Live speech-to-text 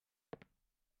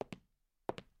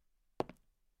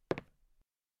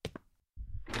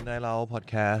ในเราพอด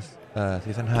แคสต์ซี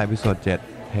ซั่น5 อีพิโซด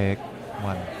7เทค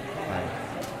1ไป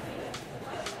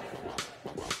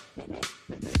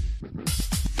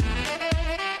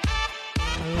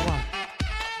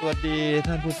สวัสดี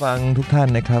ท่านผู้ฟังทุกท่าน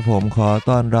นะครับผมขอ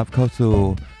ต้อนรับเข้าสู่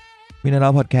มินาเรา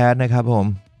พอดแคสต์นะครับผม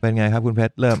เป็นไงครับคุณเพ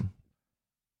ชรเริ่ม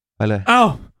ไปเลยอ้าว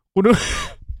คุณ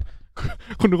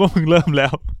นึกว่ามึงเริ่มแล้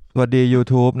วสวัสดี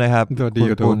YouTube นะครับสวัสดี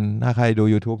YouTube ถ้าใครดู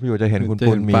YouTube อยู่จะเห็นคุณ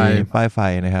ปุณมีป้ายไฟ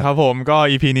นะครับครับผมก็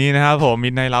EP นี้นะครับผมมิ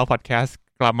ดไนท์เราพอดแคสต์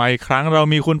กลับมาอีกครั้งเรา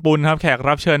มีคุณปุณครับแขก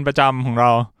รับเชิญประจำของเร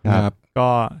าครับก็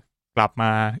กลับม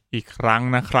าอีกครั้ง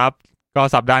นะครับก็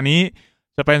สัปดาห์นี้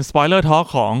จะเป็นสปอยเลอร์ทอล์ค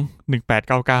ของ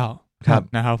1899ครับ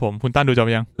นะครับผมคุณตั้นดูจบ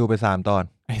ยังดูไป3ตอน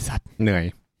ไอ้สัตว์เหนื่อย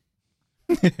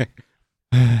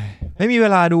ไม่มีเว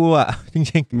ลาดูอ่ะจ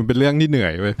ริงๆมันเป็นเรื่องที่เหนื่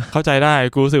อยเว้ยเข้าใจได้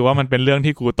กูรู้สึกว่ามันเป็นเรื่อง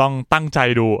ที่กูต้องตั้งใจ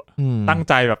ดูตั้ง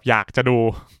ใจแบบอยากจะดู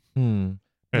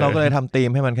เราก็เลยทำธีม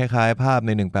ให้มันคล้ายๆภาพใน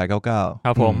1899ค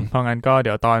รับผมเพราะงั้นก็เ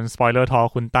ดี๋ยวตอนสปอยเลอร์ทอล์ค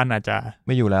คุณตั้นอาจจะไ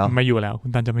ม่อยู่แล้วคุ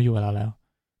ณตั้นจะไม่อยู่กับเราแล้ว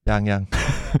ยัง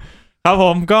ครับผ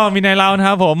มก็มีในเรานะค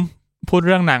รับผมพูดเ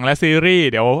รื่องหนังและซีรีส์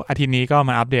เดี๋ยวอาทิตย์นี้ก็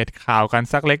มาอัปเดตข่าวกัน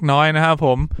สักเล็กน้อยนะครับผ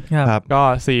มก็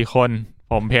4คน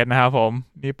ผมเพชรนะครับผม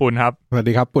นี่ปุณครับสวัส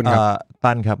ดีครับปุณครับ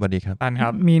ตั้นครับสวัสดีครับตั้นครั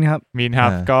บมีนครั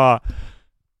บก็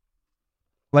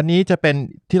วันนี้จะเป็น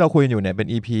ที่เราคุยอยู่เนี่ยเป็น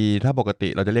EP ถ้าปกติ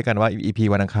เราจะเรียกกันว่า EP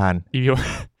วันอังคาร EP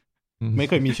ไม่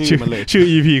เคยมีชื่อมันเลยชื่อ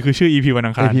EP คือชื่อ EP วัน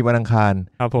อังคาร EP วันอังคาร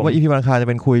ครับผมว่า EP วันอังคารจะ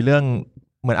เป็นคุยเรื่อง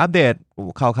เหมือนอัปเดต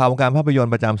ข่าววงการภาพยนต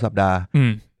ร์ประจำสัปดาห์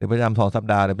หรือประจำ2สัป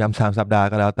ดาห์หรือประจำ3สัปดาห์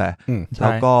ก็แล้วแต่แล้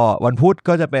วก็วันพุธ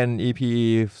ก็จะเป็น EP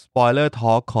Spoiler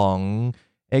Talk ของ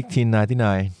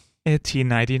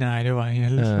 1899ด้วยวะ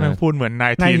แม่งพูดเหมือน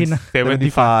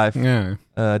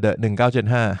1975The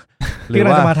 1975หรือ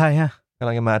ว่ามาไทยฮะกำ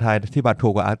ลังจะมาไทยที่บัตรถู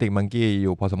กกว่า Arctic Monkey อ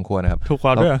ยู่พอสมควรนะครับถูกกว่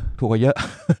าด้วยถูกกว่าเยอะ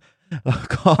แล้ว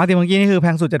ก็ Arctic Monkey นี่คือแพ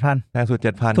งสุด 7,000 แพงสุด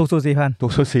 7,000 ถูกสุด 4,000 ถู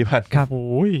กสุด 4,000 ครับโ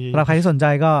อ้ยสำหรับใครที่สนใจ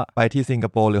ก็ไปที่สิงค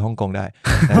โปร์หรือฮ่องกงได้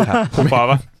นะครับถูกกว่า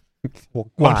ป่ะ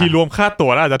บางทีรวมค่าตั๋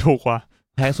วแล้วอาจจะถูกกว่า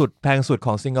แพงสุดข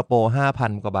องสิงคโปร์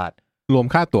 5,000 กว่าบาทรวม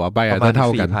ค่าตั๋วไปอาจจะเท่า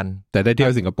กันแต่ได้เที่ย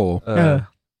วสิงคโปร์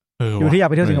อยู่ที่อยาก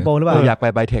ไปเที่ยวสิงคโปร์หรือเปล่าอยากไป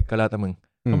ไบเทคก็แล้วแต่มึง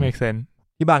ก็ make sense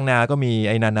ที่บางนาก็มีไ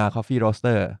อ้นานาคอฟฟี่โรสเต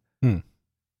อร์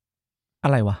อะ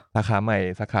ไรวะสาขาใหม่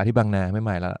สาขาที่บางนาไม่ให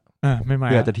ม่แล้วไม่ใหม่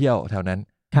เพื่อจะเที่ยวแถวนั้น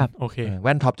ครับโอเคแ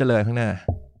ว่นท็อปเจริญข้างหน้า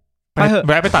ไปเหอะแ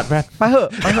วะไปตัดแว่นไปเหอ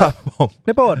ะผมไ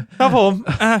ด้โปรดครับผม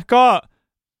ก็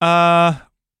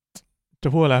จะ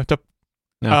พูดแล้วจะ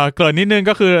เกิดนิดนึง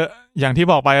ก็คืออย่างที่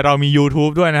บอกไปเรามี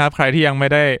YouTube ด้วยนะครับใครที่ยังไม่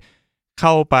ได้เข้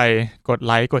าไปกดไ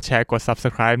ลค์กดแชร์กด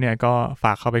Subscribe เนี่ยก็ฝ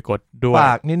ากเข้าไปกดด้วยฝ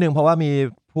ากนิดนึงเพราะว่ามี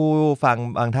ผู้ฟัง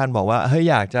บางท่านบอกว่าเฮ้ย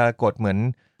อยากจะกดเหมือน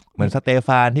สเตฟ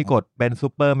านที่กดเป็นซู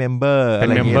เปอร์เมมเบอร์อะไ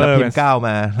รอย่างเงี้ยแล้วพิมพ์9ม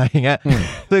าอะไรอย่างเงี้ย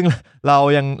ซึ่งเรา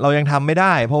ยังทำไม่ไ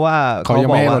ด้เพราะว่าเขายัง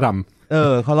ไม่ให้เราท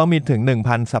ำเขาต้องมีถึง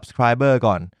 1,000 Subscriber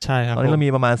ก่อนใช่ครับตอนนี้เรามี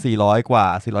ประมาณ400กว่า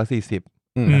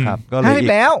440นะครับก็เลย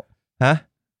50แล้วฮะ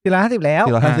450แล้ว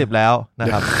450แล้วนะ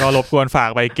ครับก็รบกวนฝาก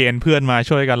ไปเกณฑ์เพื่อนมา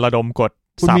ช่วยกันระดมกด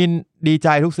คุณมินดีใจ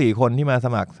ทุก4คนที่มาส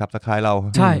มัคร Subscribe เรา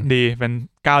ใช่ดีเป็น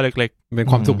ก้าวเล็กๆเป็น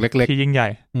ความสุขเล็กๆที่ยิ่งใหญ่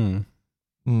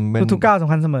ทุกก้าวส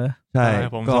ำคัญเสมอใช่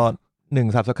ก็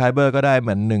1 Subscriber ก็ได้เห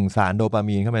มือน1สารโดปา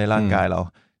มีนเข้ามาในร่างกายเรา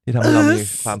ที่ทำให้เรามี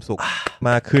ความสุขม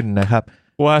ากขึ้นนะครับ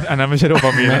ว่าอันนั้นไม่ใช่โดป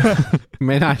ามีนไ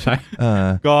ม่น่าใช่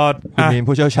ก็คุณมิน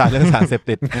ผู้เชี่ยวชาญเรื่องสารเสพ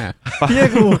ติดพี่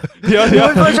กูเดี๋ยว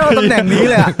ไม่ชอบตำแหน่งนี้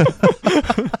เลยอะ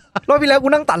รอบที่แล้วกู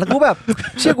นั่งตัดแล้วกูแบบ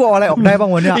เชื่อกูอะไรออกได้บ้า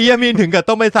งวะเนี่ยอียามีนถึงกับ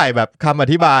ต้องไปใส่แบบคำอ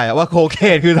ธิบายว่าโคเค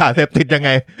นคือสารเสพติดยังไง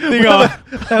จริงเหรอ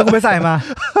กูไปใส่มา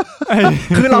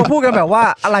คือเราพูดกันแบบว่า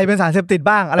อะไรเป็นสารเสพติด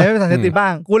บ้างอะไรไม่เป็นสารเสพติดบ้า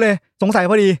งกูเลยสงสัย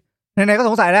พอดีไหนๆก็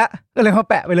สงสัยแล้วก็เลยมา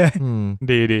แปะไปเลย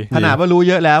ดีขนาดว่ารู้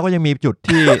เยอะแล้วก็ยังมีจุด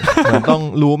ที่ต้อง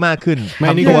รู้มากขึ้นท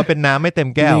ำตัวเป็นน้ำไม่เต็ม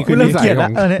แก้วคือนิสัยขอ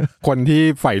งคนที่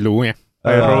ใฝ่รู้ไง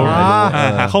รู้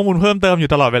หาข้อมูลเพิ่มเติมอ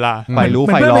ยู่ตลอดเวลาใฝ่รู้ใ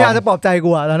ฝ่ลองพยายามจะปลอบใจกู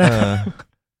อ่ะแล้วนะ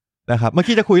นะครับเมื่อ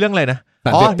กี้จะคุยเรื่องอะไรนะ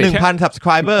1,000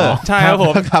 Subscriber ใช่ครับผ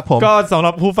มก็สำห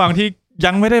รับผู้ฟังที่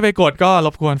ยังไม่ได้ไปกดก็ร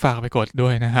บกวนฝากไปกดด้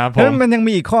วยนะครับผมมันยัง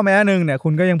มีอีกข้อแม้นึงเนี่ยคุ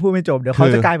ณก็ยังพูดไม่จบเดี๋ยวเขา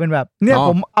จะกลายเป็นแบบเนี่ย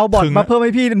ผมเอาบอทมาเพิ่มใ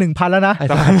ห้พี่ 1,000 แล้วนะ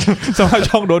สมา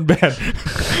ช่องโดนแบน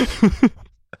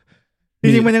จ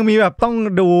ริงๆมันยังมีแบบต้อง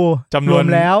ดูจำนวน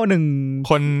แล้ว1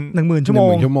คน 10,000 ชั่วโม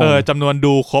งจำนวน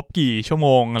ดูครบกี่ชั่วโม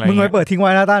งอะไรมึงไม่เปิดทิ้งไ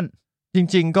ว้นะตั้นจ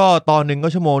ริงๆก็ตอนนึงก็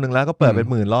ชั่วโมงนึงแล้วก็เปิดเป็น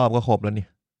10,000 รอบก็ครบแล้วนี่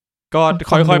ก็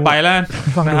ค่อยๆไปแล้ว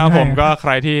นะครับผมก็ใค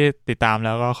รที่ติดตามแ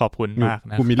ล้วก็ขอบคุณมาก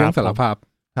นะกูมีเรื่องสารภาพ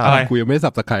อะไรกูยังไม่ได้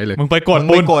Subscribeเลยมึงไปก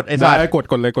ดไอ้สัตว์ก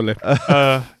ดเลย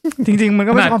จริงๆมัน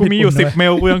ก็ไม่ใช่ความผิดกูมีอยู่10เม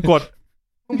ลกูยังกด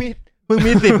มึง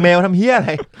มี10เมลทำเหี้ยอะไ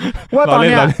รว่าตอนเ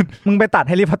นี้ยมึงไปตัดแ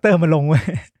ฮร์รี่พอตเตอร์มาลงไว้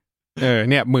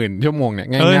เนี่ย10,000 ชั่วโมงเนี่ย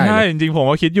ง่ายๆใช่จริงๆผม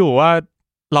ก็คิดอยู่ว่า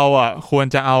เราอ่ะควร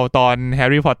จะเอาตอนแฮ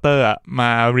ร์รี่พอตเตอร์อ่ะมา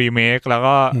รีเมคแล้ว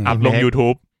ก็อัพลง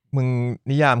YouTube มึง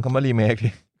นิยามคำว่ารีเมคดิ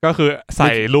ก็คือใ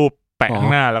ส่รูปแปะข้า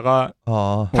งหน้าแล้วก็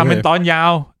ทำเป็นตอนยา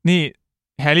วนี่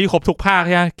แฮร์รี่ครบทุกภาคใ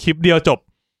ช่ไหมคลิปเดียวจบ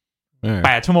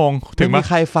8 ชั่วโมงถึงไม่มี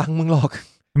ใครฟังมึงหรอก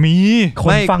มีค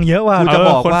นฟังเยอะว่ะกูจะบ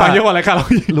อกคนฟังเยอะกว่าอะไรกันเรา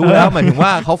รู้แล้วหมายถึงว่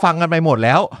าเขาฟังกันไปหมดแ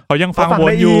ล้วเขายังฟังว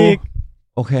นอยู่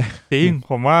โอเคจริง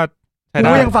ผมว่า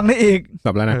กูยังฟังได้อีก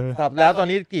สับแล้วนะสับแล้วตอน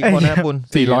นี้กี่คนนะคุณ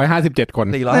457 คน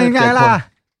457 คน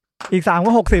อีก3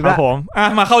ก็60แล้วผม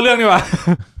มาเข้าเรื่องดีกว่า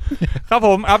ครับผ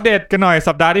มอัปเดตกันหน่อย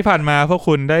สัปดาห์ที่ผ่านมาพวก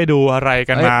คุณได้ดูอะไร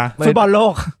กันมาฟุตบอลโล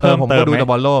กผมก็ดูแต่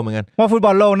บอลโลกเหมือนกันว่าฟุตบ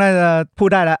อลโลกน่าจะพูด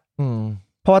ได้แล้ว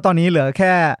เพราะว่าตอนนี้เหลือแ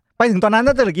ค่ไปถึงตอนนั้น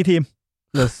น่าจะเหลือกี่ทีม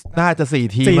น่าจะ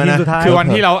4 ทีมนะคือวัน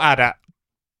ที่เราอัดอะ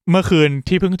เมื่อคืน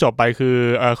ที่เพิ่งจบไปคือ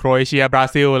โครเอเชียบรา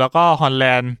ซิลแล้วก็ฮอลแล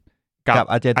นด์กับ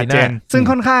อาร์เจนตินาซึ่ง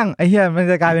ค่อนข้างไอ้เหี้ยมัน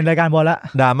จะกลายเป็นรายการบอลละ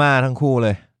ดราม่าทั้งคู่เล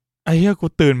ยไอ้เหี้ยกู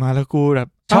ตื่นมาแล้วกูแบบ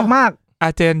ช็อกมากอา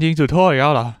ร์เจนยิงจุดโทษอีกแล้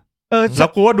วเหรอแล้ว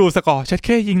กูก็ดูสกอร์เช็ดแ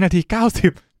ค่ยิงนาที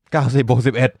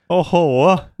90+11โอ้โห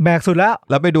แบกสุดแล้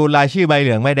วไปดูรายชื่อใบเห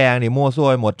ลืองใบแดงนี่มั่วซั่ว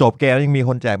หมดจบเกมยังมีค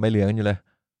นแจกใบเหลืองกันอยู่เลย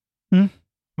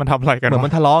มันทำอะไรกันเหมือนมั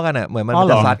นทะเลาะกันอ่ะเหมือนมัน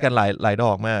จะซัดกันหลายด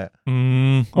อกมาก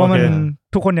ว่ามัน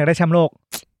ทุกคนอยากได้แชมป์โลก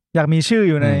อยากมีชื่อ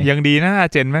อยู่ในยังดีนะอา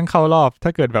ร์เจนแม่งเข้ารอบถ้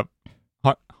าเกิดแบบ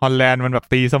ฮอลแลนด์มันแบบ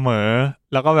ตีเสมอ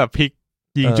แล้วก็แบบพลิก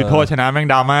ยิงจุดโทษชนะแม่ง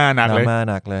ดราม่าหนักเลยดราม่า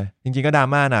หนักเลยจริงๆก็ดรา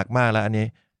ม่าหนักมากแล้วอันนี้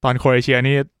ตอนโครเอเชีย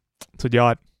นี่สุดยอ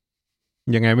ด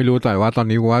ยังไงไม่รู้แต่ว่าตอน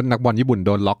นี้ว่านักบอลญี่ปุ่นโ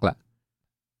ดนล็อกละ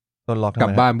โดนล็อกกลั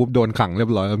บบ้านปุ๊บโดนขังเรีย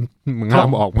บร้อยมึงห้า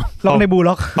มออกล็อกในบู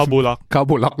ล็อกเข้าบูล็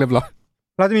อกเรียบร้อย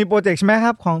เราจะมีโปรเจกต์ใช่ไหมค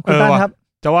รับของคุณตั้นครับ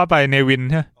จะว่าไปในวิน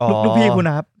ใช่ลูกพี่คุณน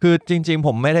ะครับคือจริงๆผ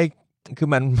มไม่ได้คือ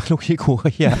มันลูกพี่ครูก็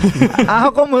เฮียอ้าว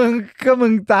ก็มึ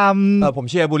งตามผม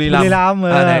เชียร์บุรีรัมย์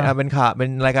เป็นข่าวเป็น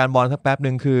รายการบอลสักแป๊บนึ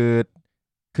ง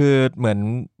คือเหมือน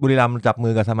บุรีรัมย์จับมื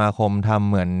อกับสมาคมทำ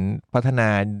เหมือนพัฒนา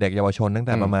เด็กเยาวชนตั้งแ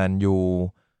ต่ประมาณ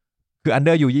คืออันเด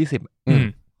อร์U20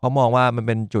เขามองว่ามันเ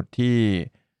ป็นจุดที่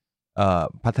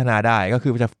พัฒนาได้ก็คื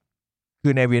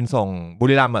อในวินส่งบุ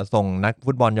รีรัมย์ส่งนัก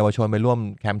ฟุตบอลเยาวชนไปร่วม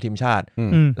แคมป์ทีมชาติ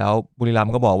แล้วบุรีรัม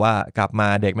ย์ก็บอกว่ากลับมา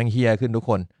เด็กแม่งเฮี้ยขึ้นทุก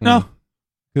คน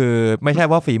คือไม่ใช่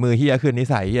ว่าฝีมือเฮี้ยขึ้นนิ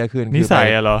สัยเฮี้ยขึ้นนิสัย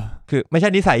เหรอคือไม่ใช่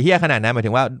นิสัยเฮี้ยขนาดนั้นหมาย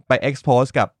ถึงว่าไป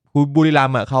expose กับบุรีรั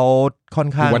มย์เขาค่อน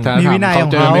ข้างมีวินัยขอ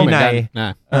งเขา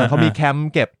เขามีแคมป์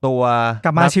เก็บตัว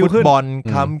นักฟุตบอล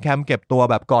แคมป์เก็บตัว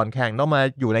แบบก่อนแข่งต้องมา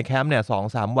อยู่ในแคมป์เนี่ย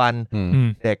 2-3 วัน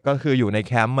เด็กก็คืออยู่ใน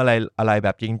แคมป์อะไรแบ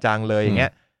บจริงจังเลยอย่างเงี้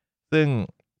ยซึ่ง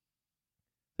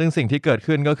สิ่งที่เกิด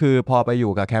ขึ้นก็คือพอไปอ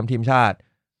ยู่กับแคมป์ทีมชาติ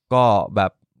ก็แบ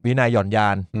บวินัยหย่อนยา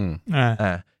น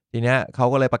ทีเนี้ยเขา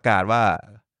ก็เลยประกาศว่า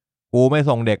กูไม่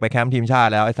ส่งเด็กไปแคมป์ทีมชาติ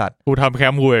แล้วไอ้สัตว์กูทำแค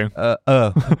มป์กูเอง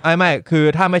ไม่คือ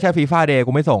ถ้าไม่ใช่ฟีฟ่าเดย์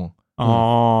กูไม่ส่ง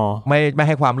ไม่ใ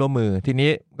ห้ความร่วมมือทีนี้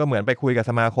ก็เหมือนไปคุยกับ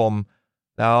สมาคม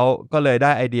แล้วก็เลยไ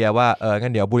ด้ไอเดียว่างั้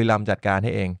นเดี๋ยวบุรีรัมย์จัดการใ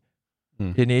ห้เอง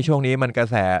ทีนี้ช่วงนี้มันกระ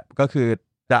แสก็คือ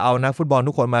จะเอานักฟุตบอล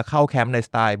ทุกคนมาเข้าแคมป์ในส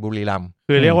ไตล์บุรีรัมย์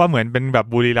คือเรียกว่าเหมืมือนเป็นแบบ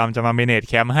บุรีรัมย์จะมาเมเนจ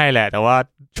แคมป์ให้แหละแต่ว่า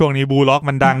ช่วงนี้บูล็อก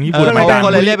มันดังญี่ปุ่นไม่ดัง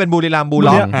ก็เลยเรียกเป็นบุรีรัมย์บู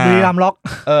ล็อกบุรีรัมย์ล็อก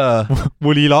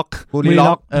บุรีล็อก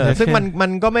ซึ่งมั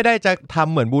นก็ไม่ได้จะท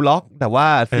ำเหมือนบูล็อกแต่ว่า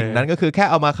สิ่งนั้นก็คือแค่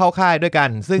เอามาเข้าค่ายด้วยกัน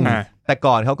ซึ่งแต่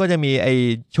ก่อนเขาก็จะมีไอ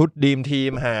ชุดดีมที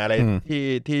มหาอะไร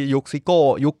ที่ยุคซิโก้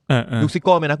ยุคซิโ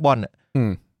ก้เป็นนักบอล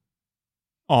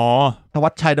ธวั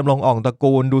ชชัยดำรงอ่องตระ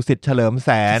กูลดูสิทธิ์เฉลิมแส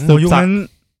นยุคนั้น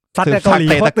ซัดแต่เกาหลี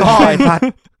ตะก้อไอ้พัด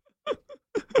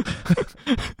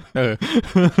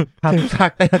สั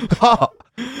กแต่ตะก้อ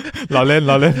เราเล่น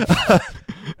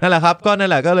นั่นแหละครับก็นั่น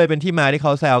แหละก็เลยเป็นที่มาที่เข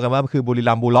าแซวกันว่าคือบุรี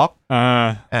รัมย์บูล็อก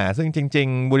ซึ่งจริง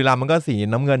ๆบุรีรัมย์มันก็สี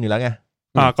น้ำเงินอยู่แล้วไง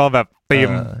ก็แบบตีม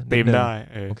ได้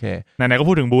โอเคไหนๆก็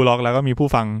พูดถึงบูล็อกแล้วก็มีผู้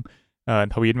ฟัง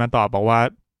ทวีตมาตอบบอกว่า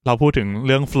เราพูดถึงเ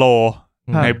รื่องโฟลว์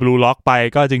ในบลูล็อกไป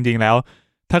ก็จริงๆแล้ว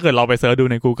ถ้าเกิดเราไปเสิร์ชดู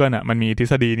ใน Google มันมีทฤ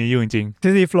ษฎีนี้อยู่จริงๆทฤ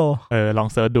ษฎี flow ลอง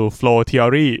เสิร์ชดู flow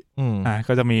theory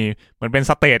ก็จะมีเหมือนเป็น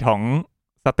สเตท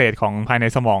ของภายใน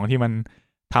สมองที่มัน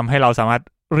ทำให้เราสามารถ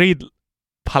รีด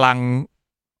พลัง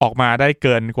ออกมาได้เ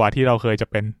กินกว่าที่เราเคยจะ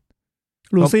เป็น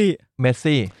ลูซี่เมส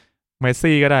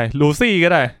ซี่ก็ได้ลูซี่ก็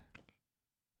ได้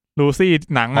ลูซี่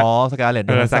หนังสกาเลต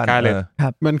สกาเลต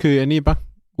มันคืออันนี้ปะ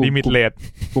ลิมิตเลท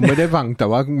กูไม่ได้ฟังแต่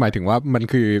ว่าหมายถึงว่ามัน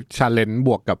คือชาเลนจ์บ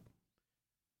วกกับ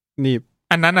นี่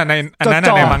อันนั้นใ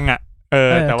นมังงะ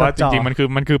แต่ว่าจริงๆมั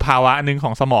นคือภาวะนึงข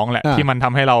องสมองแหละที่มันท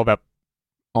ำให้เราแบบ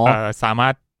สามา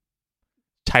รถ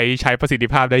ใช้ประสิทธิ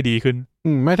ภาพได้ดีขึ้น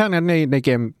ไม่ทั้งนั้นใน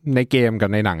เกมกับ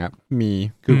ในหนังมี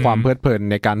คือความเพลิดเพลิน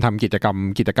ในการทำกิจกร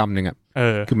รมนึง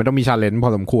คือมันต้องมีชาเลนจ์พอ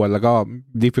สมควรแล้วก็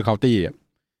difficulty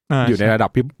อยู่ในระดับ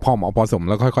ที่พอเหมาะพอสม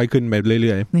แล้วค่อยๆขึ้นไปเ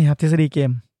รื่อยๆนี่ครับทฤษฎีเก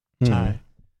มใช่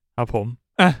ครับผม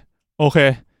โอเค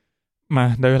มา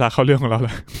ได้เวลาเข้าเรื่องของเราแ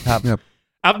ล้วครับ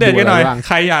อัปเดตกันหน่อยใ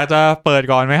ครอยากจะเปิด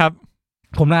ก่อนไหมครับ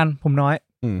ผมน้อย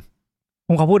ผ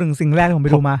มขอพูดถึงสิ่งแรกที่ผมไป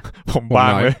ดูมาผมบ้า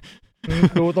งเลย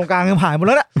ดูตรงกลางยังผ่านหมด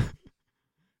แล้วนะ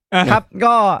ครับ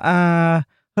ก็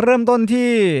เริ่มต้นที่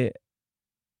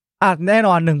แน่น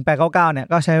อน1899เนี่ย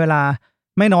ก็ใช้เวลา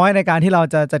ไม่น้อยในการที่เรา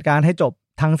จะจัดการให้จบ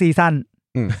ทั้งซีซั่น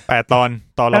8 ตอ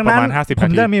นละประมาณ50 นาทีผ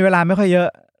มจะมีเวลาไม่ค่อยเยอะ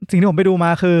สิ่งที่ผมไปดูมา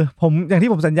คือผมอย่างที่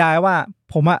ผมสัญญาว่า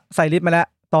ผมใส่ลิสต์มาแล้ว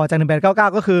ต่อจาก1899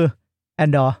ก็คือแอน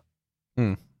ดอร์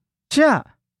เชื่อ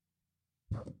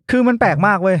คือมันแปลกม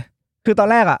ากเว้ยคือตอน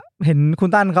แรกเห็นคุณ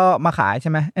ตั้นเขามาขายใช่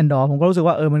ไหมแอนดอร์ผมก็รู้สึก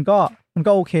ว่ามัน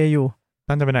ก็โอเคอยู่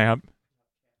ตั้นจะไปไหนครับ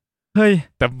เฮ้ย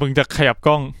แต่มึงจะขยับก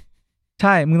ล้องใ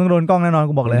ช่มึงต้องโดนกล้องแน่นอน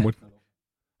กูบอกเลย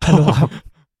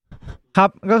ครับ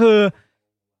ก็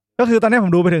คือตอนนี้ผ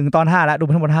มดูไปถึงตอน5แล้วดูไป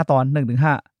ทั้งหมด5 ตอน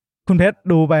 1-5 คุณเพชร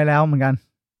ดูไปแล้วเหมือนกัน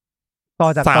ต่อ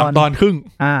จาก3 ตอนครึ่ง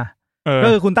ก็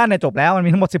คือคุณตั้นเนี่ยจบแล้วมันมี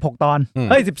ทั้งหมด16 ตอน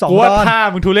12 ตอนกูว่าท่า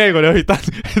มึงทุเรศกว่าเดิมพี่ตั้น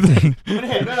มัน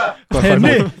เห็นด้วยล่ะเห็น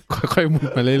ดิค่อยๆมุด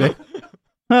มาเรื่อย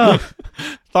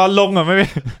ๆตอนลงไม่เป็น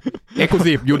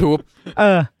Exclusive YouTube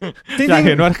จริงๆอยากเ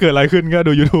ห็นว่าเกิดอะไรขึ้นก็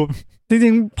ดู YouTube จริ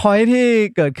งๆพอยท์ที่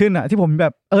เกิดขึ้นที่ผมแบ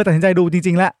บตัดสินใจดูจ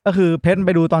ริงๆแล้วก็คือเพชรไ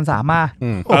ปดูตอน3มา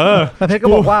แล้วเพชรก็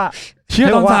บอกว่าเชี่ย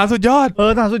ตอน3สุดยอด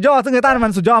ตอนสุดยอดซึ่งไอ้ตั้นมั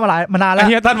นสุดยอดมานานแล้วไอ้เ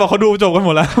หี้ยตั้นบอกเขาดูจบกันหม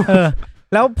ดแล้ว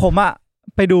แล้วผม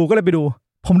ไปดูก็เลยไปดู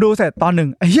ผมดูเสร็จตอน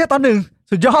1ไอ้เหี้ยตอน1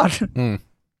สุดยอด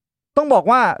ต้องบอก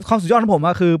ว่าความสุดยอดของผม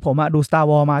คือผมดู Star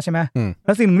Wars มาใช่ไหมแ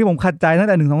ล้วสิ่งหนึ่งที่ผมขัดใจตั้ง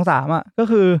แต่1 2 3ก็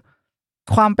คือ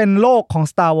ความเป็นโลกของ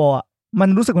Star Wars มัน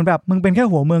รู้สึกเหมือนแบบมึงเป็นแค่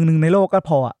หัวเมืองนึงในโลกก็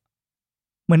พอ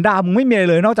เหมือนดาวมึงไม่มี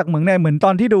เลยนอกจากเหมืองเนี่ยเหมือนต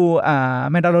อนที่ดู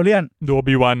แมนดาโลเรียนดู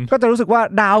Obi-Wanก็จะรู้สึกว่า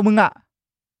ดาวมึง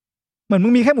เหมือนมึ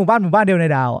งมีแค่หมู่บ้านเดียวใน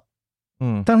ดาว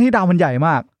ทั้งที่ดาวมันใหญ่ม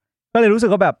ากก็เลยรู้สึ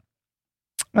กว่าแบบ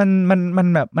มัน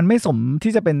แบบมันไม่สม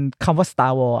ที่จะเป็นคำว่า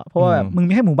Star Wars เพราะว่าแบบมึง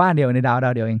มีแค่หมู่บ้านเดียวในดาวเ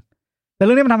ดียวเองแต่เ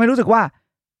รื่องนี้มันทำให้รู้สึกว่า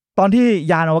ตอนที่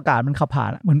ยานอวกาศมันขับผ่า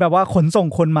นเหมือนแบบว่าขนส่ง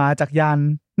คนมาจากยาน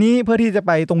นี้เพื่อที่จะไ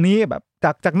ปตรงนี้แบบ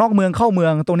จากนอกเมืองเข้าเมือ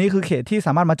งตรงนี้คือเขตที่ส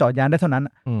ามารถมาจอดยานได้เท่านั้น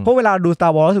เพราะเวลาดู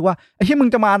Star Wars รู้สึกว่าไอ้ที่มึง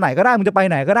จะมาไหนก็ได้มึงจะไป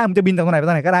ไหนก็ได้มึงจะบินจากตรงไหนไป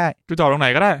ตรงไหนก็ได้จะจอดตรงไหน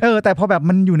ก็ได้แต่พอแบบ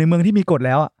มันอยู่ในเมืองที่มีกฎแ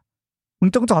ล้วมึง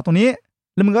ต้องจอดตรงนี้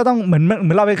แล้วมึงก็ต้องเหมือ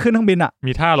นเราไปขึ้นเครื่องบิน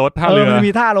มีท่ารถท่าเรือมัน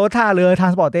มีท่เรือ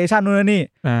transportation นู่นนี่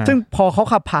ซึ่งพอเขา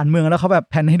ขับผ่านเมืองแล้วเขาแบบ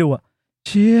แพนให้ดูเ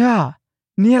ชี่ย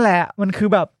นี่แหละมันคือ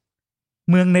แบบ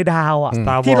เมืองในดาว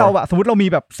ที่เราสมมติเรามี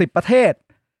แบบ10 ประเทศ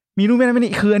มีนู่นไม่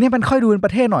นี่คืออันนี้มันค่อยดูเป็นป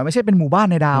ระเทศหน่อยไม่ใช่เป็นหมู่บ้าน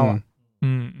ในดาว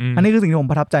อันนี้คือสิ่งที่ผม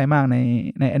ประทับใจมาก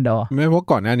ในแอนดอร์ไม่เพราะ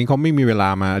ก่อนอันนี้เขาไม่มีเวลา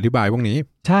มาอธิบายพวกนี้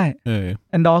ใช่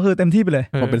แอนดอร์คือเต็มที่ไปเลย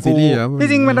พอเป็นซีรีส์แล้วจ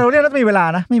ริงๆมันเราเรียกว่ามีเวลา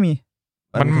นะไม่มี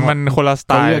มันคนละสไ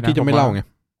ตล์ที่จะไม่เล่าไง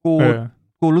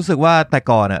กูรู้สึกว่าแต่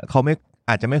ก่อนเขาไม่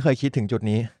อาจจะไม่เคยคิดถึงจุด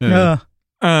นี้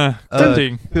จริ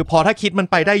งคือพอถ้าคิดมัน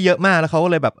ไปได้เยอะมากแล้วเขาก็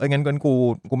เลยแบบงั้น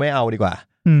กูไม่เอาดีกว่า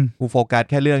กูโฟกัส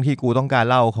แค่เรื่องที่กูต้องการ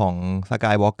เล่าของสก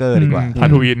ายวอล์กเกอร์ดีกว่าทา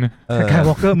ทูอินสกายว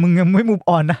อล์กเกอร์มึงยังไม่มูฟ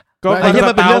ออนนะก็ไอ้ที่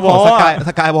มันเป็นเรื่องของส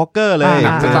กายวอล์กเกอร์เลย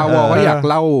สกายวอล์กก็อยาก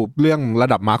เล่าเรื่องระ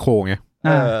ดับมาโครไง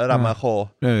ระดับมาโคร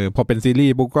พอเป็นซีรี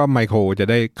ส์ปุ๊บก็ไมโครจะ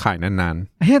ได้ขายนาน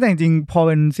ๆแต่จริงๆพอเ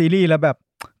ป็นซีรีส์แล้วแบบ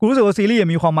กูรู้สึกว่าซีรีส์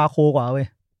มีความมาโครกว่าเว้ย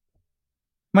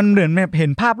มันเหมือนเห็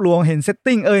นภาพรวมเห็นเซต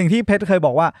ติ้งอย่างที่เพชรเคยบ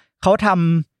อกว่าเขาท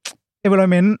ำ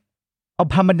environment เอา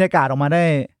ทำบรรยากาศออกมาได้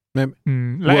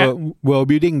world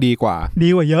building ดีกว่า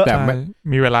เยอะแต่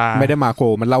มีเวลาไม่ได้มาโคร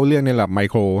มันเล่าเรื่องในระดับไม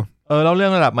โครเล่าเรื่อ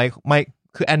งระดับไม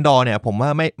คือแอนดอร์เนี่ยผมว่า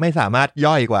ไม่สามารถ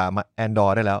ย่อยกว่าแอนดอ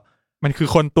ร์ได้แล้วมันคือ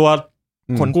คนตัว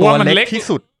เล็กที่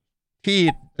สุดที่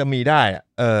จะมีได้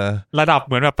ระดับเ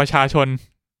หมือนแบบประชาชน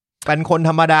เป็นคนธ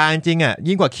รรมดาจริง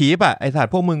ยิ่งกว่าคีปไอสัต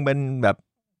ว์พวกมึงเป็นแบบ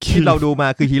ที่เราดูมา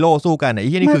คือฮีโร่สู้กันไ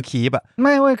อ้ที่นี่คือคีปไ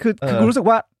ม่เว้ยคือรู้สึก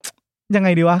ว่ายังไง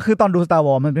ดีวะคือตอนดู Star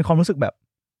Wars มันเป็นความรู้สึกแบบ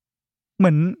เหมื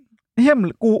อน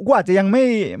กูอาจจะยังไ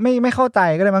ม่เข้าใจ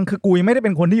ก็ได้มั้งคือกูยังไม่ได้เ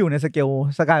ป็นคนที่อยู่ในสเกล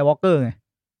สกายวอล์กเกอร์ไง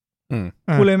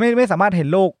กูเลยไม่สามารถเห็น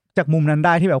โลกจากมุมนั้นไ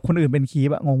ด้ที่แบบคนอื่นเป็นคีป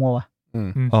งงวะ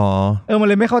มัน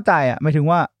เลยไม่เข้าใจหมายถึง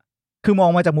ว่าคือมอง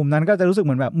มาจากมุมนั้นก็จะรู้สึกเห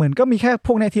มือนก็มีแค่พ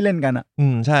วกนี้ที่เล่นกัน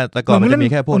ใช่แต่ก่อนมันจะมี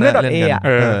แค่พวกนั้นเล่นกัน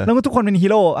แล้วก็ทุกคนเป็นฮี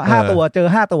โร่5 ตัวเจอ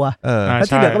5 ตัวแล้ว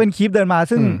ที่เหลือก็เป็นคีปเดินมา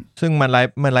ซึ่งมัน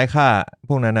ไร้ค่า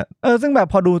พวกนั้นซึ่งแบบ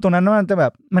พอดูตรงนั้นมันจะแบ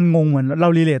บมันงงเหมือนเรา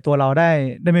รีเลทตัวเราได้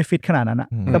ไม่ฟิตขนาดนั้น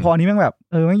แต่พอนี้แม่งแบบ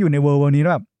มันอยู่ในเวิร์นี้แล้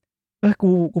วแบบ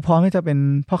กูพร้อมที่จะเป็น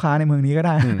พ่อค้าในเมืองนี้ก็ไ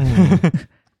ด้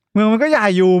เมืองมันก็ใหญ่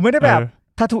อยู่ไม่ได้แบบ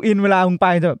ถ้าทูอินเวลามึงไป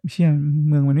จะแบบเชี่ย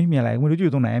เมืองมันไม่มีอะไรไม่รู้อ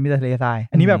ยู่ตรงไหนมีแต่ทะเลทราย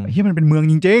อันนี้แบบมันเป็นเมือง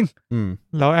จริง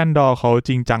ๆแล้วแอนดอร์เขาจ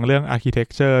ริงจังเรื่องอาร์คิเทค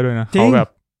เจอร์ด้วยนะเขาแบบ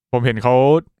ผมเห็นเขา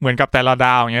เหมือนกับแต่ละด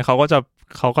าวอย่างเงี้ยเขาก็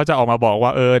จะออกมาบอกว่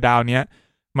าดาวเนี้ย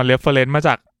มันเรฟเฟอเรนซ์มาจ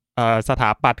ากสถา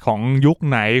ปัตย์ของยุค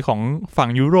ไหนของฝั่ง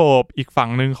ยุโรปอีกฝั่ง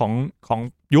นึงของ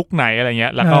ยุคไหนอะไรเงี้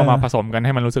ยแล้วก็มาผสมกันใ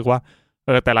ห้มันรู้สึกว่า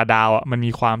แต่ละดาวมัน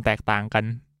มีความแตกต่างกัน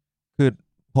คือ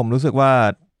ผมรู้สึกว่า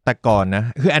แต่ก่อนนะ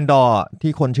คือ Andor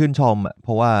ที่คนชื่นชมอ่ะเพ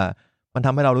ราะว่ามันท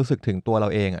ำให้เรารู้สึกถึงตัวเรา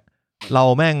เองอ่ะเรา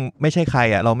แม่งไม่ใช่ใคร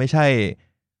อ่ะเราไม่ใช่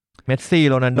เมสซี่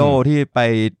โรนัลโดที่ไป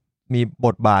มีบ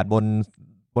ทบาทบ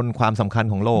นความสำคัญ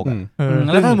ของโลกอ่ะ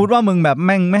แล้วถ้าสมมติว่ามึงแบบแ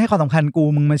ม่งไม่ให้ความสำคัญกู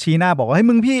มึงมาชี้หน้าบอกว่าให้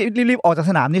มึงพี่รีบออกจาก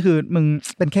สนามนี่คือมึง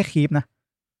เป็นแค่คีปนะ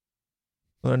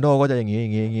โรนัลโดก็จะอย่าง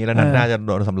นี้แล้วน่าจะโ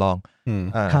ดนสำรอง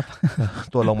ครับ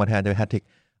ตัวลงมาแทนจะเป็นแฮตทริก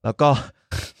แล้วก็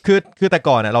คือแต่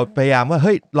ก่อนเราพยายามว่าเ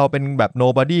ฮ้ยเราเป็นแบบ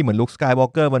nobody เหมือนลุคสกายวอ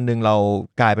ล์กเกอร์วันนึงเรา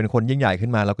กลายเป็นคนยิ่งใหญ่ขึ้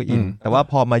นมาเราก็อินแต่ว่า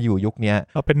พอมาอยู่ยุคนี้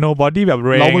เราเป็น nobody แบบ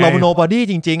เราเป็น nobody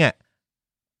จริงๆอ่ะ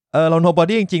เรา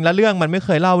nobody จริงๆแล้วเรื่องมันไม่เค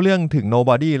ยเล่าเรื่องถึง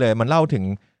nobody เลยมันเล่าถึง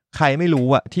ใครไม่รู้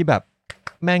อ่ะที่แบบ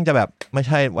แม่งจะแบบไม่ใ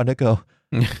ช่ Wonder Girl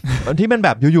ที่มันแบ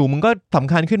บอยู่ๆมึงก็ส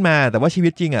ำคัญขึ้นมาแต่ว่าชีวิ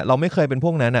ตจริงอ่ะเราไม่เคยเป็นพ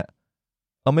วกนั้นอ่ะ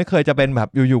เราไม่เคยจะเป็นแบบ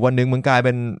อยู่ๆวันนึงมึงกลายเ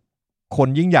ป็นคน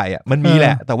ยิ่งใหญ่อ่ะมันมีแหล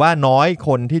ะแต่ว่าน้อยค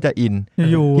นที่จะอิน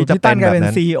ที่จะเป็นแบบ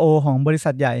นั้น CEO ของบริษั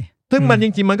ทใหญ่ซึ่งมันจ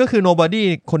ริงๆมันก็คือ nobody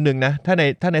คนหนึ่งนะถ้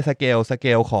าในสเก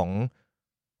ล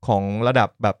ของระดับ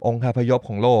แบบองค์คาพยพข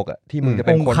องโลกอ่ะที่มึงจะเ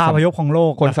ป็นคนคาพยพของโล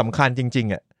กคนสำคัญจริง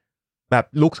ๆอ่ะแบบ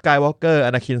ลุคสกายวอล์กเกอร์อ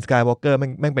นาคินสกายวอล์กเกอร์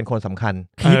แม่งเป็นคนสำคัญ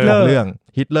เรื่อง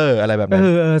ฮิตเลอร์อะไรแบบนั้น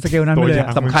สเกลนั้นเลย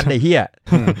สำคัญในเฮีย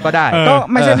ก็ได้ก็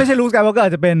ไม่ใช่ลุคสกายวอล์กเกอร์อ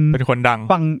าจจะเป็นคนดัง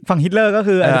ฝั่งฮิตเลอร์ก็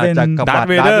คืออาจจะเป็นดาร์ธ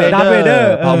เวเดอ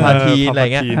ร์เผ่าพาทีอะไร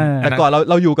เงี้ยแต่ก่อน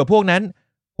เราอยู่กับพวกนั้น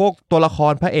พวกตัวละค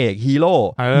รพระเอกฮีโร่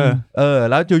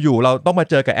แล้วอยู่ๆเราต้องมา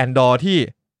เจอกับแอนดอร์ที่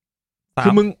คื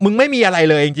อมึงไม่มีอะไร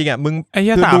เลยจริงๆอ่ะมึงไอ้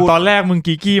สามตอนแรกมึง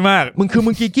กีกี้มากมึง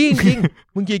กีกี้จริง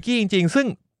ๆมึงกีกี้จริงๆซึ่ง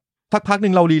สักพักห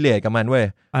นึ่งเรารีเลทกับมันเว้ย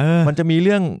มันจะมีเ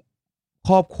รื่องค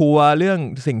รอบครัวเรื่อง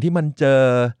สิ่งที่มันเจอ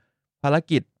ภาร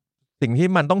กิจสิ่งที่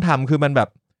มันต้องทำคือมันแบบ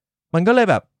มันก็เลย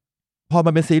แบบพอมั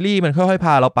นเป็นซีรีส์มันค่อยๆพ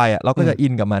าเราไปอ่ะเราก็จะอิ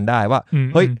นกับมันได้ว่า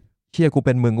เฮ้ยเชี่ยกูเ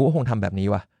ป็นมึงกูก็คงทำแบบนี้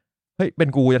วะเฮ้ยเป็น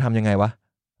กูจะทำยังไงวะ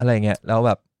อะไรเงี้ยแล้วแ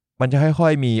บบมันจะค่อ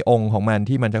ยๆมีองค์ของมัน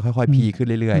ที่มันจะค่อยๆพีขึ้น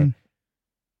เรื่อย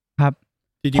ๆครับ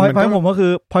พอยผมก็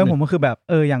คือแบบ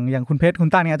อย่างคุณเพชรคุณ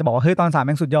ต้าเนี่ยจะบอกว่าเฮ้ยตอน3แ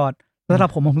ม่งสุดยอดสำหรั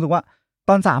บผมรู้สึกว่า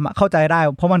ตอน3อ่ะเข้าใจได้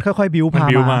เพราะมันค่อยๆบิวพา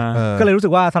มาก็เลยรู้สึ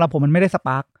กว่าสำหรับผมมันไม่ได้สป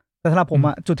าร์คแต่สำหรับผม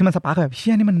อ่ะจุดที่มันสปาร์คแบบเ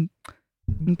ชี่ยนี่มัน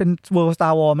เป็น World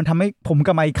Star Wars มันทำให้ผมก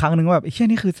ลับมาอีกครั้งนึงว่าแบบเชี่ย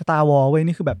นี่คือ Star Wars เว้ย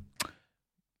นี่คือแบบ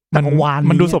มั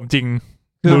นดูสมจริง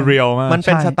ดูเรียลมากมันเ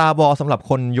ป็น Star Wars สำหรับ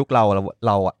คนยุคเราอ่ะ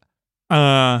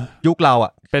ยุคเราอ่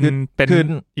ะคือ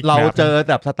เราเจอ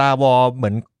แบบ Star Wars เหมื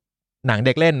อนหนังเ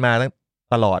ด็กเล่นมา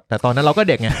ตลอดแต่ตอนนั้นเราก็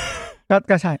เด็กไง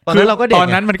ก็ใช่ตอนนั้นเราก็เด็กตอน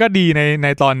นั้นมันก็ดีใน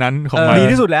ตอนนั้นของมันดี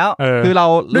ที่สุดแล้วคือเรา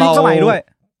สมัยด้วย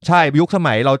ใช่ยุคส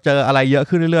มัยเราเจออะไรเยอะ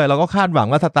ขึ้นเรื่อยๆเราก็คาดหวัง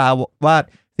ว่าว่า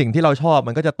สิ่งที่เราชอบ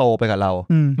มันก็จะโตไปกับเรา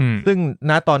ซึ่ง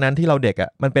ณตอนนั้นที่เราเด็กอ่ะ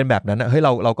มันเป็นแบบนั้นอ่ะเฮ้ยเ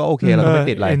ราก็โอเคเราก็ไม่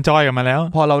ติดอะไร enjoy กับมันแล้ว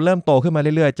พอเราเริ่มโตขึ้นมาเ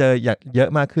รื่อยๆเจอเยอะ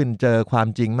มากขึ้นเจอความ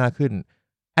จริงมากขึ้น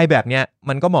ไอ้แบบเนี้ย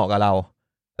มันก็เหมาะกับเรา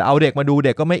แต่เอาเด็กมาดูเ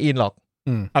ด็กก็ไม่อินหรอก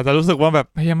อาจจะรู้สึกว่าแบบ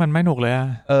เฮ้ยมันไม่หนุกเลยอ่ะ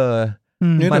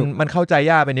มันเข้าใจ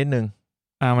ยากไปนิดนึง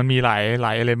มันมีหล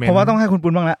ายเอลิเมนต์ผมว่าต้องให้คุณปุ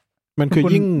ณบ้างละมันคือ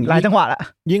ยิ่งหลายจังหวะละ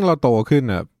ยิ่งเราโตขึ้น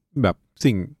อ่ะแบบ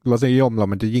สิ่งรสนิยมเรา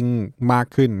มันจะยิ่งมาก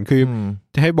ขึ้นคือ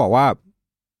จะให้บอกว่า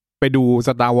ไปดู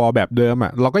Star Wars แบบเดิมอ่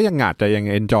ะเราก็ยังยัง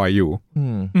enjoy อยู่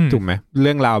ถูกไหมเ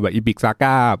รื่องราวแบบอีพิกซา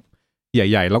ก้าใ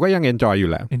หญ่ๆเราก็ยัง enjoy อยู่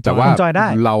แหละแต่ว่า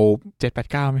เรา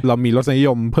 7-8-9 เรามีรสนิย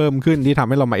มเพิ่มขึ้นที่ทำ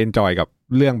ให้เรามา enjoy กับ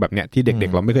เรื่องแบบเนี้ยที่เด็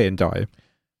กๆเราไม่เคย enjoy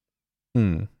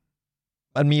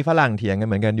มันมีฝรั่งเถียงกันเ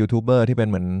หมือนกันยูทูบเบอร์ที่เป็น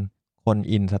เหมือนคน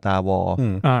อิน Star Wars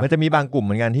มันจะมีบางกลุ่มเห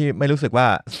มือนกันที่ไม่รู้สึกว่า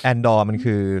Andor มัน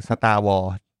คือ Star Wars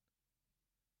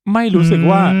ไม่รู้สึก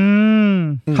ว่า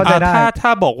เข้าใจได้ถ้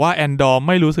าบอกว่า Andor ไ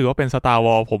ม่รู้สึกว่าเป็น Star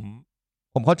Wars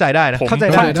ผมเข้าใจได้นะเข้าใจ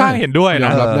ได้ข้างเห็นด้วยน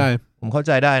ะได้ผมเข้าใ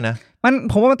จได้นะ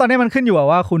ผมว่าตอนนี้มันขึ้นอยู่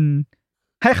ว่าคุณ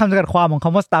ให้คำจำกัดความของค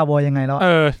ำว่า Star Wars ยังไงแล้ว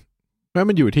แล้ว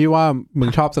มันอยู่ที่ว่ามึง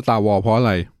ชอบ Star Wars เพราะอะไ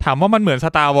รถามว่ามันเหมือน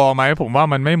Star Wars ไหมผมว่า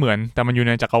มันไม่เหมือนแต่มันอยู่ใ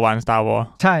นจักรวาล Star Wars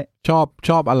ใช่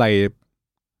ชอบอะไร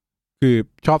คือ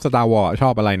ชอบ Star Wars ชอ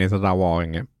บอะไรใน Star Wars อย่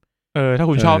างเงี้ยถ้า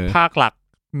คุณชอบภาคหลัก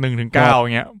 1-9 อ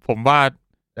ย่างเงี้ยผมว่า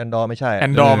Andor ไม่ใช่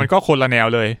Andor มันก็คนละแนว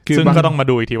เลยซึ่งก็ต้องมา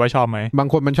ดูอีกทีว่าชอบไหมบาง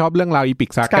คนมันชอบเรื่องราวอีพิ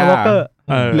กซาก้า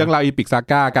เรื่องราวอีพิกซา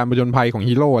ก้าการผจญภัยของ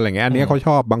ฮีโร่อะไรเงี้ยอันนี้เขาช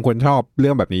อบบางคนชอบเรื่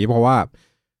องแบบนี้เพราะว่า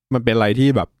มันเป็นอะไรที่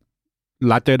แบบ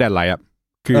ลัดเจอแดดไหลอ่ะ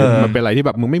คือมันเป็นอะไรที่แ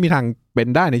บบมึงไม่มีทางเป็น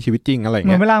ได้ในชีวิตจริงอะไรเงี้ย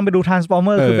มึงไม่ล่างไปดู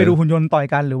Transformer คือไปดูหุ่นยนต์ต่อย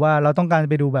กันหรือว่าเราต้องการ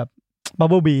ไปดูแบบ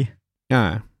Bumblebee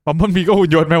Bumblebee ก็หุ่น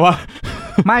ยนต์ไหมวะ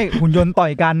ไม่หุ่นยนต์ต่อ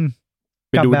ยกัน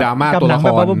ไปดูดราม่าตัวละค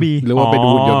รหรือว่าไปดู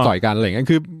หุ่นยนต์ต่อยกันอะไรเงี้ย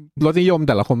คือรสนิยม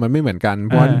แต่ละคนมันไม่เหมือนกันเ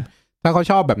พราะถ้าเขา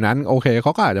ชอบแบบนั้นโอเคเข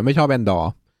าก็อาจจะไม่ชอบ Andor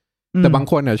แต่บาง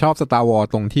คนเนี่ยชอบ Star Wars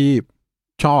ตรงที่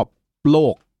ชอบโล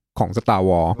กของ Star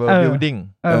Wars World Building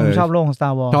ชอบโลกของ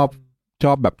Star Wars ช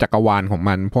อบแบบจักรวาลของ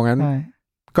มันเพราะงั้น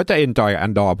ก็จะ enjoy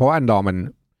Andor เพราะว่า Andor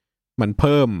มันเ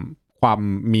พิ่ม ความ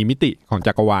มีมิติของ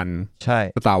จักรวาลใช่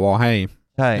Star Wars ให้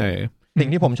ใช่สิ่ง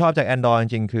ที่ผมชอบจาก Andor จ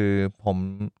ริงๆคือผ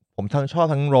มทั้งชอบ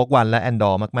ทั้ง Rogue One และ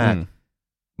Andor มาก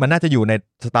ๆมันน่าจะอยู่ใน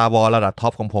Star Wars ระดับท็อ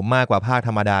ปของผมมากกว่าภาคธ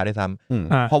รรมดาด้วยซ้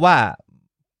ำเพราะว่า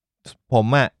ผม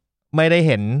อ่ะไม่ได้เ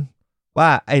ห็นว่า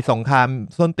ไอ้สงคราม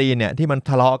ส้นตีนเนี่ยที่มัน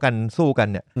ทะเลาะกันสู้กัน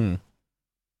เนี่ย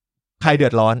ใครเดื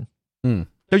อดร้อน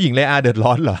เจ้าหญิงเลอาเดือดร้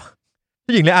อนเหรอเจ้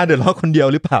าหญิงเลอาเดือดร้อนคนเดียว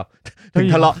หรือเปล่าถึง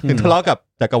ทะเลาะกับ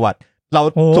จักรวรรดิเร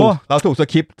าถูกส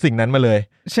คริปต์สิ่งนั้นมาเลย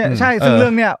ใช่ซึ่งเรื่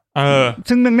องเนี้ย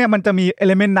ซึ่งเรื่องเนี้ยมันจะมีเอ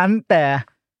ลิเมนต์นั้นแต่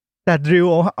ดริล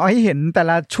เอาให้เห็นแต่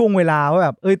ละช่วงเวลาว่าแบ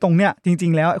บตรงเนี้ยจริ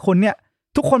งๆแล้วคนเนี้ย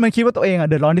ทุกคนมันคิดว่าตัวเองอ่ะ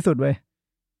เดือดร้อนที่สุดเว้ย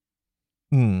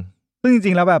ซึ่งจ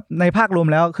ริงๆแล้วแบบในภาครวม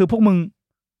แล้วคือพวก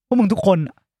มึงทุกคน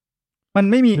มัน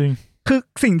ไม่มีคือ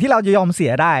สิ่งที่เราจะยอมเสี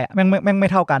ยได้แม่งไม่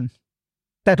เท่ากัน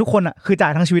แต่ทุกคนอ่ะคือจ่า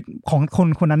ยทั้งชีวิตของ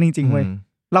คนนั้นจริงๆเว้ย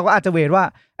เราก็อาจจะเวทว่า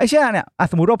ไอ้เชี่ยเนี่ย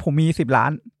สมมติว่าผมมี10 ล้า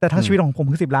นแต่ทั้งชีวิตของผม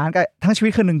คือ10 ล้านก็ทั้งชีวิ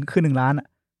ตคือ1ล้านอ่ะ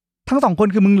ทั้ง2คน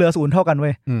คือมึงเหลือ0เท่ากันเ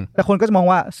ว้ยแต่คนก็จะมอง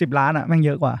ว่า10 ล้านอ่ะแม่งเ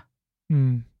ยอะกว่า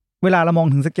เวลาเรามอง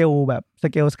ถึงสเกลแบบส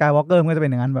เกลสกายวอล์กเกอร์มันก็จะเป็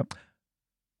นอย่างนั้นแบบ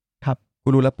ครับกู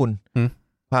รู้แล้วปุ่น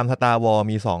ความสตาร์วอร์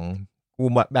มี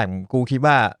2กูคิด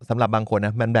ว่าสำหรับบางคนน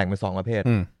ะมันแบ่งเป็น2ประเภท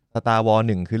สตาร์วอร์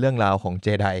1คือเรื่องราวของเจ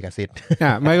ไดกับซิธ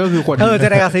ไม่ก็คือคนเจ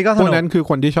ไดกับซิธก็คนนั้นคือ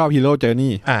คนที่ชอบฮีโร่เจอร์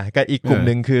นี่กับอีกกลุ่ม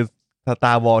นึงคือสต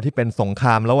าร์วอร์ที่เป็นสงคร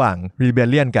ามระหว่างรีเบล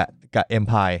เลียนกับเอ็ม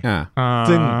ไพร์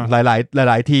ซึ่งห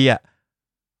ลายทีอ่ะ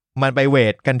มันไปเว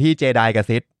ทกันที่เจไดกับ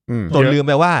ซิธจนลืมไ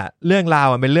ปว่าเรื่องราว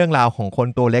มันเป็นเรื่องราวของคน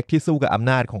ตัวเล็กที่สู้กับอำ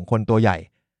นาจของคนตัวใหญ่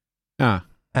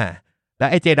แล้ว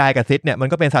ไอ้เจไดกับซิธเนี่ยมัน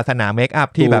ก็เป็นศาสนาเมคอัพ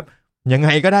ที่แบบยังไง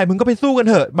ก็ได้มึงก็ไปสู้กัน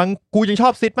เถอะกูยังชอ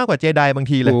บซิธมากกว่าเจไดบาง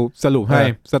ทีเลยสรุปให้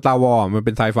Star Wars มันเ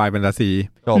ป็นไซไฟแฟนตาซี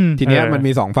ทีเนี้ยมัน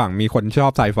มี2ฝั่งมีคนชอ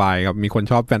บไซไฟกับมีคน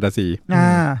ชอบแฟนตาซี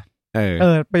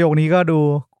ประโยคนี้ก็ดู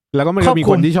แล้วก็มันก็มี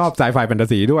คนที่ชอบไซไฟแฟนตา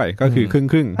ซีด้วยก็คือค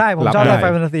รึ่งใช่ผมชอบไซไฟ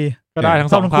แฟนตาซีก็ได้ทั้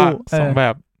ง2ภาค2แบ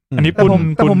บอันนี้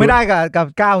แต่ผมไม่ได้กับ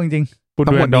ก้าวจริงๆ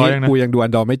ทั้งหมดนี้กูยังดูอั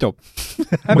นดอร์ไม่จบ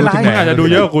ไม่เป็นไรอาจจะดู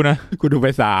เยอะกูนะกูดูไป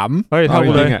3เฮ้ยเท่า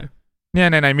กูเลยเนี่ย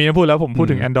ไหนๆมีพูดแล้วผมพูด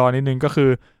ถึงอันดอร์นิดนึงก็คือ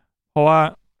เพราะว่า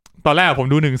ตอนแรกผม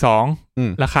ดู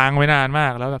1-2แล้วค้างไว้นานมา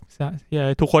กแล้วแบบ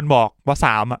ทุกคนบอกว่า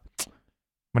3อ่ะ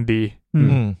มันดี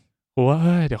กูว่า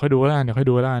เดี๋ยวค่อยดูแล้วกัน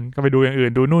ก็ไปดูอย่างอื่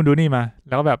นดูนู่นดูนี่มาแ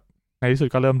ล้วก็แบบในที่สุด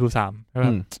ก็เริ่มดู3แล้วแบ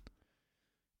บ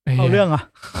เอาเรื่อง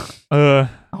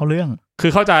เอาเรื่องคื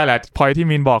อเข้าใจแหละพอยที่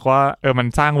มินบอกว่ามัน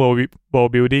สร้าง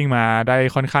world building มาได้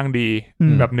ค่อนข้างดี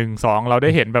แบบ 1-2 เราได้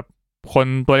เห็นแบบคน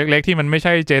ตัวเล็กๆที่มันไม่ใ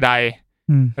ช่เจได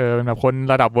เป็นแบบคน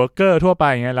ระดับเวิร์กเกอร์ทั่วไป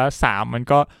อย่างเงี้ยแล้ว3มัน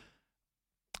ก็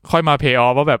ค่อยมาเพย์ออ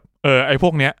ฟว่าแบบไอ้พ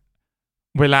วกเนี้ย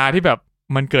เวลาที่แบบ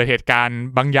มันเกิดเหตุการณ์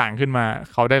บางอย่างขึ้นมา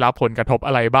เขาได้รับผลกระทบอ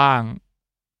ะไรบ้าง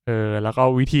แล้วก็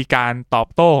วิธีการตอบ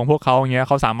โต้ของพวกเขาอย่างเงี้ยเ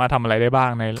ขาสามารถทำอะไรได้บ้าง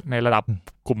ในระดับ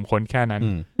กลุ่มคนแค่นั้น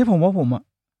ที่ผมว่าผมอะ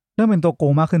เริ่มเป็นตัวโก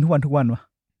งมากขึ้นทุกวันวะ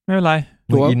ไม่เป็นไร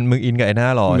มึงอินกับไอ้หน้า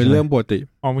หล่อเป็นเรื่องปกติ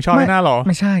มึงชอบไอ้หน้าหล่อ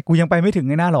ไม่ใช่กูยังไปไม่ถึง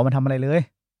ไอ้หน้าหล่อมันทำอะไรเลย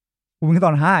กูเพิ่งต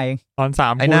อน5เองตอน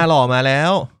3ไอ้หน้าหล่อมาแล้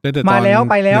วไปแล้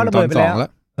วระเบิดไปแล้ว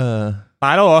ต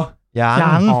ายแล้วเหรอยั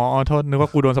งอ๋อโทษนึกว่า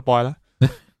กูโดนสปอยแล้ว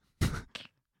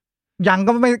ยัง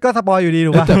ก็สปอยอยู่ดี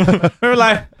ถูกป่ะไม่เป็นไร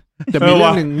จะมีเรื่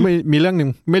องนึงมีเรื่องนึง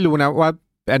ไม่รู้นะว่า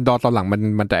แอนดอร์ตอนหลัง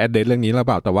มันจะแอดเดตเรื่องนี้หรือเ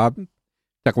ปล่าแต่ว่า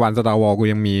จักรวาล Star Wars กู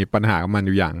ยังมีปัญหากับมันอ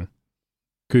ยู่อย่าง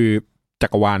คือจั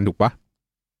กรวาลถูกปะ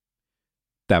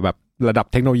แต่แบบระดับ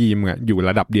เทคโนโลยีมึงอยู่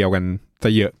ระดับเดียวกันซะ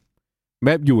เยอะแบ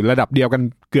บอยู่ระดับเดียวกัน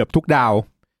เกือบทุกดา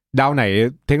วไหน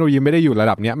เทคโนโลยีไม่ได้อยู่ระ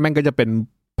ดับเนี้ยแม่งก็จะเป็น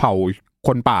เผ่าค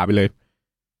นป่าไปเลย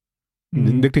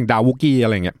นึกถึงดาววูกี้อะ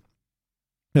ไรเงี้ย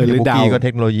หรือดาวก็เท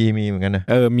คโนโลยีมีเหมือนกันนะ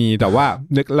มีแต่ว่า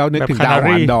นึกถึงดาว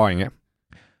อันดอร์อย่างเงี้ย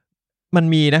มัน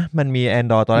มีแอน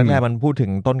ดอร์ตอนแรกมันพูดถึ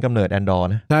งต้นกำเนิดแอนดอร์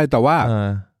นะใช่แต่ว่า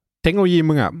เทคโนโลยี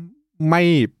มึงไ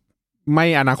ม่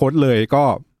อนาคตเลยก็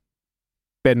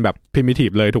เป็นแบบ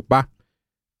primitive เลยถูกปะ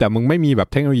แต่มึงไม่มีแบบ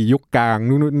เทคโนโลยียุคกลาง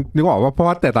นึกออกว่าเพราะ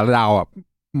ว่าแต่ละดาว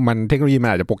มันเทคโนโลยีมัน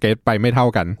อาจจะโปรเกรสไปไม่เท่า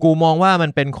กันกูมองว่ามั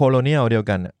นเป็นโคโลเนียลเดียว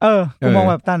กันกูมอง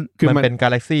แบบตั้นคือมันเป็นกา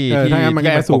แล็กซี่ที่มัน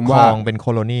ปกครองเป็นโค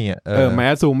โลนีมันแอ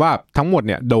สซูมว่าทั้งหมดเ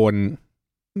นี่ยโ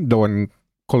ดน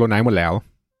โคโลไนซ์หมดแล้ว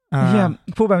เหี้ย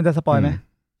พูดไปมันจะสปอยไหม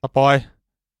สปอย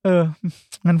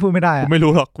งั้นพูดไม่ได้กูไม่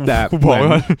รู้หรอกแต่กูบอกว่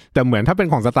าแต่เหมือนถ้าเป็น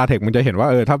ของ Star Trek มันจะเห็นว่า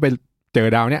ถ้าไปเจอ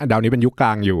ดาวนี้เป็นยุคกล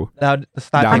างอยู่ดาว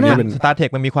Star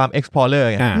Trek มันมีความ explorer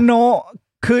ไง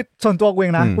คือส่วนตัวกูเอ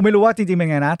งนะกูไม่รู้ว่าจริงๆเป็น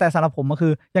ไงนะแต่สำหรับผมก็คื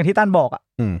ออย่างที่ตั้นบอก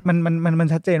มัน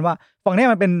ชัดเจนว่าฝั่งนี้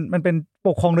มันเป็นป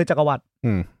กครองโดยจักรวรรดิ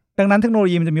ดังนั้นเทคโนโล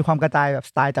ยีมันจะมีความกระจายแบบ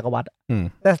สไตล์จักรวรรดิ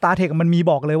แต่ Star Trek มันมี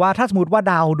บอกเลยว่าถ้าสมมติว่า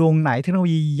ดาวดวงไหนเทคโนโล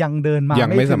ยียังเดินมา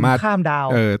ไม่สามารถข้ามดาว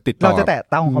ติดเราจะแตะ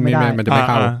ต้องเขาไม่ได้มันจะไม่เ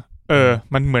ข้า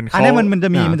มันเหมือนเขาอันนี้มันจะ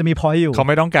มีพอยต์อยู่เขา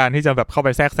ไม่ต้องการที่จะแบบเข้าไป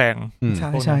แทรกแซงใ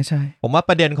ช่ผมว่า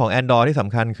ประเด็นของ Andor ที่ส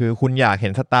ำคัญคือคุณอยากเห็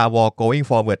น Star Wars going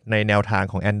forward ในแนวทาง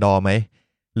ของ Andor ไหม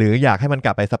หรืออยากให้มันก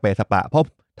ลับไปสเปซสปะเพราะ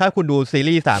ถ้าคุณดูซี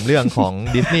รีส์3เรื่องของ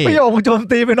ดิสนีย์ไม่โยงโจม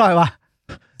ตีไปหน่อยวะ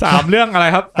3เรื่องอะไร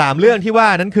ครับ3เรื่องที่ว่า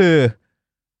นั้นคือ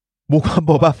Book of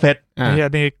Boba Fett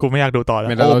นี่กูไม่อยากดูต่อแล้ว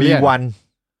Obi-Wan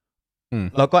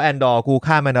แล้วก็ Andor กู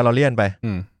ข้าม Mandalorian ไป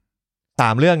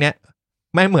3เรื่องเนี้ย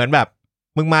ไม่เหมือนแบบ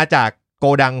มึงมาจากโก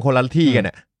ดังคนละที่กันเ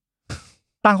นี่ย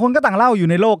ต่างคนก็ต่างเล่าอยู่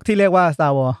ในโลกที่เรียกว่า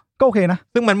Star Wars ก็โอเคนะ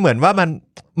ซึ่งมันเหมือนว่ามั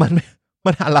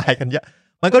นอะไรกันเยอะ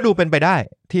มันก็ดูเป็นไปได้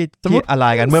ที่อะไร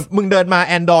กันเมื่อมึงเดินมา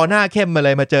แอนดอร์หน้าเข้มมาเล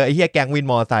ยมาเจอไอ้เหี้ยแก๊งวิน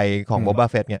มอไซค์ของโบบา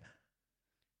เฟตเนี่ย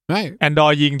ไม่แอนดอ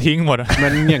ร์ยิงทิ้งหมดมั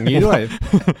นอย่างนี้ด้วย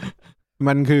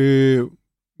มันคือ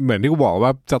เหมือนที่กูบอกว่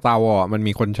า Star Wars มัน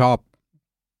มีคนชอบ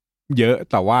เยอะ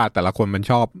แต่ว่าแต่ละคนมัน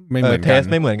ชอบไม่เหมือนกันเทส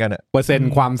ไม่เหมือนกันเปอร์เซ็น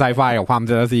ต์ความไซไฟกับความแฟ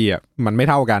นตาซีอ่ะมันไม่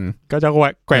เท่ากันก็จะ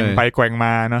แกว่งไปแกว่งม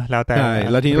าเนาะแล้วแต่ใช่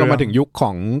แล้วทีนี้เรามาถึงยุคข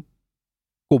อง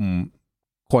กลุ่ม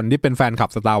คนที่เป็นแฟนคลับ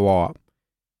Star Wars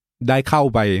ได้เข้า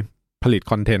ไปผลิต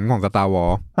คอนเทนต์ของ Star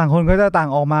Wars ต่างคนก็จะต่าง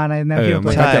ออกมาในแนวที่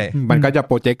มันก็จะโ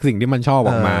ปรเจกต์สิ่งที่มันชอบ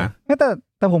ออกมา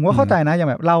แต่ผมก็เข้าใจนะอย่าง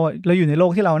แบบเราอยู่ในโล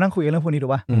กที่เรานั่งคุยกันเรื่องพวกนี้ถู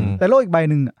กป่ะแต่โลกอีกใบ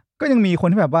นึงก็ยังมีคน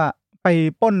ที่แบบว่าไป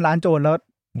ปล้นร้านโจรแล้ว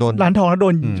โดนร้านทองแล้วโด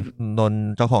น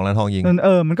เจ้าของร้านทองยิง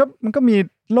มันก็มี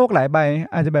โลกหลายใบ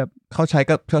อาจจะแบบเขาใ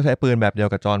ช้ปืนแบบเดียว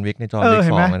กับจอห์นวิกในจอห์นวิก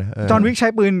2นะจอห์นวิกใช้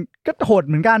ปืนก็โหด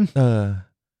เหมือนกัน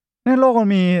ในโลกมัน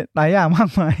มีหลายอย่างมาก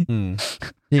มาย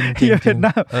จริงเพชรน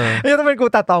ะต้องเป็นกู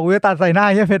ตัดต่อกูจะตัดใส่หน้าไ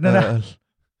อ้เพชรนะ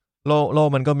โลก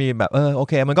มันก็มีแบบโอ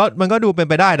เคมันก็ดูเป็น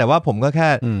ไปได้แต่ว่าผมก็แค่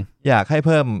อยากให้เ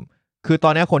พิ่มคือตอ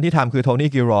นนี้คนที่ทำคือโทนี่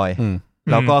กิลรอย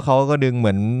แล้วก็เขาก็ดึงเห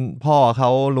มือนพ่อเขา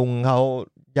ลุงเขา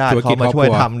ญาติเขามาช่วย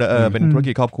ทำเป็นธุร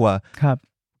กิจครอบครัวครับ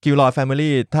กิลรอยแฟมิ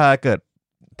ลี่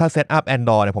ถ้าเซตอัพแอน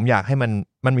ดอร์เนี่ยผมอยากให้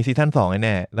มันมีซีซั่น2แ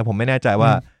น่แล้วผมไม่แน่ใจว่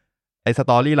าไอ้ส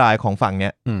ตอรี่ไลน์ของฝั่งเนี้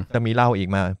ยจะมีเล่าอีก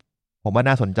มาผมว่า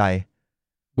น่าสนใจ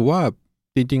ผมว่า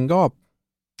จริงๆก็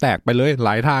แตกไปเลยหล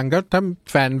ายทางก็ถ้า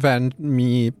แฟนมี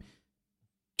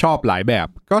ชอบหลายแบบ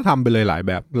ก็ทำไปเลยหลายแ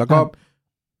บบแล้วก็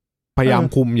พยายาม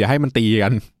คุมอย่าให้มันตีกั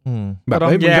นแบบเ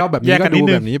ฮ้ยมึงชอบแบบนี้ก็ดู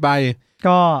แบบนี้ไป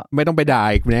ก็ไม่ต้องไปด่า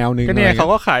อีกแนวนึงก็เนี่ยเขา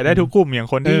ก็ขายได้ทุกกลุ่มอย่าง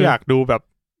คนที่อยากดูแ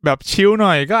บบชิลห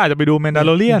น่อยก็อาจจะไปดูแมนดาโ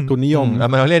ลเรียนทุนนิยม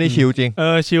แมนดาโลเรียนนี่ชิลจริง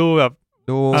ชิลแบบ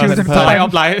ดูชิลสไตล์ออ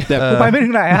ฟไลฟ์แต่กูไปไม่ถึ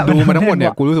งไหนอ่ะดูมาทั้งหมดเนี่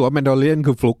ยกูรู้สึกว่าแมนดาโลเรียน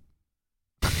คือฟลุก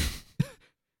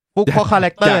เพราะคาแร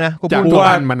คเตอร์นะกูพูด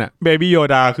ว่ามันอ่ะเบบี้โย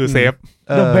ดาคือเซฟ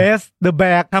the best the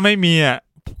back ถ้าไม่มีอ่ะ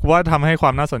ว่าทำให้ควา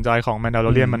มน่าสนใจของแมนดาโล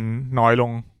เรียนมันน้อยล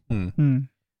ง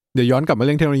เดี๋ยวย้อนกลับมาเ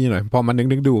รื่องเทคโนโลยีหน่อยพอมัน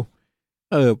นึกดู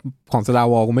ของ Star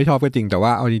Wars กูไม่ชอบก็จริงแต่ว่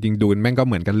าเอาจริงๆดูแม่งก็เ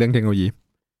หมือนกันเรื่องเทคโนโลยี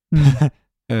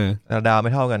แต่ดาวไ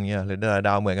ม่เท่ากันเงี้ยหรือด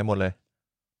าวเหมือนกันหมดเลย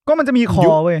ก็มันจะมีคอ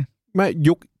เว้ยไม่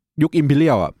ยุคอิมพีเรี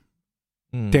ยลอ่ะ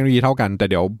เทคโนโลยีเท่ากันแต่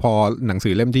เดี๋ยวพอหนังสื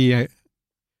อเล่ม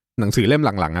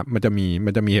หลังๆอ่ะมันจะ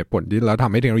มีเหตุผลที่แล้วท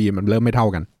ำให้เทคโนโลยีมันเริ่มไม่เท่า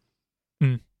กัน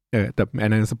แต่อัน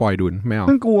นั้นสปอยดูนไม่เอา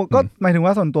ซึ่งกูก็หมายถึงว่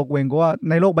าส่วนตัวกูเองก็ว่า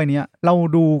ในโลกใบนี้เรา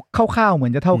ดูคร่าวๆเหมือ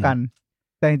นจะเท่ากัน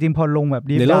แต่จริงๆพอลงแบบ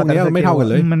ในโลกนี้ไม่เท่ากัน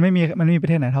เลยมันไม่มีประ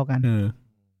เทศไหนเท่ากัน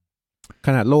ข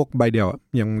นาดโลกใบเดียว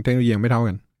ยังเทคโนโลยียังไม่เท่า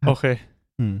กันโอเค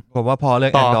ผมว่าพอเรื่อ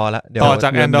งแอนดอร์ละเดี๋ยวต่อจา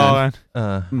กแอนดอร์กัน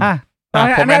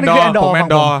ผมแอนด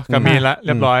อร์กับมีละเ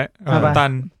รียบร้อยตั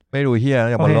นไม่ดูเฮีย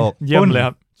อย่างบนโลกเยี่ยมเลยค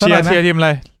รับเชียร์ทีมอะไ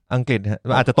รอังกฤษ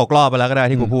อาจจะตกรอบไปแล้วก็ได้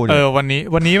ที่กูพูดวัน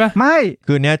นี้ป่ะไม่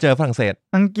คืนนี้เจอฝรั่งเศส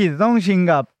อังกฤษต้องชิง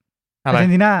กับอาร์เจ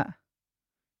นตินา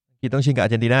อังกฤษต้องชิงกับอา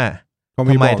ร์เจนตินาทำ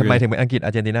ไมถึงเป็นอังกฤษอา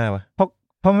ร์เจนตินาวะเ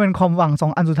พราะมันเป็นความหวัง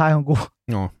2อันสุดท้ายของกู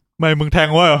ไม่มึงแทง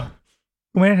วะ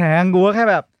กูไม่แทงกูก็แค่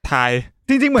แบบทาย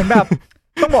จริงๆเหมือนแบบ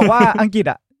ต้องบอกว่าอังกฤษ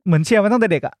อ่ะเหมือนเชียร์มาตั้งแต่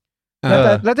เด็กอ่ะ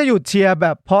แล้วจะหยุดเชียร์แบ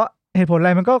บเพราะเหตุผลอะไ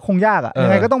รมันก็คงยากอ่ะยั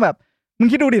งไงก็ต้องแบบมึง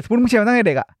คิดดูดิมึงเชียร์มาตั้งแต่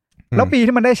เด็กอ่ะแล้วปี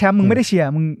ที่มันได้แชมป์มึงไม่ได้เชียร์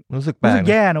มึงรู้สึก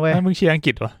แย่นะเว้ยมึงเชียร์อังก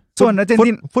ฤษวะส่วนอาร์เจนติ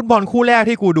นาฟุตบอลคู่แรก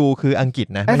ที่กูดูคืออังกฤษ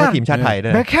นะไม่ใช่ทีมชาติไทยด้ว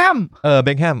ยเบคแฮมเบ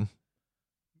คแฮม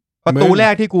ประตูแร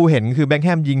กที่กูเห็นคือเบคแฮ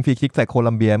มยิงฟรีคิกใส่โค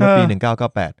ลัมเบียเมื่อปี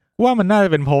1998ว่ามันน่าจะ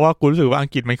เป็นเพราะว่ากูรู้สึกว่าอัง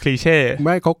กฤษมันคลีเช่ไ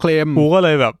ม่เขาเคลมกูก็เล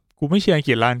ยแบบกูไม่เชียร์อังก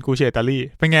ฤษล้านกูเชียร์อิตาลี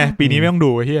เป็นไงปีนี้ไม่ต้องดู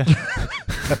ไอ้เหี้ย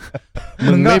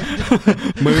มึง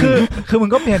มึง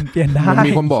ก็เปลี่ยนได้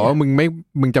มีคนบอกว่า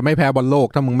มึงจะไม่แพ้บอลโลก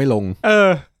ถ้ามึงไม่ลง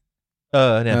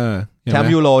เนี่ยแชม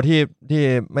ป์ยูโรที่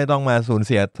ไม่ต้องมาสูญเ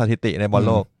สียสถิติในบอลโ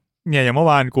ลกเนี่ยอย่างเมื่อ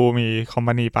วานกูมีคอมพ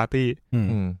านีปาร์ตี้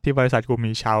ที่บริษัทกู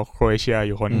มีชาวโครเอเชียอ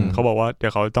ยู่คนเขาบอกว่าเดี๋ย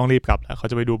วเขาต้องรีบกลับแล้วเขา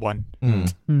จะไปดูบอล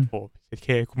โอ้เค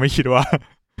กูไม่คิดว่า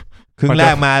ครึ่งแร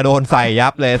กมาโดนใส่ยั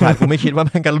บเลยสัตว์กูไม่คิดว่า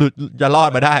มันจะรอด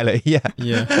มาได้เลยเฮีย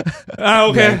โอ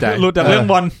เคหลุดจากเรื่อง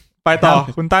บอลไปต่อ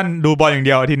คุณตั้นดูบอลอย่างเ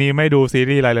ดียวทีนี้ไม่ดูซี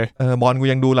รีส์อะไรเลยบอลกู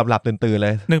ยังดูหลับๆตื่นๆเล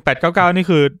ย1899นี่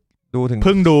คือ ดูถึงเ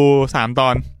พิ่งดู3 ตอ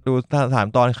นดู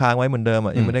3 ตอนค้างไว้เหมือนเดิมอ่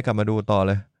ะยังไม่ได้กลับมาดูต่อเ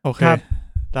ลยโอเค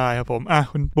ได้ครับผม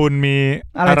คุณปุณมี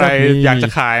อะไรอยากจะ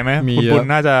ขายไหมคุณปุณ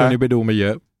น่าจะวันนี้ไปดูมาเยอ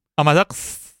ะเอามา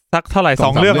สักเท่าไหร่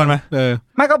2 เรื่องกันไหม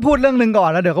ไม่ก็พูดเรื่องนึงก่อ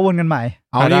นแล้วเดี๋ยวก็วนกันใหม่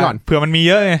เอานี่ก่อนเผื่อมันมี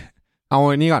เยอะไงเอา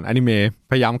นี่ก่อนอนิเมะ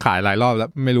พยายามขายหลายรอบแล้ว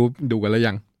ไม่รู้ดูกันแล้ว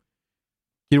ยัง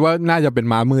คิดว่าน่าจะเป็น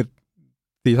ม้ามืด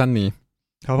ซีซั่นนี้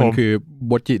มันคือโ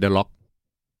บจิเดอะล็อก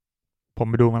ผม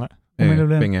ไปดูมาแล้วไม่รู้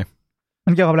เรื่องเป็นไง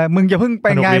มันเกี่ยวกับอะไรมึงอย่าเพิ่งไป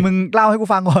ไงมึงเล่าให้กู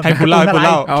ฟังก่อนให้กูเล่า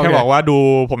แค่บอกว่า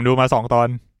ผมดูมา2 ตอน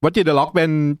โบจิเดอะล็อกเป็น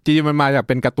จริงมันมาจากเ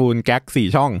ป็นการ์ตูนแก๊ก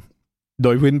4 ช่องโด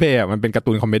ยพื้นเพมันเป็นการ์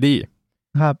ตูนคอมเมดี้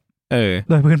ครับ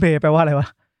โดยพื้นเพแปลว่าอะไรวะ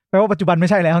แปลว่าปัจจุบันไม่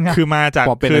ใช่แล้วไงคือมาจาก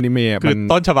เป็นอนิเมะคือ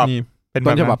ต้นฉบับ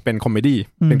เป็นคอมเมดี้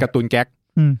เป็นการ์ตูนแก๊ก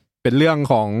เป็นเรื่อง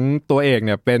ของตัวเอกเ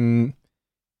นี่ยเป็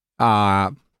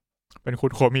นคุ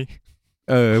ณโคมิ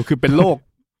คือเป็นโร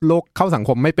คเข้าสังค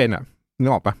มไม่เป็นอ่ะนึ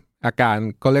กออกปะอาการ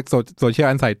ก็เรียกโซเชียลแ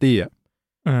อนไซตี้อ่ะ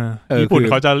ญี่ปุ่น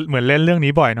เขาจะเหมือนเล่นเรื่อง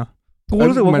นี้บ่อยเนาะกู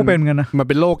รู้สึกว่ากูเป็นเหมือนกันนะมัน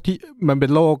เป็นโรค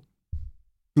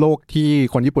ที่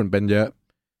คนญี่ปุ่นเป็นเยอะ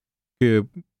คือ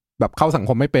แบบเข้าสังค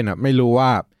มไม่เป็นอ่ะไม่รู้ว่า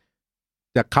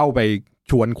จะเข้าไป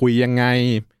ชวนคุยยังไง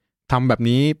ทำแบบ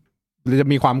นี้จะ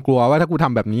มีความกลัวว่าถ้ากูท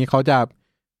ำแบบนี้เขาจะ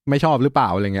ไม่ชอบหรือเปล่า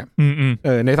อะไรเงี้ย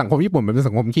ในสังคมญี่ปุ่นมันเป็น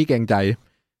สังคมขี้เกรงใจ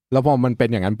แล้วพอมันเป็น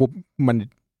อย่างนั้นปุ๊บมัน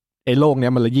ไอ้โรคเนี้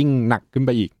ยมันเลยยิ่งหนักขึ้นไ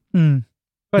ปอีก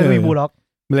ก็เลยมีบูล็อก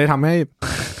มันเลยทำใ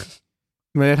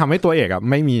ห้ตัวเอกอ่ะ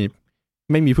ไม่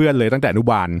มีเพื่อนเลยตั้งแต่อนุ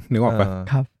บาลนึกออกปะ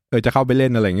ครับจะเข้าไปเล่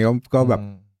นอะไรอย่างเงี้ยก็แบบ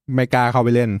ไม่กล้าเข้าไป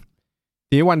เล่น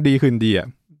ทีนี้วันดีคืนดีอ่ะ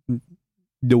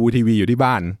ดูทีวีอยู่ที่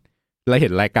บ้านแล้วเห็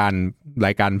นรายก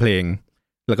ารเพลง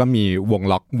แล้วก็มีวง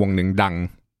ล็อกวงหนึ่งดัง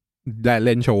ได้เ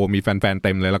ล่นโชว์มีแฟนๆเ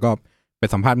ต็มเลยแล้วก็ไป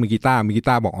สัมภาษณ์มือกีตา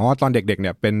ร์บอกตอนเด็กๆเ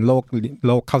นี่ยเป็นโ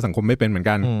รคเข้าสังคมไม่เป็นเหมือน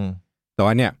กันแต่ว่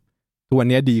าเนี่ยทุกวัน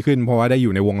นี้ดีขึ้นเพราะว่าได้อ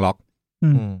ยู่ในวงล็อก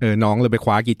น้องเลยไปค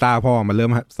ว้ากีตาร์พ่อมาเริ่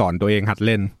มสอนตัวเองหัดเ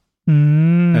ล่น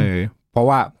เพราะ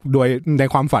ว่าโดยใน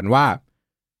ความฝันว่า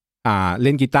เ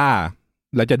ล่นกีตาร์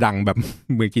แล้วจะดังแบบ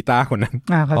มือกีตาร์คนนั้น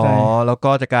แล้ว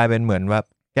ก็จะกลายเป็นเหมือนแบบ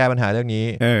แก้ปัญหาเรื่องนี้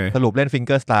สรุปเล่นฟิงเ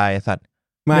กอร์สไตล์สัตว์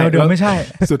เดี๋ยวไม่ใช่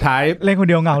สุดท้ายเล่นคน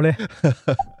เดียวเหงาเลย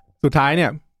สุดท้ายเนี่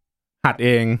ยหัดเอ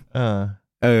ง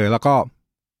แล้วก็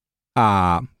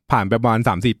ผ่านไปประมาณ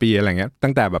 3-4 ปีอะไรเงี้ย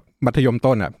ตั้งแต่แบบมัธยม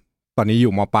ต้นอ่ะตอนนี้อ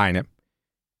ยู่ม.ปลายเนี่ย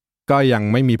ก็ยัง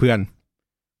ไม่มีเพื่อน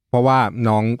เพราะว่า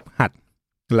น้องหัด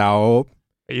แล้ว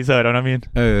อีเสิร์ตแล้วนะมิน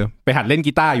ไปหัดเล่น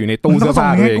กีตาร์อยู่ในตู้เสื้อผ้า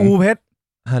ตัวเองกูเพชร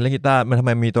หัดเล่นกีตาร์มันทำไ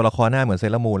มมีตัวละครหน้าเหมือนเซ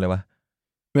เลอร์มูนเลยวะ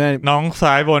น้อง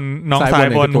ซ้ายบน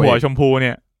หัวชมพูเ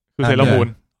นี่ยคือเซเลอร์มูน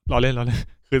ล้อเล่น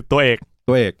คือตัวเอ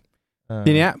ก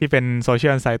ทีเนี้ยที่เป็นโซเชีย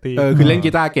ลแอนไซตี้คือเล่น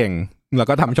กีตาร์เก่งแล้ว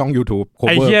ก็ทำช่อง YouTube ไ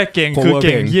อ้เหี้ยเก่งคือเ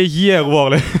ก่งเหี้ยกูบอก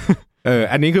เลย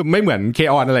อันนี้คือไม่เหมือนเค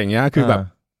ออนอะไรอย่างเงี้ยคือแบบ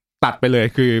ตัดไปเลย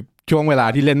คือช่วงเวลา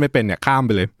ที่เล่นไม่เป็นเนี่ยข้ามไ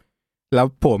ปเลยแล้ว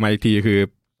โผล่มาอีกทีคือ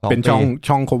เป็น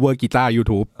ช่อง cover กีตาร์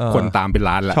YouTube คนตามเป็น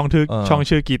ล้านแล้วช่อง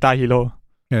ชื่อกีตาร์ฮีโร่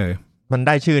มันไ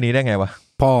ด้ชื่อนี้ได้ไงวะ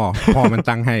พ่อมัน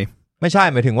ตั้งให้ไม่ใช่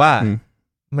หมายถึงว่า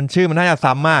มันชื่อมันน่าจะ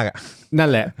ซ้ำมากอ่ะนั่น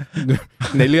แหละ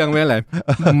ในเรื่องไม่อะไร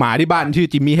หมาที่บ้านชื่อ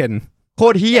จิมมี่เฮนโค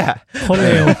ตรเหี้ยโคตรเ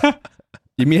ร็ว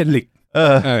จิมมี่เฮนลิก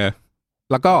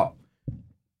แล้วก็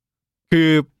คือ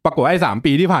ปรากฏไอ้3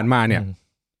 ปีที่ผ่านมาเนี่ย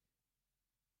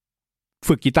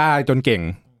ฝึกกีตาร์จนเก่ง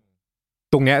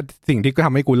ตรงเนี้ยสิ่งที่ท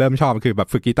ำให้กูเริ่มชอบคือแบบ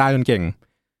ฝึกกีตาร์จนเก่ง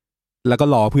แล้วก็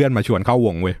รอเพื่อนมาชวนเข้าว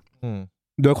งเว้ย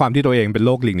ด้วยความที่ตัวเองเป็นโ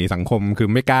รคหลีกหนีสังคมคือ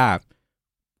ไม่กล้า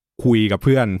คุยกับเ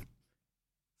พื่อน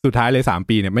สุดท้ายเลย3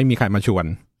 ปีเนี่ยไม่มีใครมาชวน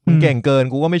เก่งเกิน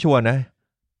กูก็ไม่ชวนนะ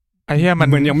ไอ้เหี้ยมั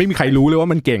นยังไม่มีใครรู้เลยว่า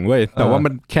มันเก่งเว้ยแต่ว่ามั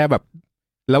นแค่แบบ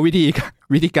แล้ววิ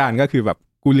ธีการก็คือแบบ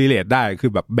กูรีเลทได้คื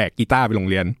อแบบแบกกีตาร์ไปโรง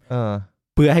เรียน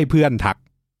เพื่อให้เพื่อนทัก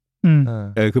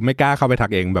คือไม่กล้าเข้าไปทั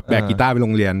กเองแบบแบกกีตาร์ไปโร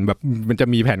งเรียนแบบมันจะ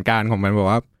มีแผนการของมันบอก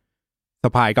ว่าสะ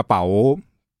พายกระเป๋า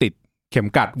ติดเข็ม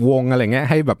กัดวงอะไรเงี้ย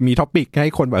ให้แบบมีท็อปิกให้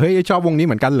คนแบบเฮ้ยชอบวงนี้เ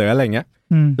หมือนกันเหรออะไรเงี้ย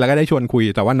แล้วก็ได้ชวนคุย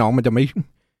แต่ว่าน้องมันจะไ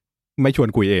ม่ชวน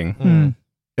คุยเอง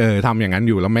ทำอย่างนั้น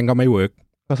อยู่แล้วแม่งก็ไม่เวิร์ก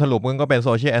ก็สรุปมึงก็เป็นโซ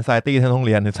เชียลแอนไซตี้ทั้งโรงเ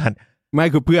รียนสันไม่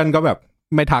คือเพื่อนก็แบบ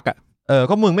ไม่ทักอ่ะ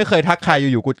ก็มึงไม่เคยทักใคร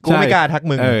อยู่กูไม่กล้าทัก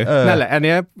มึงนั่นแหละอันเ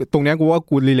นี้ยตรงเนี้ยกูว่า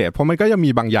กูรีเลทเพราะมันก็จะมี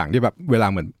บางอย่างที่แบบเวลา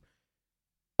เหมือน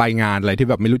ไปงานอะไรที่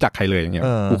แบบไม่รู้จักใครเลยอย่างเงี้ย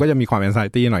กูก็จะมีความแอนไซ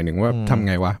ตี้หน่อยหนึ่งว่าทำ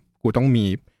ไงวะกูต้องมี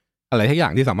อะไรทุกอย่า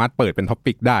งที่สามารถเปิดเป็นท็อ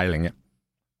ปิกได้อะไรเงี้ย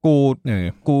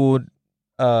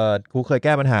กูเคยแ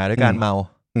ก้ปัญหาด้วยการเมา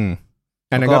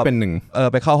อันนั้นก็เป็นหนึ่ง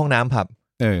ไปเข้าห้องน้ำผับ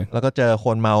แล้วก็เจอค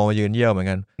นเมายืนเยี่ยวเหมือน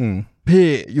กันพี่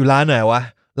อยู่ร้านไหนวะ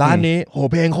ร้านนี้โห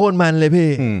เพลงโคตรมันเลยพี่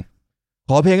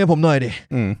ขอเพลงให้ผมหน่อยดิ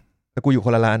แต่กูอยู่ค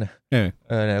นละร้านนะเ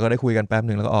นี่ยก็ได้คุยกันแป๊บห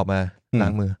นึ่งแล้วก็ออกมาล้า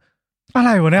งมืออะไ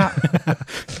รวะเนี่ย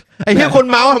ไอ้เหี้ยคน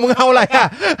เมามึงเอาอะไรอ่ะ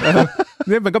เ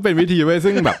นี่ยมันก็เป็นวิธีไว้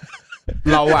ซึ่งแบบ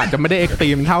เราอาจจะไม่ได้เอ็กซ์ตรี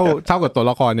มเท่ากับตัว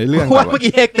ละครในเรื่องว่าเมื่อ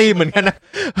กี้เอ็กซ์ตรีมเหมือนกันนะ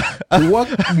กูว่า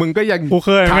มึงก็ยังกูเ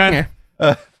คยทักไง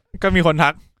ก็มีคนทั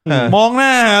กมองหน้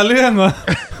าเรื่องเหรอ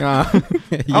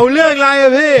เอาเรื่องอะไรอ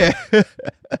ะพี่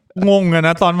งงกันน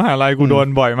ะตอนมหาลัยกูโดน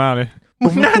บ่อยมากเลยมึ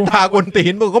งหน้าตากวนตี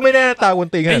นมึงก็ไม่ได้หน้าตากวน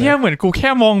ตีนไอ้เหี้ยเหมือนกูแค่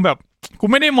มองแบบกู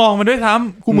ไม่ได้มองมันด้วยซ้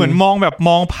ำกูเหมือนมองแบบม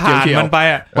องผ่านมันไป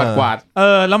อ่ะกวาด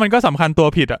แล้วมันก็สำคัญตัว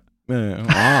ผิดอ่ะ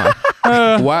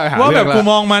ว่าแบบกู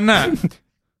มองมันน่ะ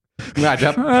มึงอาจจะ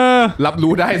รับ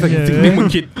รู้ได้สิ่งที่มึง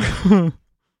คิด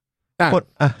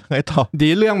ไงต่อดี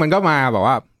เรื่องมันก็มาแบบ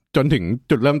ว่าจนถึง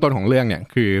จุดเริ่มต้นของเรื่องเนี่ย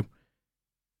คือ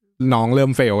น้องเริ่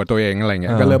มเฟลกับตัวเองอะไรเ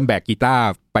งี้ยก็เริ่มแบกกีตาร์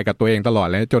ไปกับตัวเองตลอด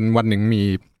แล้วจนวันหนึ่ง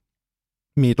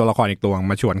มีตัวละครอีกตัว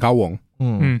มาชวนเข้าวง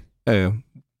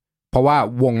เพราะว่า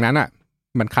วงนั้นอ่ะ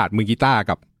มันขาดมือกีตาร์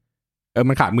กับ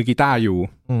มันขาดมือกีตาร์อยู่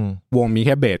วงมีแ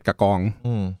ค่เบสกับกอง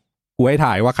กูให้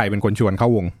ถ่ายว่าใครเป็นคนชวนเข้า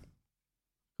วง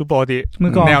คือปกติ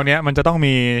แนวเนี้ยมันจะต้อง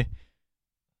มี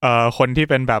คนที่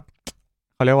เป็นแบบ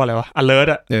เขาเรียกว่าอะไรวะ alert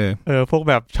อ่ะพวก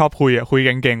แบบชอบคุยเ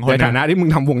ก่งๆในฐานะที่มึง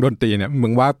ทำวงดนตรีเนี่ยมึ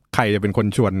งว่าใครจะเป็นคน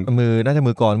ชวนน่าจะ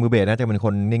มือกลองมือเบสน่าจะเป็นค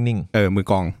นนิ่งๆมือ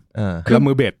กลองแล้ว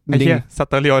มือเบสนิ่งส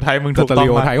เตอริโอไทป์มึงถูกต้องสเตอริ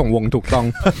โอไทป์ของวงถูกต้อง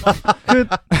คือ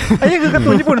ไอ้นี่คือการ์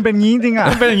ตูนญี่ปุ่นเป็นงี้จริงอ่ะ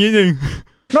เป็นอย่างงี้จริง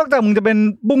นอกจากมึงจะเป็น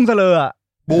บุ้งเสลออ่ะ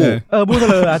บุ้งเส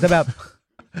ลออาจจะแบบ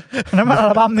นั้นมันอั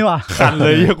ลบั้มนี่ว่ะคันเล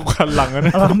ยกูคันหลังน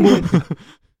ะอัลบั้มบุ้ง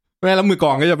แม่แล้วมือกล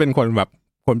องก็จะเป็นคนแบบ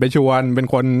คนไปชวนเป็น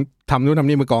คนทำนู่นทำ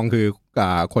นี่มือกลองคือ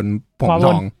คนผมท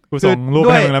องกูส่งรูป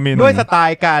ให้มึงแล้วมีด้วยสไต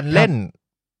ล์การเล่น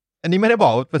อันนี้ไม่ได้บอ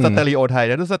กเป็นสเตอริโอไทป์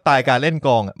นะด้วยสไตล์การเล่นก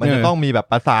ลองมันจะต้องมีแบบ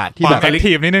ประสาทที่แบบแอค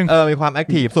ทีฟนิดนึงมีความแอค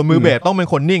ทีฟส่วนมือเบสต้องเป็น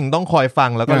คนนิ่งต้องคอยฟั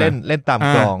งแล้วก็เล่นตาม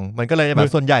กลองมันก็เลยแบบ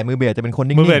ส่วนใหญ่มือเบสจะเป็นคน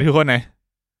นิ่งมือเบสคือคนไหน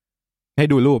ให้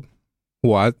ดูรูป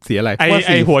หัวสีอะไรไ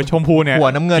อหัวชมพูเนี่ยหั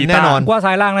วน้ำเงินแน่นอนว่าซ้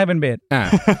ายล่างได้เป็นเบส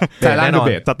ซ้ายล่างคือเ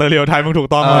บสสเตอริโอไทป์มึงถูก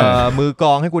ต้องมือกล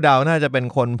องให้กูเดาน่าจะเป็น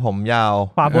คนผมยาว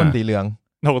ขวาบนสีเหลือง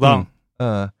ถูกต้อง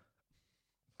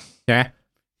ใช่ไหม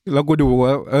แล้วกูดูว่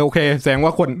าโอเคแสดงว่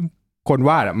าคนว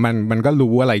าดมันก็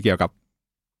รู้อะไรเกี่ยวกับ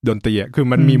ดนตรีคือ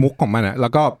มันมีมุกของมันอ่ะแล้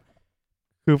วก็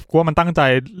คือกูว่ามันตั้งใจ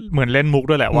เหมือนเล่นมุก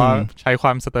ด้วยแหละว่าใช้คว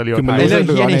ามสเตอริโอไทป์ในเรื่อ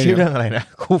งนี้ชื่อเรื่องอะไรนะ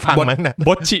กูฟังมั้งนะบ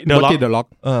อชิเดอะล็อก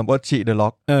บอชิเดอะล็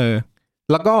อก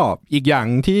แล้วก็อีกอย่าง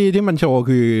ที่มันโชว์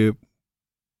คือ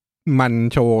มัน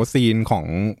โชว์ซีน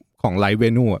ของไลฟ์เว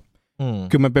นูอ่ะ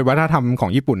คือมันเป็นวัฒนธรรมขอ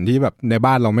งญี่ปุ่นที่แบบใน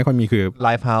บ้านเราไม่ค่อยมีคือไล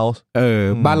ฟ์เฮาส์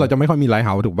บ้านเราจะไม่ค่อยมีไลฟ์เฮ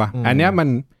าส์ถูกป่ะอันเนี้ย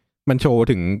มันโชว์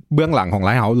ถึงเบื้องหลังของไล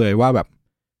ฟ์เฮาส์เลยว่าแบบ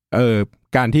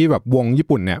การที่แบบวงญี่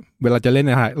ปุ่นเนี่ยเวลาจะเล่นใ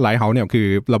นไลฟ์เฮาส์เนี่ยคือ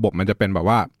ระบบมันจะเป็นแบบ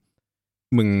ว่า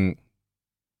มึง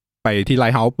ไปที่ไล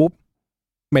ฟ์เฮาส์ปุ๊บ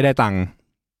ไม่ได้ตังค์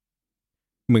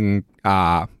มึง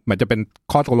มันจะเป็น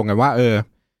ข้อตกลงกันว่า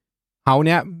เฮาเ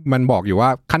นี้ยมันบอกอยู่ว่า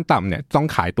ขั้นต่ำเนี่ยต้อง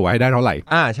ขายตั๋วให้ได้เท่าไหร่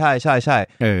ใช่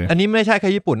อันนี้ไม่ใช่แค่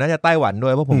ญี่ปุ่นน่าจะไต้หวันด้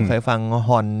วยเพราะผมเคยฟังฮ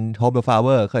อนโฮเบลฟลาเว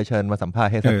อร์เคยเชิญมาสัมภาษ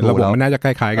ณ์ให้สักครู่แล้วมันน่าจะค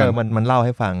ล้ายๆกันมันเล่าใ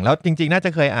ห้ฟังแล้วจริงๆน่าจะ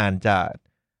เคยอ่านจาก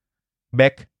เบ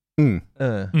ค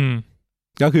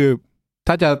ก็คือ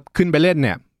ถ้าจะขึ้นไปเล่นเ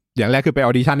นี่ยอย่างแรกคือไปอ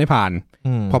อดิชั่นให้ผ่าน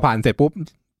พอผ่านเสร็จปุ๊บ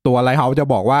ตัวไลท์เฮาส์จะ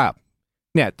บอกว่า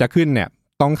เนี่ยจะขึ้นเนี่ย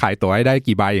ต้องขายตั๋วให้ได้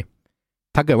กี่ใบ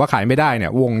ถ้าเกิดว่าขายไม่ได้เนี่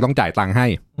ยวงต้องจ่ายตังค์ให้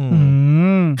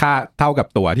ค่าเท่ากับ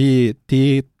ตั๋วที่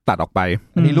ตัดออกไป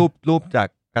อันนี้รูปจาก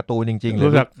การ์ตูนจริงๆหรื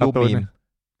อรูปมีม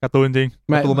การ์ตูนจริง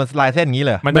การ์ตูนมันลายเส้นงี้เ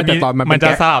ลยมันจ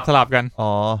ะสลับกัน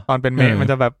ตอนเป็นเมฆมัน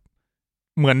จะแบบ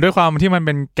เหมือนด้วยความที่มันเ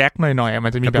ป็นแก๊กหน่อยๆมั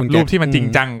นจะมีแบบรูปที่มันจริง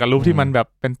จังกับรูปที่มันแบบ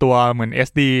เป็นตัวเหมือน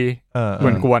SD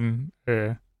กวน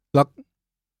แล้ว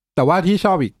แต่ว่าที่ช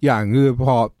อบอีกอย่างคือพ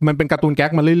อมันเป็นการ์ตูนแก๊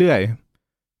กมาเรื่อย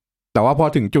ๆแต่ว่าพอ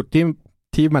ถึงจุด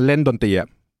ที่มันเล่นดนตรีอ่ะ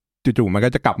จู่ๆมันก็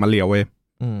จะกลับมาเลียวเว้ย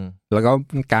แล้วก็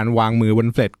การวางมือบน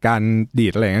เฟลตการดี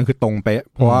ดอะไรอย่างนั้นคือตรงเป๊ะ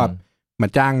เพราะว่ามัน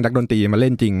จ้างนักดนตรีมาเ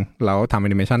ล่นจริงแล้วทำแอ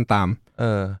นิเมชันตาม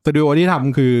สตูดิโอที่ท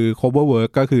ำคือ Cover Work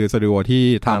ก็คือสตูดิโอที่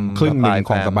ทำครึ่งหนึ่ง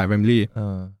ของ Spy Family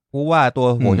กูว่าตัว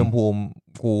หัวชมพู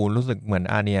กูรู้สึกเหมือน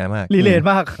อาเนียมากรีเลท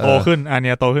มากโตขึ้นอาเนี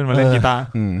ยโตขึ้นมาเล่นกีตาร์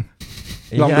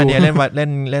ลองดูอาเนียเ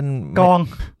ล่นกอง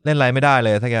เล่นอะไรไม่ได้เล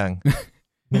ยสักอย่าง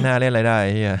ไม่น่าเล่นอะไรได้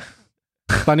เฮีย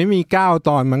ตอนนี้มี9ต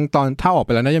อนมั้งตอนถ้าออกไป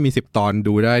แล้วน่าจะมี10ตอน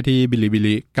ดูได้ที่บิลิบิ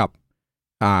ลิกับ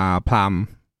พราม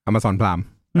Amazon Prime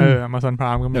Amazon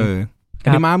Prime ก็มีอัน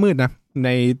นี้ม้ามืดนะ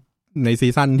ในซี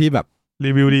ซั่นที่แบบ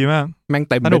รีวิวดีมากแม่ง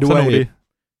เต็มไป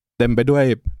ด้วย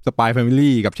สปายแฟมิ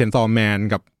ลี่กับเชนซอว์แมน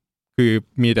กับคือ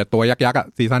มีแต่ตัวยักษ์อ่ะ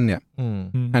ซีซั่นเนี่ย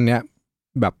อันเนี้ย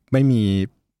แบบไม่มี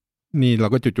นี่เรา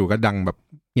ก็จู่ๆก็ดังแบบ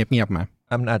เงียบๆมา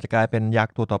มันอาจจะกลายเป็นยัก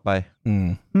ษ์ตัวต่อไป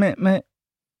ไม่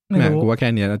รู้กูว่าแค่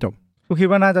นี้แล้วจบกูคิด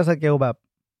ว่าน่าจะสเกลแบบ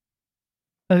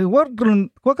ว่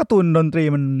าการ์ตูนดนตรี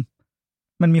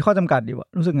มันมีข้อจำกัดอยู่อะ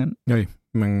รู้สึกงั้นเฮ้ย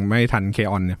มันไม่ทันเค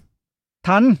ออนเนี่ย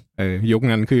ทันยุค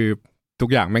นั้นคือทุก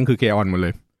อย่างแม่งคือเคออนหมดเล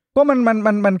ยว่า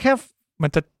มันแค่ มั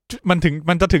นจ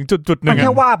ะถึงจุดหนึ่งมันแ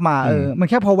ค่วาบมามัน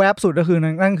แค่พอแวบสุดก็คือ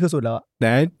นั่นคือสุดแล้วแต่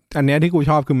อันเนี้ยที่กู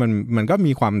ชอบคือมันก็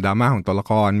มีความดราม่าของตัวละ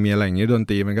ครมีอะไรอย่างเงี้ยดน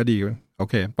ตรีมันก็ดีโอ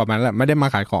เคประมาณนั้นแหละไม่ได้มา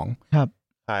ขายของครับ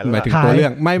หมายถึงตัวเรื่อ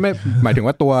งไม่หมายถึง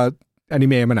ว่าตัวอนิ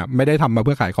เมะมันอ่ะไม่ได้ทำมาเ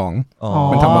พื่อขายของ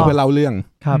มันทำมาเพื่อเล่าเรื่อง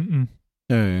ครับ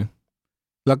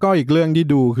แล้วก็อีกเรื่องที่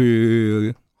ดูคือ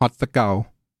Hot Scout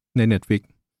ใน Netflix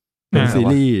เป็นซี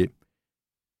รี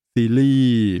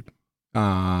ส์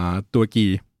ตัวกี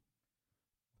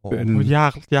เป็นยา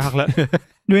กแล้ว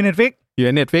ดูใน Netflix อยู่ใ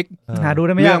น Netflix หาดูไ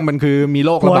ด้ไม่ยากเรื่องมันคือมีโ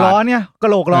รคระบาดหัวร้อนเนี่ยกะ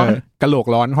โหลก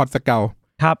ร้อน Hot Scout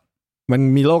ครับมัน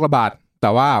มีโรคระบาดแต่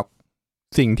ว่า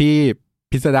สิ่งที่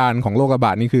พิสดารของโรคระบ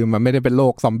าดนี่คือมันไม่ได้เป็นโร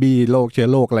คซอมบี้โรคเชื้อ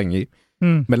โรคอะไรอย่างนี้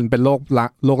มันเป็นโร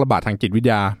คระบาดทางจิตวิท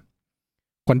ยา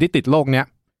คนที่ติดโรคเนี้ย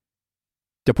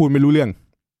จะพูดไม่รู้เรื่อง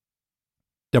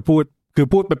จะพู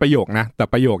ดเป็นประโยคนะแต่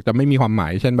ประโยคจะไม่มีความหมา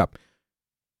ยเช่นแบบ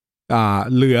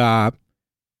เรื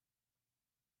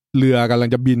อกำลัง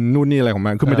จะบินนู่นนี่อะไรของ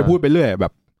มันคือมันจะพูดไปเรื่อยแบ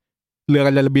บเรือกำ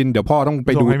ลังจะบินเดี๋ยวพ่อต้องไ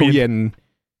ปดูตู้เย็น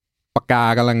ปากกา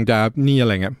กำลังจะนี่อะไ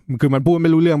รเงี้ยคือมันพูดไ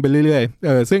ม่รู้เรื่องไปเรื่อย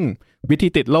ๆซึ่งวิธี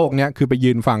ติดโรคเนี้ยคือไป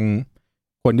ยืนฟัง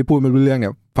คนที่พูดไม่รู้เรื่องเนี่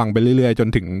ยฟังไปเรื่อยๆจน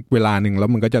ถึงเวลาหนึ่งแล้ว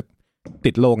มันก็จะ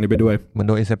ติดโรคนี้ไปด้วยเหมือนโ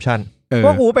ดน Inception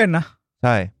ว่ากูเป็นนะใ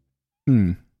ช่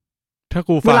ถ้า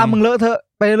กูฟังเวลามึงเลอะเทอะ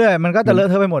ไปเรื่อยมันก็จะเลอะ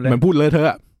เทอะไปหมดเลยมันพูดเลอะเท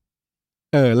อะ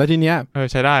แล้วทีเนี้ย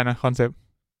ใช้ได้นะคอนเซ็ปต์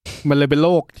มันเลยเป็นโร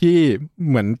คที่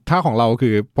เหมือนถ้าของเราคื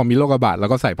อพอมีโรคระบาดแล้ว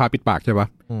ก็ใส่ผ้าปิดปากใช่ปะ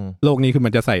โรคนี้คือมั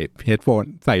นจะใส่เฮดโฟน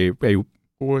ใส่ไอ้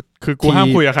กูห้าม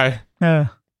คุยกับใคร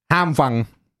ห้ามฟัง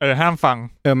ห้ามฟัง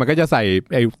มันก็จะใส่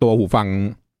ไอ้ตัวหูฟัง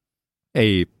ไอ้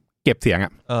เก็บเสียง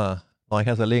noise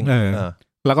cancelling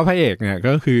แล้วก็พระเอกเนี่ย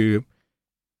ก็คือ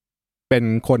เป็น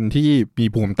คนที่มี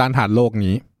ภูมิต้านทานโรค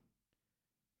นี้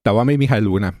แต่ว่าไม่มีใคร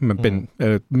รู้นะมันเป็น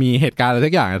มีเหตุการณ์อะไรสั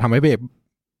กอย่างทำให้พระเอก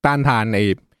ต้านทานไอ้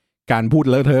การพูด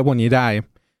เลอะเทอะพวกนี้ได้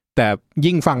แต่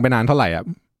ยิ่งฟังไปนานเท่าไหร่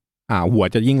หัว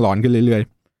จะยิ่งร้อนขึ้นเรื่อย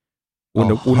ๆ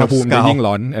อุณหภูมิจะยิ่ง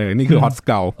ร้อนนี่คือ Hot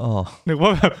Scout นึกว่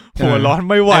าแบบหัวร้อน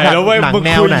ไม่ไหวแล้วเว้ยมึง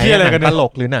คุยเหี้ยอะไรกันตล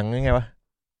กหรือหนังยังไงวะ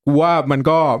กูว่ามัน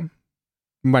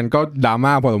ก็ดราม่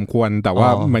าพอสมควรแต่ว่า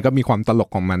มันก็มีความตลก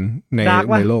ของมันใน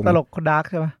โลกตลกดาร์ก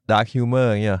ใช่ปะดาร์กฮิวเมอร์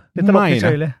อย่างเงี้ยเป็นตลกเฉ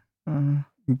ยเลย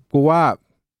กูว่า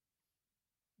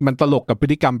มันตลกกับพฤ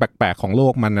ติกรรมแปลกๆของโล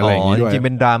กมันอะไรอย่างงี้ด้วยจริงๆเ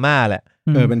ป็นดราม่าแหละ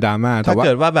เป็นดราม่าถ้าเ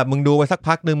กิดว่าแบบมึงดูไปสัก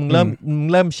พักนึงมึงเ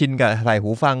ริ่มชินกับใส่หู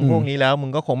ฟังพวกนี้แล้วมึ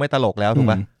งก็คงไม่ตลกแล้วถูก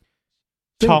ป่ะ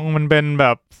ช่องมันเป็นแบ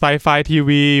บไซไฟที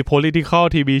วี political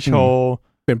TV show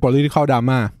เป็น political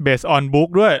drama based on book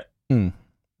ด้วย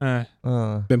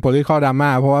เป็น political drama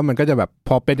เพราะว่ามันก็จะแบบพ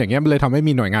อเป็นอย่างเงี้ยมันเลยทำให้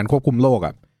มีหน่วยงานควบคุมโรค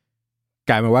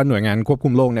กลายเป็นว่าหน่วยงานควบคุ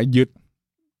มโรคเนี่ย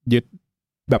ยึด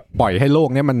แบบปล่อยให้โรค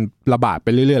เนี่ยมันระบาดไป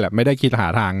เรื่อยๆแหละไม่ได้คิดหา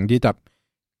ทางที่จะ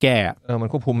แก้มัน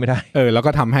ควบคุมไม่ได้แล้ว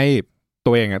ก็ทำให้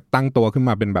ตัวเองตั้งตัวขึ้น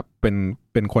มาเป็นแบบ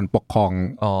เป็นคนปกครอง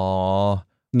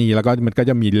นี่แล้วก็มันก็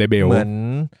จะมีเลเบลเหมือน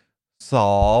ส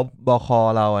บค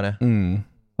เราอะนะ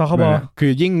เขาบอกคื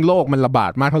อยิ่งโรคมันระบา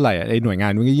ดมากเท่าไหร่ไอ้หน่วยงา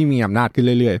นมันก็ยิ่งมีอำนาจขึ้น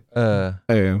เรื่อย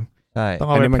ๆใช่ต้อง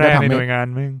เอาไปแพร่ในหน่วยงาน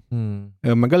มึง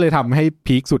มันก็เลยทำให้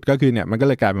พีคสุดก็คือเนี่ยมันก็เ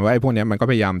ลยกลายเป็นว่าไอ้พวกเนี้ยมันก็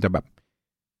พยายามจะแบบ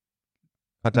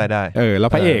เข้าใจได้แล้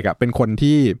วพระเอกเป็นคน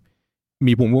ที่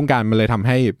มีภูมิคุ้มกันมันเลยทำใ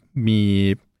ห้มี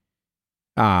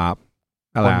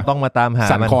อะไรต้องมาตามหา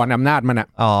สั่นคลอนอำนาจมัน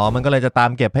มันก็เลยจะตาม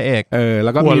เก็บพระเอกแ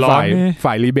ล้วก็มี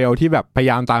ฝ่ายรีเบลที่แบบพยา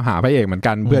ยามตามหาพระเอกเหมือน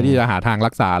กันเพื่อที่จะหาทาง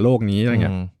รักษาโรคนี้อะไรเ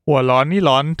งี้ยหัวร้อนนี่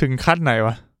ร้อนถึงขั้นไหนว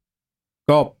ะ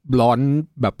ก็ร้อน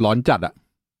แบบร้อนจัด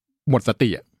หมดสติ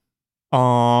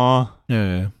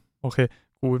โอเค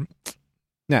กู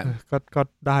เนี่ยก็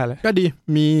ได้เลยก็ดี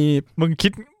มี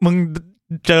มึง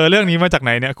เจอเรื่องนี้มาจากไห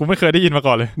นเนี่ยกูไม่เคยได้ยินมา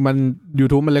ก่อนเลยมัน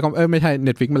YouTube มันเลยไม่ใช่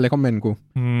Netflix มันเลยคอมเมนต์กู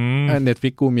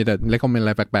Netflix กูมีแต่เลยคอมเมนต์อะไ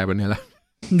รแปลกๆแบบนี้แหละ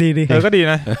ดีก็ดี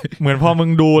นะเหมือนพอมึง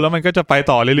ดูแล้วมันก็จะไป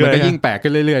ต่อเรื่อยๆมันก็ยิ่งแปลกขึ้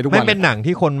นเรื่อยๆทุกวันไม่เป็นหนัง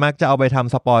ที่คนมักจะเอาไปท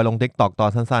ำสปอยลง TikTok ตอน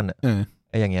สั้นๆ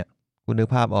ไอ้อย่างเงี้ยกูนึก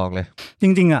ภาพออกเลยจ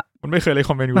ริงๆมันไม่เคยเลย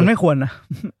คอมเมนต์มันไม่ควรนะ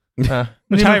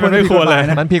ไม่ใช่มันไม่ควรเลย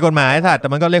มันผิดกฎหมายสัตว์แต่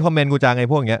มันก็เล่นคอมเมนต์กูจังไอ้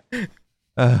พวกอย่างเงี้ย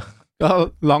ก็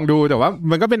ลองดูแต่ว่า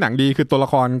มันก็เป็นหนังดีคือตัวละ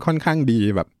ครค่อนข้างดี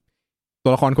แบบตั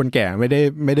วละครคนแก่ไม่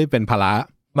ได้เป็นภาระ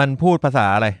มันพูดภาษา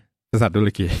อะไรภาษาตุร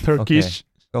กี Turkish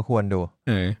ก็ควรดู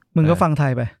มึงก็ฟังไท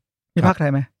ยไปมีภาคไทย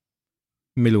ไหม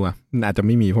ไม่รู้อาจจะไ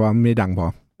ม่มีเพราะว่าไม่ดังพอ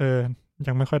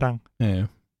ยังไม่ค่อยดัง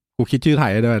กูคิดชื่อไท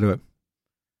ยได้ด้วย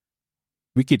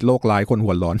วิกฤตโลกร้ายคน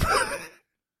หัวร้อน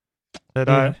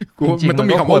ได้กูมันต้อง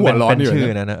มีคำว่าหัวร้อนอยู่ชื่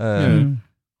อนะ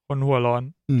คนหัวร้อน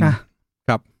ค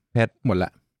รับเพชรหมดล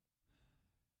ะ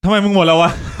ทำไมมึงหมดแล้วว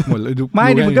ะหมดเลยไม่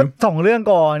ดิมึงก็2เรื่อง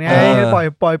ก่อนไงป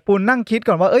ล่อยปูนนั่งคิด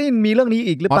ก่อนว่ามีเรื่องนี้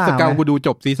อีกหรือเปล่าสเกลกูดูจ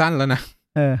บซีซั่นแล้วนะ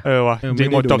วะจริง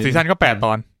หมดจบซีซั่นก็8ต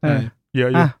อนเยอะ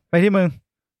อยู่ไปที่มึง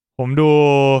ผมดู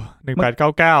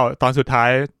1899ตอนสุดท้าย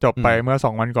จบไปเมื่อ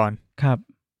2 วันก่อนครับ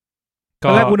ตอ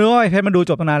นแรกกูนึกว่าเพชรมันดู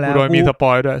จบตั้งนานแล้วโดยมีสป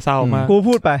อยด้วยเศร้ามากกู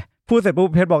พูดเสร็จปุ๊บ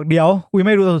เพชรบอกเดี๋ยวกูไ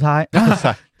ม่ดูตอนสุดท้าย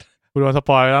กูโดนส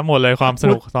ปอยแล้วหมดเลยความส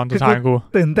นุกตอนสุดท้ายกู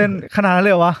ตื่นเต้นขนาดนั้นเล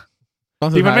ยวะ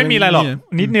จริงมันไม่มีอะไรหรอก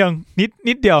นิดเ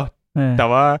ดียวแต่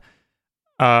ว่า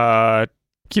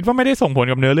คิดว่าไม่ได้ส่งผล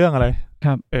กับเนื้อเรื่องอะไรค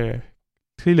รับ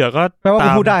ที่เหลือก็แปลว่า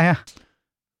พูดได้ฮะ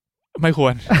ไม่คว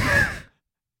ร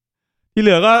ที่เห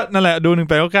ลือก็นั่นแหละดู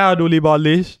1899ดู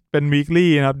Rebolish เป็น weekly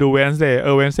นะครับดู Wednesday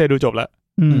Wednesday ดูจบแล้ว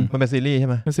มันเป็นซีรีส์ใช่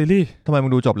ไหมเป็นซีรีส์ทำไมมึ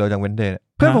งดูจบเร็วจัง Wednesday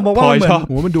เพื่อนผมบอกว่าเหมือนโ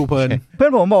หมันดูเพลินเพื่อ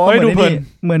นผมบอกว่า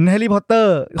เหมือนแฮร์รี่พอตเตอ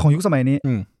ร์ของยุคสมัยนี้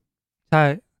ใช่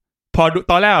พอ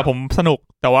ตอนแรกผมสนุก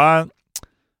แต่ว่า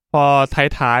พอ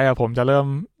ท้ายๆผมจะเ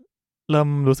ริ่ม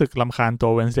รู้สึกรำคาญตั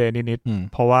ว Wednesday นิด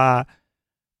ๆเพราะว่า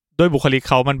ด้วยบุคลิก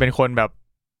เขามันเป็นคนแบบ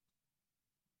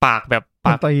ปากแบบป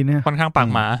ากตีเนี่ยค่อนข้างปาก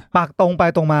หมาปากตรงไป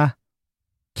ตรงมา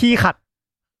ขี้ขัด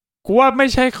กูว่าไม่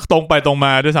ใช่ตรงไปตรงม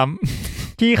าด้วยซ้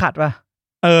ำขี้ขัดป่ะ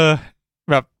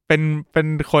แบบเป็น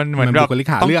คนเหมือนแบบ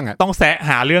ต้องแซะ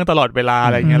หาเรื่องตลอดเวลาอ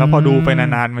ะไรเงี้ยแล้วพอดูไป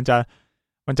นานๆมัน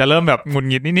จะเริ่มแบบหงุด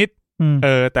หงิดนิด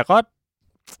ๆแต่ก็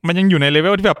มันยังอยู่ในเลเว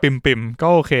ลที่แบบปิ่มๆก็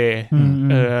โอเค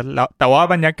แล้วแต่ว่า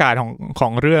บรรยากาศขอ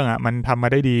งเรื่องมันทำมา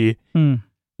ได้ดี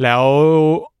แล้ว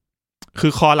คื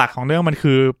อคอหลักของเรื่องมัน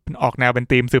คือออกแนวเป็น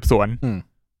ธีมสืบสวน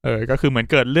ก็คือเหมือน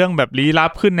เกิดเรื่องแบบลี้ลั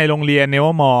บขึ้นในโรงเรียนเนว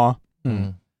มอ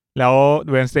แล้ว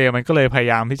เวนเซมันก็เลยพยา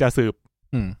ยามที่จะสืบ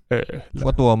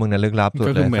ว่าตัวมึงเนี่ยลึกลับสุด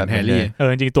ก็คือเหมือนแฮร์รี่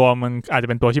จริงๆตัวมึงอาจจะ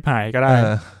เป็นตัวชิบหายก็ได้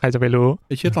ใครจะไปรู้ไ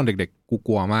อ้เชื่อตอนเด็กๆกูก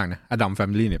ลัวมากนะอดัมแฟ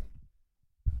มิลี่เนี่ย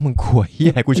มึงกลัวเหี้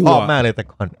ยกูชอบมากเลยแต่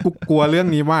ก่อนกูกลัวเรื่อง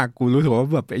นี้มากกูรู้สึกว่า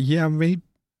แบบไอ้เหี้ยไม่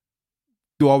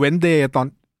ตัวเวนเดย์ตอน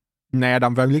ในอดั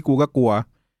มแฟมิลี่กูก็กลัว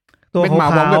ตัวขาว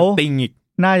แบบติงอีก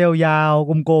หน้ายาว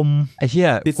ๆกลมๆไอ้เหี้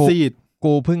ย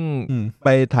กูเพิ่งไป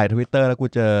ถ่าย Twitter แล้วกู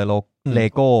เจอเล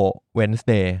โก้เวนส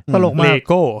เดย์ตลกมากเล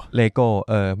โก้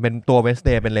เป็นตัวเวนสเด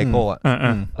ย์เป็นเลโก้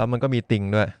แล้วมันก็มีติง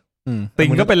ด้วยติง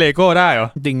ก็เป็นเลโก้ได้เหรอ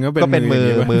ติงก็เป็นมื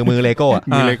อเลโก้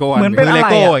มือเลโก้เหมือนเป็นอะไรอ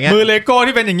ย่างเงี้ยมือเลโก้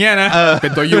ที่เป็นอย่างเงี้ยนะเป็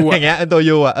นตัวยูอย่างเงี้ยเป็นตัว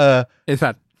ยูไอ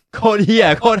สัตว์โคตรเหี้ย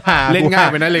โคตรหาเล่นง่าย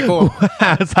ไปนะเลโก้ห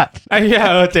าสัตว์ไอ้เหี้ย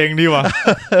เจ๋งดีว่ะ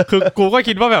คือกูก็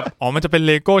คิดว่าแบบมันจะเป็นเ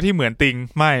ลโก้ที่เหมือนติง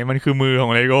ไม่มันคือมือขอ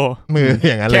งเลโก้มือ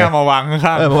อย่างนั้นเลยแค่มาวางข้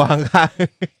างๆมาวางข้าง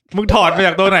มึงถอดมาจ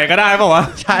ากตัวไหนก็ได้ป่าววะ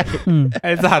ใช่ไ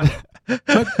อ้สัตว์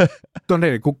ตัวไหน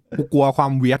กูกลัวควา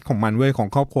มเวียดของมันเว้ยของ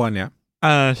ครอบครัวเนี้ย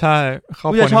ใช่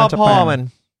กูจะชอบพ่อมัน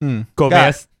โกเม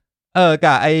ส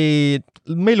กับไอ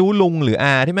ไม่รู้ลุงหรืออ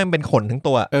าที่แม่งเป็นขนทั้ง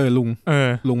ตัว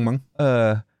ลุงมั้ง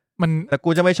มันแต่กู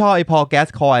จะไม่ชอบไอพอแกส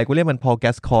คอยกูเรียกมันพอแก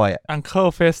สคอยอังเคิล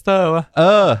เฟสเตอร์วะ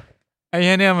ไอ้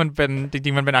เนี่ยมันเป็นจ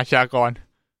ริงๆมันเป็นอาชญากร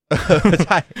ใ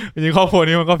ช่จริงๆครอบครัว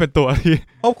นี้มันก็เป็นตัวที่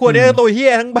ครอบครัวนี้ตัวเหี้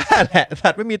ยทั้งบ้านแหละสั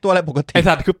ตว์ไม่มีตัวอะไรปกติไอ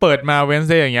สัตว์คือเปิดมาเวนเ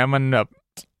ซ่อย่างเงี้ยมันแบบ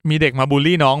มีเด็กมาบูล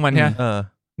ลี่น้องมันใช่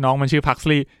น้องมันชื่อพัก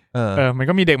ซี่มัน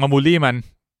ก็มีเด็กมาบูลลี่มัน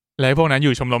แล้วพวกนั้นอ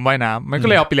ยู่ชมรมว่ายน้ำมันก็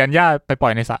เลยเอาปิรันย่าไปปล่อ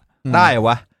ยในสระได้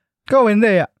วะก็เวนเ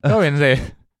ซ่ก็เวนเซ่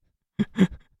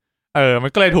มั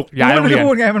นก็เลยถูกย้ายโรงเรียน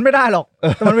พูดไงมันไม่ได้หรอก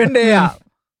แต่มันเวนเดย์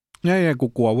เนี่ยกู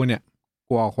กลัวพวกเนี่ย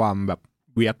กลัวความแบบ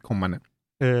เวียดของมัน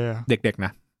เด็กๆน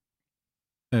ะ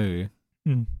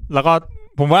แล้วก็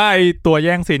ผมว่าไอตัวแ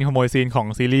ย่งซีนขโมยซีนของ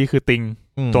ซีรีส์คือติง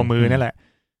ตัวมือนี่แหละ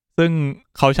ซึ่ง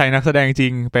เขาใช้นักแสดงจริ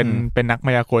งเป็นนักม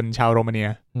ายากลชาวโรมาเนีย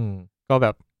ก็แบ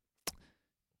บ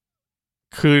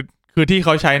คือที่เข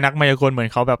าใช้นักมายากลเหมือน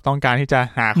เขาแบบต้องการที่จะ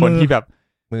หาคนที่แบบ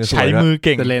ใช้มือเ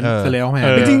ก่งเซเลน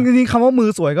จริงๆคำว่ามือ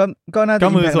สวยก็น่าจะ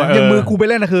มือสวยอย่างมือกูไป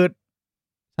เล่นนะคือ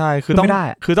ใช่คือต้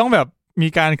องแบบมี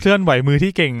การเคลื่อนไหวมือ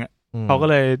ที่เก่งเขาก็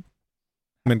เลย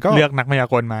เหมือนก็เลือกนักมายา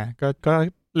กลมาก็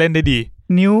เล่นได้ดี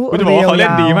นิ้วกูจะบอกว่าเขาเล่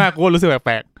นดีมากกูรู้สึกแ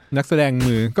ปลกๆนักแสดง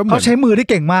มือก็เขาใช้มือได้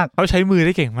เก่งมากเขาใช้มือไ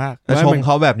ด้เก่งมากแต่ชมเข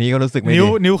าแบบนี้ก็รู้สึกไม่ดี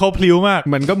นิ้วเขาพลิ้วมาก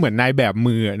มันก็เหมือนนายแบบ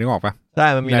มือนึกออกปะใช่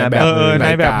มันมีนายแบบน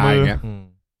ายแบบมือ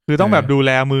คือต้องแบบดูแล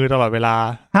มือตลอดเวลา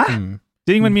จ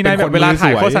ริงมันมีนายแบบเวลาถ่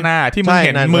ายโฆษณาที่มึงเ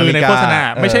ห็นมือในโฆษณา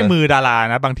ไม่ใช่มือดารา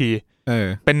นะบางที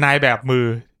เป็นนายแบบมือ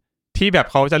ที่แบบ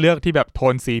เขาจะเลือกที่แบบโท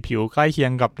นสีผิวใกล้เคีย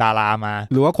งกับดารามา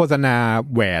หรือว่าโฆษณา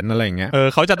แหวนอะไรอย่างเงี้ย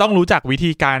เขาจะต้องรู้จักวิ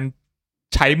ธีการ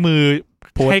ใช้มือ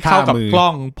ให้เข้ากับกล้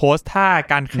องโพสท่า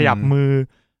การขยับมือ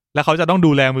แล้วเขาจะต้อง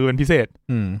ดูแลมือเป็นพิเศษ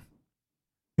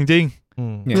จริง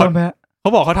ๆเข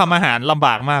าบอกเขาทำอาหารลำบ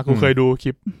ากมากกูเคยดูค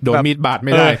ลิปโดนมีดบาดไ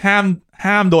ม่ได้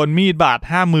ห้ามโดนมีดบาด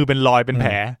ห้ามมือเป็นรอยเป็นแผ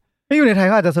ลไม่อยู่ในไทย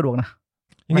ก็อาจจะสะดวกนะ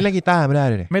นี่เล่นกีตาร์ไม่ได้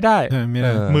เลยไม่ได้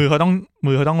มือเขาต้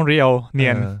องเรียวเนี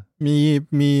ยน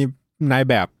มีนาย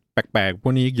แบบแปลกๆพว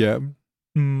กนี้เยอะ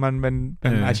มันเป็น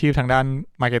อาชีพทางด้าน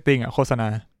มาร์เก็ตติ้งโฆษณา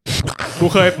กู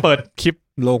เคยเปิดคลิป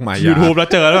โลกหมาย YouTube แล้ว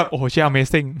เจอแล้วแบบโอ้โหเชี่ย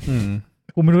Amazing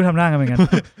กูไม่รู้ทำหน้ากันเหมือนกัน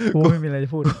กูไม่มีอะไรจะ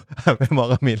พูดไปมอง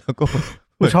กับมินแล้วกู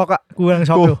กูช็อกอ่ะกูกำลัง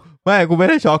ช็อกอยู่กูไม่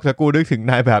ได้ช็อกแต่กูนึกถึง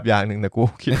นายแบบอย่างหนึ่งแต่กู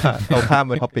คิดว่าเราข้าม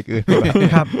ไปท็อปิกอื่น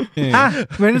ครับอ่ะ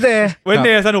เวนเด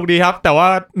ย์สนุกดีครับแต่ว่า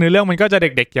เนื้อเรื่องมันก็จะเ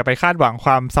ด็กๆอย่าไปคาดหวังค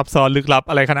วามซับซ้อนลึกลับ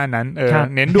อะไรขนาดนั้น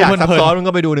เน้นดูเพลินๆซับซ้อนมัน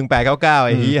ก็ไปดู1899ไ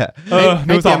อ้เหี้ย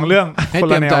ดู2เรื่องให้เ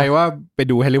ตรียมใจว่าไป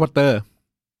ดูแฮร์รี่พอตเตอร์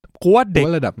กูว่าเด็ก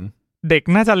ระดับเด็ก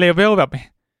น่าจะเลเวลแบบ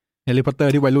แฮร์รี่พอตเตอ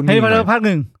ร์ที่วัยรุ่นแฮร์รี่พอตเตอร์ภาค1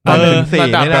ถึง4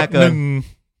ไม่น่าเกิน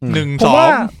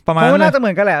1-2ประมาณนั้นน่าจะเหมื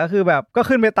อนกันแหละก็คือแบบก็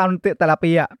ขึ้นไปตามแต่ละ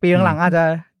ปีอ่ะปีหลังๆอาจจะ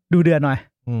ดูเดือดหน่อย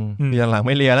ปีหลังไ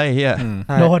ม่เลียแล้วไอ้เหี้ย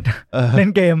โดดเล่น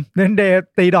เกมเล่นเดย์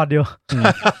ตีดอทอยู่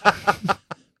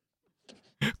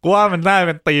กูว่ามันน่าเ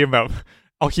ป็นธีมแบบ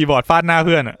เอาคีย์บอร์ดฟาดหน้าเ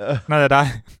พื่อนอ่ะน่าจะได้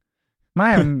ไม่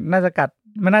มันน่าจะกัด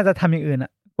มันน่าจะทำอย่างอื่นอ่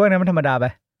ะพวกนั้นมันธรรมดาไป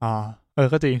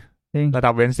ก็จริงระดั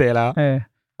บเวนเซแล้ว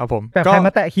ครับผมแบบใครม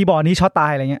าแตะคีย์บอร์ดนี้ช็อตตา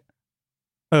ยอะไรเงี้ย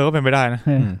ก็เป็นไปได้นะ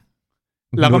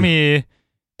แล้วก็มี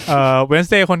เวน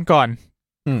เซคนก่อน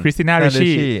คริสติน่าริ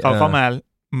ชี่เขาเข้าม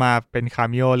าเป็นคา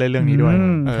เมโอเล่นเรื่องนี้ด้วย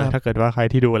ถ้าเกิดว่าใคร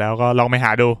ที่ดูแล้วก็ลองไปห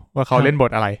าดูว่าเขาเล่นบ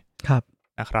ทอะไรครับ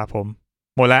นะครับผม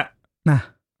หมดแล้วนะ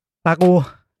ตากู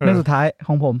เรื่องสุดท้ายข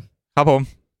องผมครับผม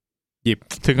หยิบ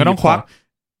ถึงก็ต้องควัก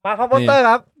มาคอมโพสเตอร์ค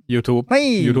รับ YouTube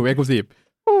Exclusive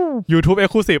YouTube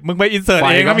Exclusive มึงไปอินเสิร์ต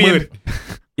เองก็มี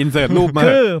อินเสิร์ตรูปมา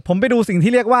คือผมไปดูสิ่ง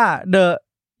ที่เรียกว่า The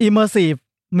Immersive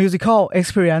Musical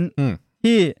Experience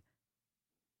ที่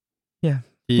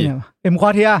เอ็มควอ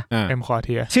เทีย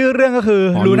ชื่อเรื่องก็คือ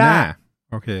ลูน่า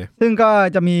โอเคซึ่งก็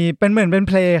จะมีเป็นเหมือนเป็น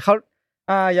เพลงเขา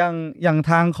อย่าง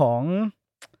ทางของ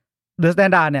The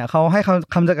Standard เนี่ยเขาให้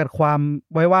คำจำกัดความ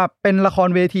ไว้ว่าเป็นละคร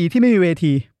เวทีที่ไม่มีเว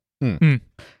ที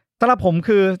สำหรับผม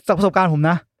คือจากประสบการณ์ผม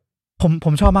นะผ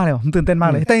มชอบมากเลยผมตื่นเต้นมา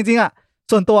กเลยแต่จริงๆอ่ะ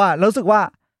ส่วนตัวรู้สึกว่า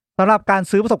สำหรับการ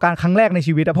ซื้อประสบการณ์ครั้งแรกใน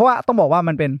ชีวิตเพราะว่าต้องบอกว่า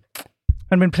มันเป็น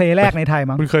เพลงแรกในไทย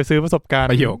มั้งคุณเคยซื้อประสบการณ์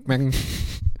ประโยคแม่ง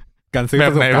การซื้อป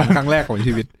ระสบการณ์ครั้งแรกของ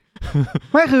ชีวิต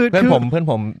ไม่คือเพื่อน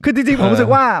ผมคือจริงๆผมรู้สึก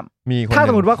ว่าถ้าส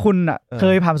มมติว่าคุณอ่ะเค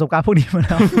ยผ่านประสบการณ์พวกนี้มาแ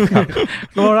ล้ว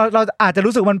เราอาจจะ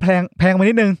รู้สึกมันแพงมา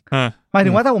นิดนึงหมายถึ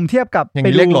งว่าถ้าผมเทียบกับไป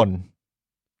เล็กหล่น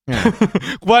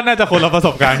ว่าน่าจะคนละประส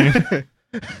บการณ์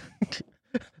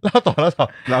เล่าต่อ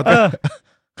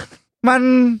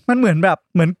มันเหมือนแบบ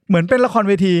เหมือนเป็นละคร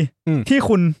เวทีที่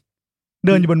คุณเ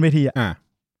ดินอยู่บนเวทีอ่ะ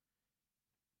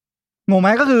งงไหม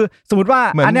ก็คือสมมติว่า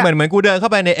เหมือนกูเดินเข้า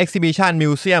ไปใน exhibition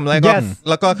museum แ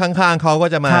ล้วก็ข้างๆเขาก็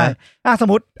จะมาสม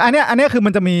มติอันเนี้ยคือมั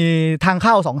นจะมีทางเ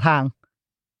ข้า2ทาง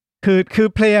คือ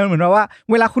เพลงเหมือนว่า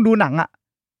เวลาคุณดูหนังอ่ะ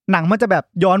หนังมันจะแบบ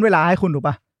ย้อนเวลาให้คุณถูก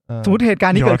ป่ะสมมติเหตุการ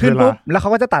ณ์นี้เกิดขึ้นปุ๊บแล้วเขา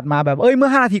ก็จะตัดมาแบบเมื่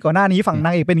อ5นาทีก่อนหน้านี้ฝั่งน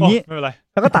างเอกเป็นอย่างนี้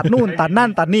แล้วก็ตัดนู่นตัดนั่น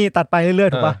ตัดนี่ตัดไปเรื่อ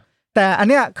ยๆถูกป่ะแต่อัน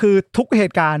เนี้ยคือทุกเห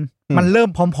ตุการณ์มันเริ่ม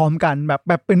พร้อมๆกันแบบ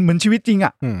เป็นเหมือนชีวิตจริงอ่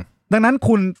ะดังนั้น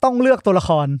คุณต้องเลือกตัวละ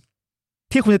คร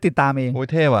ที่คุณจะติดตามเองโอ้ย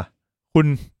เท่ว่ะ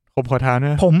ผมขอทานน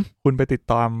ะคุณไปติด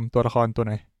ตามตัวละครตัวไ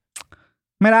หน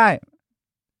ไม่ได้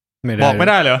บอกไม่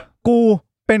ได้เหรอกู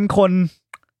เป็นคน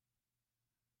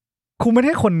กูไม่ไ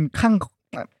ด้คนข้าง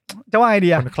จะว่าไอเ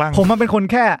ดียผมมันเป็นคน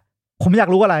แค่ผมอยาก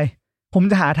รู้อะไรผม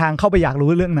จะหาทางเข้าไปอยากรู้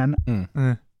เรื่องนั้น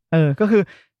ก็คือ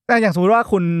แต่อย่างสมมติว่า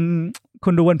คุ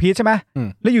ณดูวันพีชใช่ไหม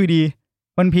แล้วอยู่ดี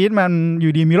วันพีชมันอ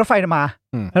ยู่ดีมีรถไฟมา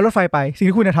แล้วรถไฟไปสิ่ง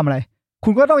ที่คุณจะทำอะไรคุ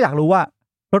ณก็ต้องอยากรู้ว่า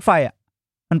รถไฟอ่ะ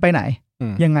มันไปไหน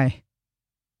ยังไง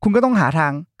คุณก็ต้องหาทา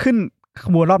งขึ้นข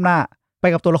บวนรอบหน้าไป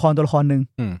กับตัวละครหนึ่ง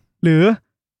หรือ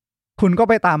คุณก็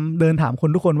ไปตามเดินถามคน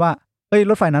ทุกคนว่า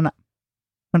รถไฟนั้นอ่ะ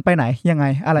มันไปไหนยังไง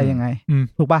อะไรยังไง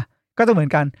ถูกป่ะก็จะเหมือน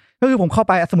กันก็คือผมเข้า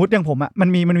ไปสมมติอย่างผมอ่ะมัน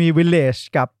มีวิลเลจ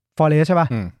กับฟอเรสต์ใช่ป่ะ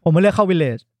ผมมาเลือกเข้าวิลเล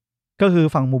จก็คือ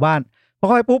ฝั่งหมู่บ้านพอเ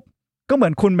ข้าไปปุ๊บก็เหมื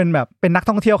อนคุณเป็นแบบเป็นนัก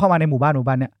ท่องเที่ยวเข้ามาในหมู่บ้าน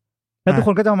เนี่ยแล้วทุกค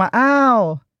นก็จะมาอ้าว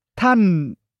ท่าน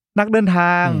นักเดินท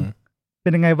างเป็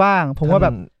นยังไงบ้างผมว่าแบ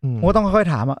บผมก็ต้องค่อย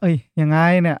ๆถามว่ายังไง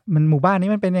เนี่ยมันหมู่บ้านนี้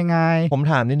มันเป็นยังไงผม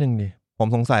ถามนิดนึงดิผม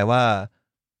สงสัยว่า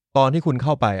ตอนที่คุณเ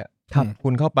ข้าไปอ่ะคุ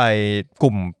ณเข้าไป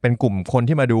เป็นกลุ่มคน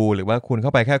ที่มาดูหรือว่าคุณเข้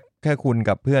าไปแค่คุณ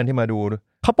กับเพื่อนที่มาดู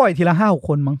เขาปล่อยทีละ 5-6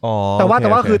 คนมั้งแต่ว่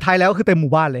าคือท้ายแล้วคือเต็มห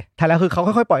มู่บ้านเลยท้ายแล้วคือเขา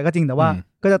ค่อยๆปล่อยก็จริงแต่ว่า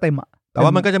ก็จะเต็มอ่ะแต่ว่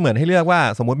ามันก็จะเหมือนให้เลือกว่า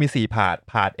สมมติมี4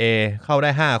ผาด A เข้าได้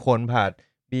5คนผาด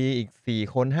B อีก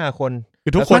4คน5คนคื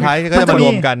อทุกคนท้ายก็จะมาร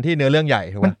วมกันที่เนื้อเรื่องใหญ่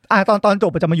ถูกป่ะตอนจ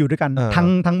บจะมาอยู่ด้วยกัน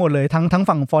ทั้งหมดเลยทั้ง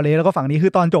ฝั่งฟอเรสแล้วก็ฝั่งนี้คื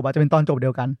อตอนจบจะเป็นตอนจบเดี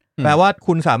ยวกันแปลว่า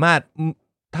คุณสามารถ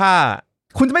ถ้า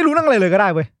คุณจะไม่รู้เรื่องอะไรเลยก็ได้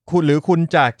เว้ยคุณหรือคุณ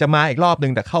จะมาอีกรอบนึ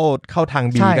งแต่เข้าทาง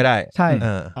B ก็ได้ใช่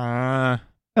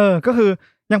ก็คือ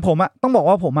อย่างผมอะต้องบอก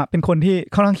ว่าผมอะเป็นคนที่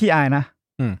ค่อนข้างขี้อายนะ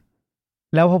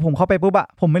แล้วพอผมเข้าไปปุ๊บอะ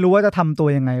ผมไม่รู้ว่าจะทำตัว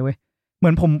ยังไงเว้ยเหมื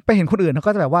อนผมไปเห็นคนอื่นเขา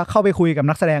ก็จะแบบว่าเข้าไปคุยกับ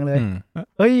นักแสดงเลย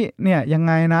เนี่ยยังไ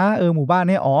งนะหมู่บ้าน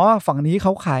นี้ฝั่งนี้เข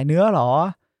าขายเนื้อหรอ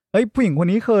ผู้หญิงคน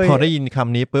นี้เคยพอได้ยินค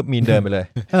ำนี้ปุ๊บมีนเดินไปเลย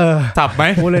จับไหม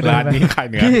ร้านนี้ขาย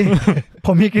เนื้อผ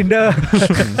มมีกรินเดอร์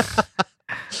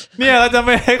เนี่ยเราจะไ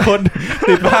ม่ให้คน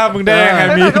ติดภาพมึงได้ยังไง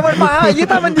มีก็มันมายี่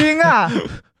ต้ามันยิงอ่ะ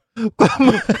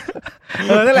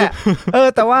นั่นแหละ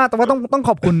แต่ว่าต้องข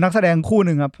อบคุณนักแสดงคู่ห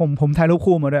นึ่งครับผมถ่ายรูป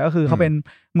คู่มาด้วยก็คือเขาเป็น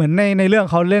เหมือนในเรื่อง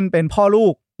เขาเล่นเป็นพ่อลู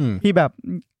กที่แบบ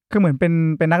คือเหมือนเ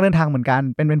ป็นนักเดินทางเหมือนกัน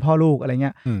เป็นพ่อลูกอะไรเ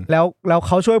งี้ยแล้วเ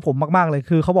ขาช่วยผมมากๆเลย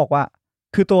คือเขาบอกว่า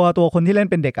คือตัวคนที่เล่น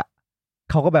เป็นเด็กอ่ะ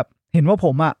เขาก็แบบเห็นว่าผ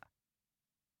มอ่ะ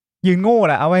ยืนโง่แ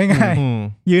หละเอาไว้ง่าย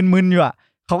ยืนมึนอยู่อ่ะ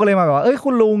เขาก็เลยมาแบบว่าเอ้ยคุ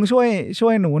ณลุงช่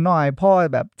วยหนูหน่อยพ่อ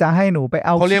แบบจะให้หนูไปเอ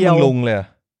าเขาเรียกมึงลุงเลย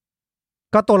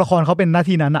ก็ตัวละครเขาเป็นหน้า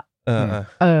ที่นั้นอ่ะ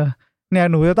เนี่ย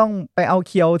หนูจะต้องไปเอาเ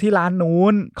คียวที่ร้านนู้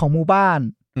นของหมู่บ้าน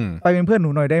ไปเป็นเพื่อนหนู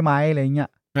หน่อยได้ไหมอะไรเงี้ย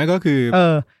นั่นก็คือ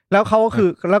แล้วเขาก็คือ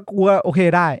แล้วกูก็โอเค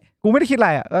ได้กูไม่ได้คิดอะไร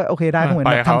อ่ะก็โอเคได้เหมือน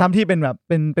ทำที่เป็นแบบ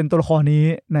เป็นตัวละครนี้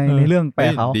ในเรื่องไป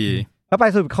เขาแล้วไป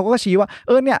สุดเขาก็ชี้ว่า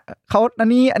เนี่ยเขาอัน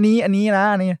นี้นะอัน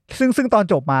นี้ซึ่งตอน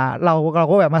จบมาเรา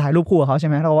ก็แบบมาถ่ายรูปคู่กับเขาใช่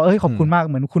ไหมเราว่าขอบคุณมาก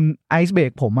เหมือนคุณไอซ์เบร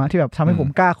กผมอะที่แบบทำให้ผม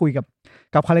กล้าคุยกับ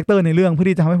คาแรคเตอร์ในเรื่องเพื่อ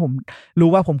ที่จะทำให้ผมรู้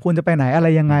ว่าผมควรจะไปไหนอะไร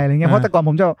ยังไงอะไรเงี้ยเพราะแต่ก่อนผ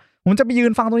มจะไปยื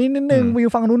นฟังตรงนี้นิดนึงไปยื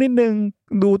นฟังนู้นนิดนึง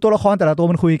ดูตัวละครแต่ละตัว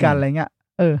มันคุยกันอะไรเงี้ย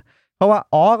เพราะว่า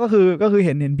ก็คือเ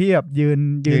ห็นพี่แบบยืน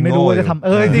ไม่รู้ว่าจะท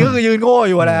ำจริงก็คือยืนโง่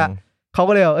อยู่อะไรเขา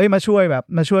ก็เลยมา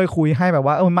ช่วยคุยให้แบบ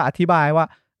ว่ามาอธิบายว่า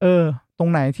ต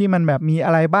รงไหนที่มันแบบมีอ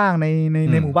ะไรบ้างใ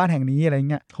นหมู่บ้านแห่งนี้อะไร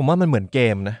เงี้ยผมว่ามันเหมือนเก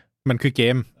มนะมันคือเก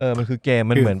มมันคือเกม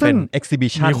มันเหมือนเป็น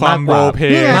exhibition มีความ role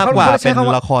play มากกว่าเป็น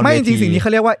ละครไม่จริงๆสิ่งนี้เข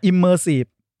าเรียกว่า immersive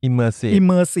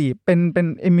เป็น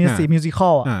immersive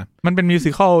musical อ่ะมันเป็น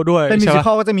musical ด้วยเป็น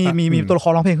musical ก็จะมีตัวละค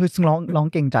รร้องเพลงคือซึ่งร้อง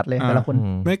เก่งจัดเลยแต่ละคน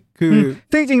ไม่คือ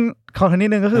จริงๆขอทันนิด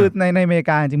นึงก็คือในอเมริ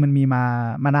กาจริงมันมีม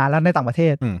านานแล้วในต่างประเท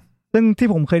ศซึ่งที่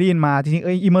ผมเคยได้ยินมาจริง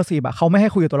ๆimmersive อ่ะเขาไม่ให้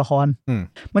คุยกับตัวละคร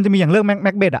มันจะมีอย่างเรื่อง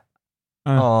Macbeth อ่ะ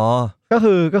ก็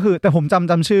คือแต่ผม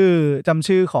จำ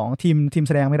ชื่อของทีมแ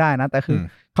สดงไม่ได้นะแต่คือ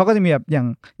เขาก็จะมีแบบอ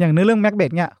ย่างในเรื่อง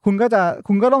Macbeth เนี่ยคุณ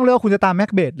ก็ต้องเลือกคุณจะตาม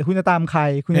Macbeth หรือคุณจะตามใคร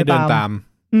คุณจะตาม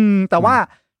แต่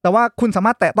ว่าคุณสาม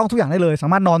ารถแตะต้องทุกอย่างได้เลยสา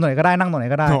มารถนอนตรงไหนก็ได้นั่งตรงไหน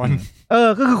ก็ได้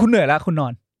ก็คือคุณเหนื่อยแล้วคุณนอ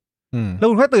นแล้ว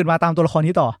คุณค่อยตื่นมาตามตัวละคร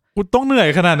นี้ต่อคุณต้องเหนื่อย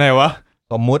ขนาดไหนวะ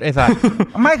สมมุติไอ้สัส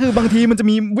ไม่คือบางทีมันจะ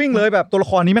มีวิ่งเลยแบบตัวละ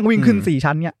ครนี้แม่งวิ่งขึ้น4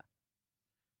ชั้นเนี่ย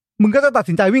มึงก็จะตัด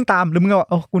สินใจวิ่งตามหรือมึงก็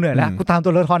กูเหนื่อยแล้วกูตามตั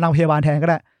วละครนางพยาบาลแทนก็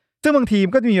ได้ซึ่งบางทีมั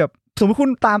นก็จะมีแบบสมมติคุณ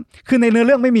ตามคือในเนื้อเ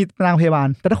รื่องไม่มีนางพยาบาล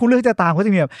แต่ถ้าคุณเลือกจะตามก็จ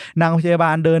ะมีแบบนางพยาบา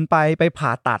ลเดินไปผ่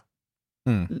าตัด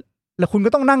แล้วคุณก็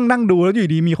ต้องนั่งดูแล้วอ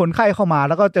ยู่ดีมีคนไข้เข้ามา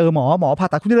แล้วก็เจอหมอผ่า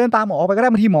ตัดคุณจะเดินตามหมอไปก็ได้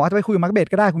บางทีหมอจะไปคุยกับMacbeth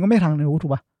ก็ได้คุณก็ไม่ทางรู้ถู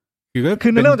กป่ะคื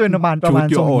อในเรื่องจะเป็นประมาณทร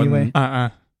งนี้ไว้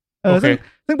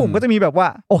ซึ่งผมก็จะมีแบบว่า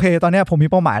โอเคตอนเนี้ยผมมี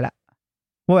เป้าหมายแล้ว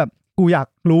ว่าแบบกูอยาก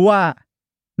รู้ว่า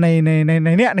ในเ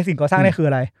นี้ยในสิ่งก่อสร้างนี่คือ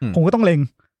อะไรผมก็ต้องเล็ง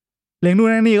นู่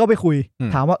นนี่ก็ไปคุย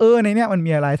ถามว่าในเนี้ยมัน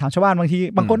มีอะไรถามชาวบ้านบางที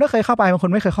บางคนก็เคยเข้าไปบางค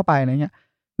นไม่เคยเข้าไปอะไรเงี้ย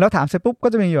แล้วถามเสร็จปุ๊บก็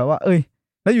จะมีแบบว่า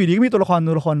แล้วอยู่ดีก็มีตัวละคร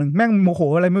นึงแม่งโมโห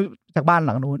อะไรไม่จากบ้านห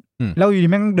ลังนู้นแล้วอยู่ดี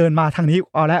แม่งเดินมาทางนี้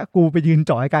เอาละกูไปยืน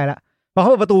จ่อใกล้ละพอเขา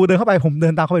เปิดประตูเดินเข้าไปผมเดิ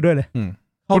นตามเข้าไปด้วยเลย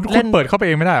คุณเปิดเข้าไปเ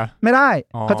องไม่ได้ไม่ได้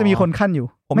เขาจะมีคนขั้นอยู่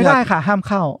ไม่ได้ค่ะห้าม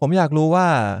เข้าผมอยากรู้ว่า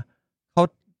เขา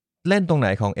เล่นตรงไหน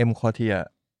ของ M Quartier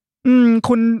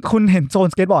คุณเห็นโซน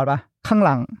สเก็ตบอร์ดป่ะข้างห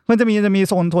ลังมันจะมี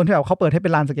โซนที่แบบเขาเปิดให้เป็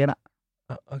นลานสเก็ต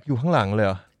อยู่ข้างหลังเลยเห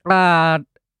รอ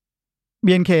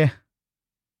BNK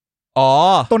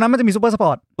ตรงนั้นมันจะมีซูเปอร์สปอ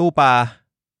ร์ตตู้ปลา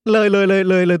เล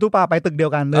ยตู้ปลาไปตึกเดีย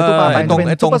วกันเลยตู้ปลาไปตรง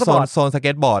โซนสเ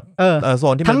ก็ตบอร์ดโซ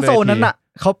นที่ทั้งโซนนั้นน่ะ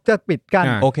เขาจะปิดกัน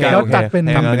แล้วจัดเป็น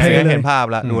ทำเห็นภาพ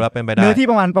แล้วดูแล้วเป็นไปได้เนื้อที่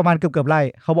ประมาณเกือบไร่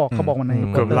เขาบอกมันใน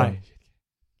เกือบไร่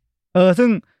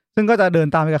ซึ่งก็จะเดิน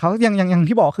ตามไปกับเขาอย่าง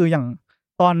ที่บอกคืออย่าง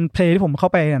ตอนเพลย์ที่ผมเข้า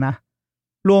ไปเนี่ยนะ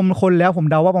รวมคนแล้วผม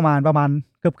เดาว่าประมาณ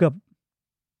เกือบ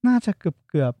น่าจะ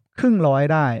เกือบครึ่งร้อย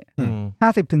ได้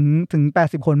50ถึง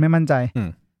80คนไม่มั่นใจ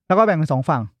แล้วก็แบ่งเป็น2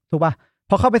ฝั่งถูกป่ะ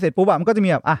พอเข้าไปเสร็จปุ๊บมันก็จะมี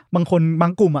แบบบางคนบา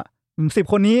งกลุ่ม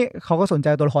10คนนี้เขาก็สนใจ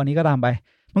ตัวละครนี้ก็ตามไป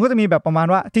มันก็จะมีแบบประมาณ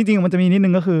ว่าจริงๆมันจะมีนิดนึ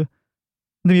งก็คือ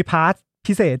มันมีพาร์ท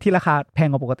พิเศษที่ราคาแพง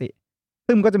กว่าปกติ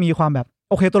ซึ่งมันก็จะมีความแบบ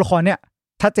โอเคตัวละครเนี้ย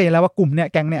ชัดเจนแล้วว่ากลุ่มเนี้ย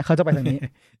แก๊งเนี้ยเขาจะไปทางนี้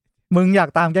มึงอยาก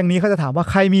ตามแก๊งนี้เขาจะถามว่า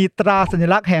ใครมีตราสัญ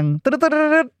ลักษณ์แห่ง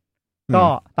ก็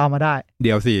ตามมาได้เ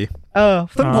ดี๋ยวสิ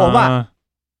ซึ่ง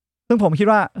ผมคิด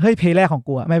ว่าเฮ้ยเพลย์แรกของ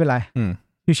กูไม่เป็นไร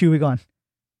ชิวๆไปก่อน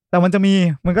แต่มัน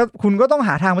ก็คุณก็ต้องห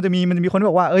าทางมันจะมีคนที่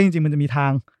บอกว่าจริงๆมันจะมีทา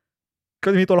งก็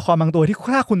จะมีตัวละครบางตัวที่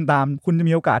ถ้าคุณตามคุณจะ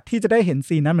มีโอกาสที่จะได้เห็น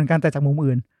ซีนนั้นเหมือนกันแต่จากมุม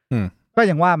อื่นก็อ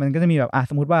ย่างว่ามันก็จะมีแบบ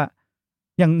สมมติว่า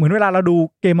อย่างเหมือนเวลาเราดู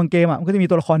เกมบางเกมมันก็จะมี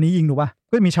ตัวละครนี้ยิงถูกป่ะ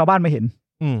ก็จะมีชาวบ้านมาเห็น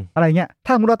อะไรเงี้ยถ้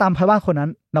าสมมติเราตามชาวบ้านคนนั้น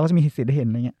เราก็จะมีสิทธิ์ได้เห็น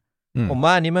อะไรเงี้ยผมว่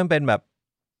าอันนี้มันเป็นแบบ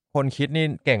คนคิดนี่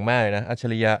เก่งมากเลยนะอัจฉ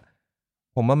ริยะ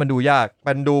ผมว่ามันดูยาก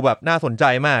มันดูแบบน่าสนใจ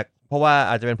มากเพราะว่า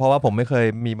อาจจะเป็นเพราะว่าผมไม่เคย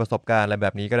มีประสบการณ์อะไรแบ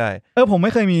บนี้ก็ได้ผมไ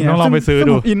ม่เคยมีลองไปซื้อ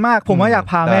ดูอินมากผมว่าอยาก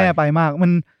พาแม่ไปมากมั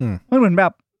นเหมือนแบ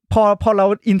บพอเรา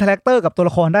อินเทอร์แอคเตอร์กับตัว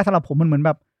ละครได้สำหรับผมมันเหมือนแ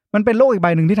บบมันเป็นโลกอีกใบ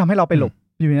หนึ่งที่ทำให้เราไปหล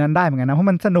อยู่ในนั้นได้เหมือนกันนะเพราะ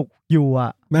มันสนุกอยู่อ่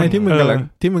ะไม่ที่มึงกำลัง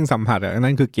ที่มึงสัมผัสอ่ะ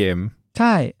นั่นคือเกมใ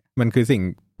ช่มันคือสิ่ง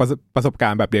ประสบกา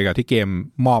รณ์แบบเดียวกับที่เกม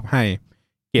มอบให้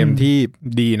เกมที่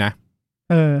ดีนะ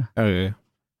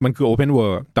มันคือ Open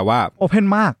World แต่ว่า Open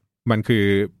มากมันคือ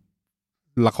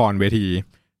ละครเวที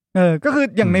ก็คือ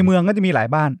อย่างในเมืองก็จะมีหลาย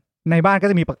บ้านในบ้านก็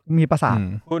จะมีปราสาท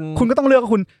คุณก็ต้องเลือกว่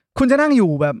าคุณจะนั่งอยู่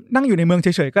แบบนั่งอยู่ในเมืองเฉ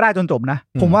ยๆก็ได้จนจบนะ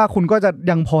ผมว่าคุณก็จะ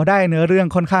ยังพอได้เนื้อเรื่อง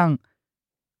ค่อนข้าง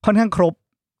ครบ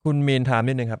คุณมีนถาม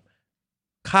นิดนึงครับ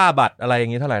ค่าบัตรอะไรอย่า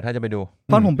งนี้เท่าไหร่ถ้าจะไปดู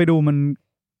ตอนผมไปดูมัน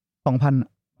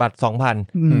 2,000 บัตร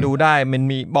 2,000 ดูได้มัน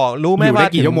มีบอกรู้ไหมว่า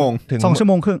กี่ชั่วโมงถึง2 ชั่ว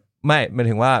โมงครึ่งไม่หมาย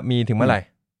ถึงว่ามีถึงเมื่อไหร่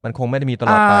มันคงไม่ได้มีตล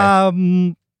อดไป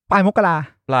ปลายมกรา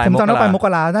ผมจำได้ปลายมก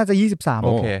ราน่าจะ23โ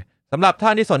อเคสำหรับท่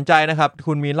านที่สนใจนะครับ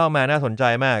คุณมีนเล่ามาน่าสนใจ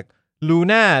มาก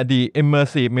Luna The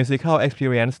Immersive Musical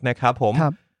Experience นะครับผม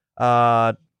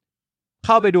เ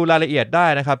ข้าไปดูรายละเอียดได้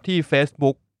นะครับที่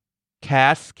Facebook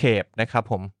Cascape นะครับ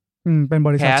ผมเป็นบ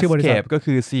ริษัทชื่อบริษัทก็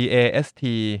คือ CAST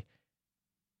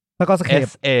แล้วก็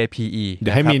SAPE เ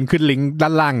ดี๋ยวให้มีนขึ้นลิงก์ด้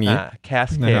านล่างนี้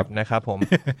Cascape นะครับผม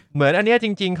เหมือนอันนี้จ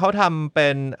ริงๆเขาทำเป็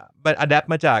น adapt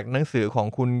มาจากหนังสือของ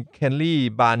คุณ Kelly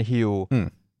Barnhill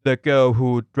The Girl Who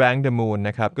Drank the Moon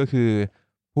นะครับก็คือ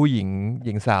ผู้ห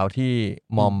ญิงสาวที่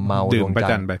มอมเมาดวง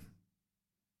จันทร์ไป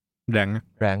แ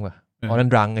รงว่ะอ๋อนั่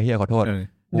นรังไอ้เหี้ยขอโทษ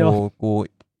กู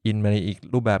อินมาในอีก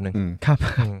รูปแบบหนึ่งครับ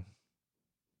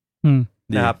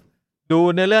นะครับดู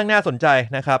ในเรื่องน่าสนใจ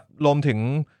นะครับรวมถึง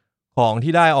ของ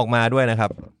ที่ได้ออกมาด้วยนะครับ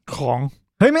ของ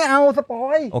เฮ้ยไม่เอาสปอ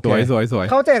ยสวย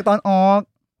เขาแจกตอนออก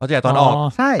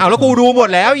ใช่เอาแล้วกูดูหมด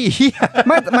แล้วอีไ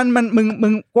ม่มันมึ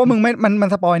งว่ามึงไม่มัน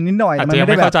สปอยนิดหน่อยมันไม่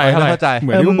ได้เข้าใจเห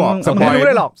มือนที่กูบอก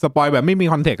สปอยแบบไม่มี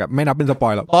คอนเทกต์อ่ะไม่นับเป็นสปอ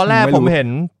ยหรอกตอนแรกผมเห็น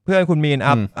เพื่อนคุณมีน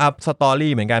อัพสตอ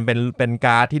รี่เหมือนกันเป็นก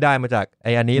าร์ดที่ได้มาจากไ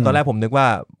อ้อันนี้ตอนแรกผมนึกว่า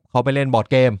เขาไปเล่นบอร์ด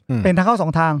เกมเป็นทางเข้า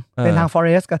2ทางเป็นทาง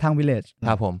Forest กับทาง Village ค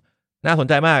รับผมน่าสน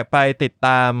ใจมากไปติดต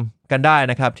ามกันได้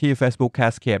นะครับที่ Facebook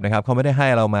Cascape นะครับเขาไม่ได้ให้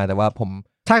เรามาแต่ว่าผม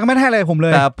ใช่ก็ไม่ได้ให้อะไรผมเล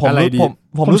ยแต่ผ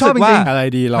มรู้สึกว่าอะไร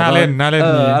ดีเราน่าเล่นอ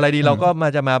ะไรดีเราก็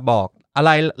จะมาบอกอะไร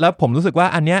แล้วผมรู้สึกว่า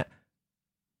อันเนี้ย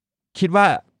คิดว่า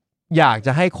อยากจ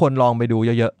ะให้คนลองไปดู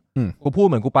เยอะๆกูพูด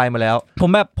เหมือนกูไปมาแล้วผม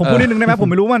พูดนิดนึงได้ไหมผม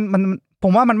ไม่รู้มันผ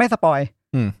มว่ามันไม่สปอย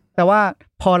แต่ว่า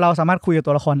พอเราสามารถคุยกับ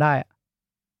ตัวละครได้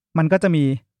มันก็จะมี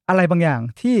อะไรบางอย่าง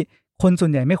ที่คนส่ว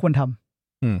นใหญ่ไม่ควรท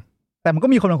ำแต่มันก็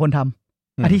มีคนบางคนท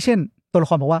ำอาทิเช่นตัวละ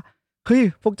ครบอกว่าเฮ้ย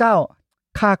พวกเจ้า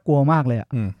ข้ากลัวมากเลยอ่ะ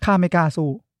ข้าไม่กล้าสู้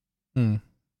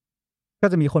ก็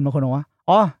จะมีคนบางคนบอกว่า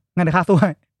อ๋องั้นเดี๋ยวข้าสู้ใ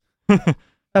ห้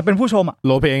แต่เป็นผู้ชมอ่ะโ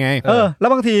ลเพไงแล้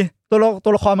วบางทีตั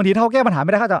วละครบางทีถ้าเขาแก้ปัญหาไ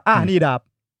ม่ได้เขาจะนี่ดาบ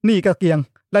นี่กระเกียง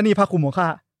และนี่ผ้าคลุมของข้า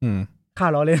ข้า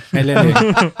ล้อเล่นให้เล่น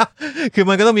คือ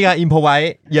มันก็ต้องมีการอิมพอไว้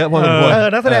เยอะพอสมควร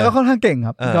นักแสดงก็ค่อนข้างเก่งค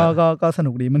รับก็ส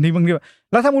นุกดีบางที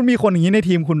แล้วถ้ามันมีคนอย่างนี้ใน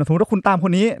ทีมคุณสมมติว่าคุณตามค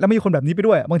นนี้แล้วมีคนแบบนี้ไป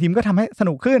ด้วยบางทีมันก็ทำให้ส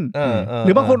นุกขึ้นห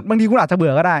รือบางทีคุณอาจจะเบื่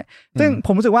อก็ได้ซึ่งผ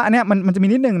มรู้สึกว่าอันเนี้ยมันจะมี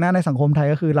นิดนึงนะในสังคมไทย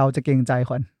ก็คือเราจะเกรงใจ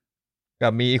คนกั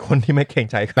บมีคนที่ไม่เกรง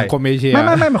ใจใครคนเอเชียไม่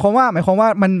หมายความว่า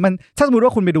มันถ้าสมมติว่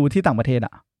าคุณไปดูที่ต่างประเทศอ่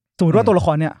ะสมมติว่าตัวละค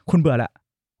รเนี่ยคุณเบื่อแล้ว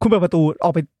คุณเปิดประตูอ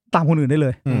อกไปตามคนอื่นได้เล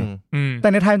ยแต่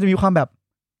ในไทยมันจะมีความแบบ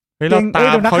เราตา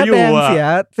มเขาอยู่เ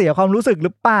สียความรู้สึกห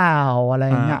รือเปล่าอะไร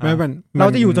เงี้ยเรา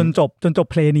จะอยู่จนจบ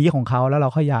เพลงนี้ของเขาแล้วเรา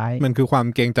ค่อยย้ายมันคือความ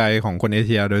เกรงใจของคนเอเ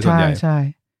ชียโดยส่วนใหญ่ใช่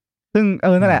ซึ่ง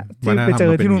นั่นแหละที่ไปเจ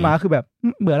อที่นู่นมาคือแบบ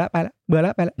เบื่อแล้วไปแล้วเบื่อแล้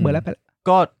วไปแล้วเบื่อแล้วไปแล้ว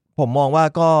ก็ผมมองว่า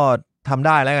ก็ทำไ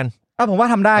ด้แล้วกันผมว่า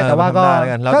ทำได้แต่ว่าก็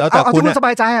เอาที่คุณสบ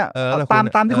ายใจอ่ะ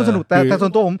ตามที่คุณสนุกแต่ส่ว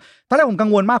นตัวผมตอนแรกผมกัง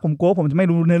วลมากผมกลัวผมจะไม่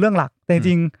รู้ในเรื่องหลักแต่จ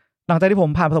ริงหลังจากที่ผม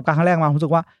ผ่านประสบการณ์ครั้งแรกมาผมรู้สึ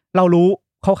กว่าเรารู้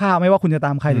คร่าวๆไม่ว่าคุณจะต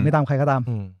ามใครหรือไม่ตามใครก็ตาม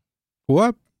ผมว่า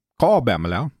เขาออกแบบมา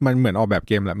แล้วมันเหมือนออกแบบเ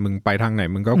กมแหละมึงไปทางไหน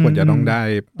มึงก็ควรจะต้องได้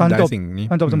สิ่งนี้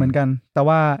ตอนจบจะเหมือนกันแต่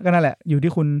ว่าก็นั่นแหละอยู่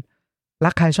ที่คุณรั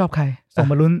กใครชอบใครส่ง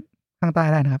มาลุ้นข้างใต้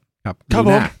ได้นะครับครับผ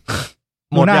ม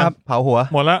หมดแล้วเผาหัว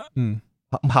หมดละ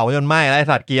เผาจนไหม้ไอ้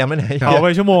สัตว์เกียร์ไม่ไหนเผาไป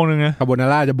ชั่วโมงนึงนะคาโบนา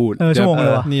ร่าจะบูดชั่วโมงเล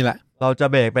ยนี่แหละเราจะ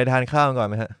เบรกไปทานข้าวก่อน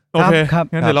ไหมฮะโอเค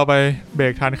งั้นเดี๋ยวเราไปเบร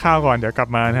กทานข้าวก่อนเดี๋ยวกลับ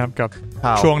มานะครับกับ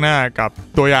ช่วงหน้ากับ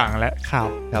ตัวอย่างและข่าว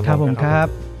ครับผมครับ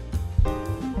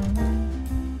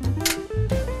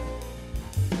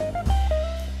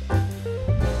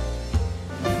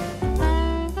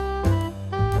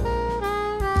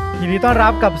ยินดีต้อนรั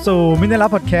บกับสู่มินเนอ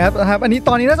ร์พอดแคสต์นะครับอันนี้ต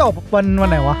อนนี้น่าจะออกวัน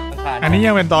ไหนวะอันนี้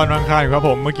ยังเป็นตอนวันอังคารอยู่ครับผ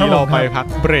มเมื่อกี้เราไปพัก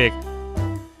เบรก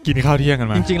กินข้าวเที่ยงกัน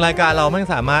มาจริงๆรายการเราไม่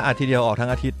สามารถอาทิตย์เดียวออกทั้ง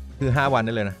อาทิตย์คือ5วันไ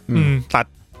ด้เลยนะตัด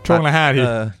ช่วงละ5ที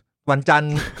วันจันท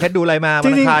ร์เพชรดูอะไรมาวั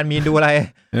นอังคารมีดูอะไร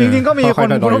จริงๆก็มีคน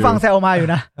ผู้ฟังแซวมาอยู่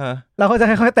นะเราก็จะ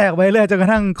ค่อยๆแตกไปเรื่อยจนกระ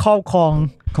ทั่งครอบครอง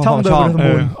ช่องโดยสม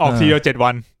บูรณ์ออกทีเดียว7วั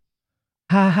น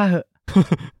5เหอะ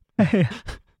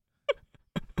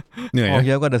เหนื่อยออกเ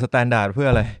ยอะกว่าเดอะสแตนดาร์ดเพื่อ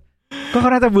อะไรก็เข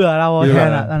าน่าจะเบื่อเราแท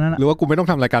นอ่ะตอนนั้นหรือว่ากูไม่ต้อง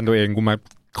ทำรายการตัวเองกูมา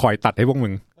คอยตัดให้พวกมึ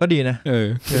งก็ดีนะ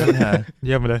เ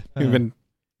ยี่ยมเลยคือเป็น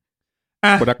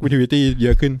productivity เย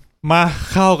อะขึ้นมา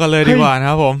เข้ากันเลยดีกว่านะ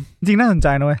ครับผมจริงน่าสนใจ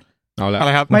นะเว้ยเอาละอะไ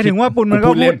รครับหมายถึงว่าปุณมันก็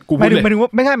พูดหมายถึงว่า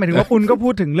ไม่ใช่หมายถึงว่าปุณก็พู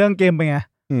ดถึงเรื่องเกมไปไง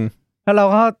แล้วเรา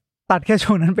ก็ตัดแค่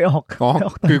ช่วงนั้นไปออก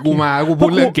คือกูมากูพู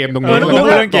ดเรื่องเกมตรงนี้แล้วก็พูด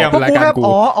เรื่องเกมรายการกู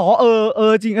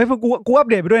จริงกูอัป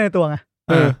เดตไปด้วยในตัวไง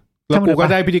แล้วกูก็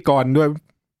ได้พิธีกรด้วย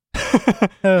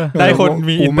ได้คน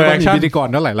มีอินเตอร์แอคชั่นพิธีกร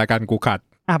เท่าไหร่รายการกูขาด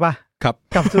ป่ะครับ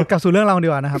กลับสู่เรื่องเราดี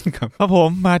กว่านะครับครับผม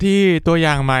มาที่ตัวอ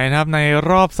ย่างใหม่นะครับใน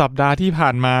รอบสัปดาห์ที่ผ่า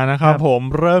นมานะครับผม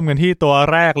เริ่มกันที่ตัว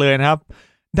แรกเลยนะครับ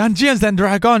Dungeons and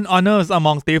Dragons Honors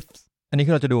Among Thieves อันนี้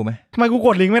คือเราจะดูไหมทำไมกูก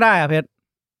ดลิงก์ไม่ได้อะเพชร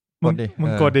มึ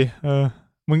งกดดิ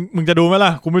มึงจะดูไหมล่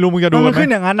ะกูไม่รู้มึงจะดูไหมมันขึ้น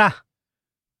อย่างนั้นน่ะ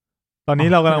ตอนนี้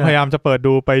เรากำลังพยายามจะเปิด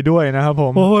ดูไปด้วยนะครับผ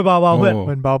มโอ้ยเบาๆเพื่อ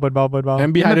นเบามั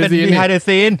นเป็น behind the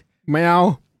scene ไม่เอา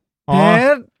เพ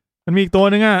ชรมันมีอีกตัว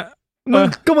นึงอ่ะ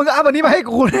มึงก็อัพอันนี้มาให้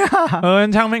กูเนี่ย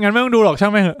ช่างไม่งั้นไม่ต้องดูหรอกช่า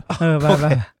งไม่เหอะไป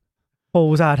โอ้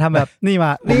อุตส่าห์ทำแบบนี่ม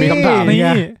าผมมีคำถาม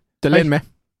นี่จะเล่นไหม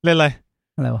เล่นอะไร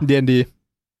วะ D&D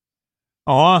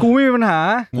อ๋อกูไม่มีปัญหา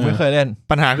กูไม่เคยเล่น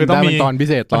ปัญหาคือต้องมีตอนพิ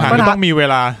เศษปัญหาคือต้องมีเว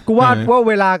ลากูว่า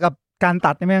เวลากับการ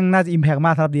ตัดนี่แม่งน่าจะ impact ม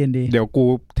ากสำหรับ D&D เดี๋ยวกู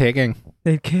เทคเอง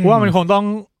ว่ามันคงต้อง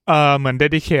เหมือน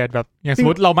dedicate แบบอย่างสม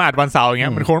มติเรามาอัดวันเสาร์อย่างเงี้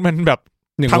ยมันคงเป็นแบบ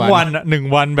ทั้งวัน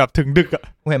1 วันแบบถึงดึกอ่ะ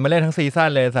เห็นมาเล่นทั้งซีซั่น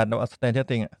เลยสัตว์สแตนเจอร์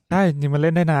ติงอ่ะใช่จริงมันเ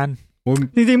ล่นได้นาน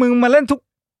จริงๆมึงมาเล่น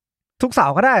ทุกเสา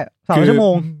ร์ก็ได้เสาร์ชั่วโม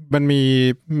งมัน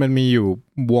มีอยู่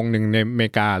วงหนึ่งในอเม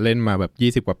ริกาเล่นมาแบ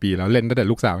บ20 กว่าปีแล้วเล่นตั้งแต่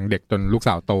ลูกสาวยังเด็กจนลูกส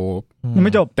าวโตยังไ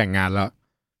ม่จบแต่งงานแล้ว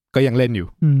ก็ยังเล่นอยู่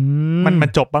มั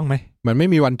นจบบ้างไหมมันไม่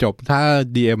มีวันจบถ้า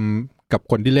DM กับ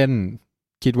คนที่เล่น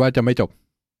คิดว่าจะไม่จบ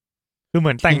คือเห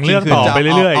มือนแต่งเรื่องต่อไปเ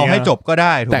รื่อยๆเอาให้จบก็ไ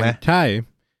ด้ถูกไหมใช่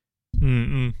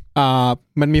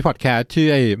มันมีพอดแคสต์ชื่อ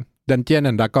ไอ้ Dungeons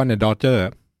and Dragons and Daughter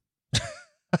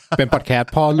เป็นพอดแคส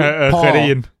ต์พ่อ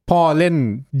เล่น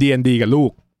D&D กับลู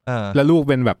กแล้วลูก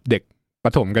เป็นแบบเด็กปร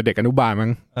ะถมกับเด็กอนุบาลมั้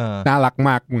งน่ารักม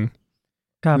ากมึง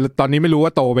ตอนนี้ไม่รู้ว่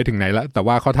าโตไปถึงไหนแล้วแต่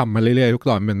ว่าเขาทำมาเรื่อยๆทุก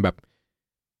ตอนเป็นแบบ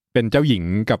เป็นเจ้าหญิง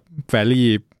กับแฟรี่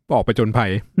ออกไปจนภั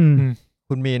ย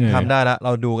คุณมีนทำได้แล้วเร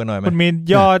าดูกันหน่อยไหมคุณมีน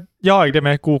ย่ออีกได้ไหม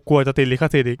กูกลัวจะติดลิข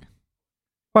สิทธิ์อีก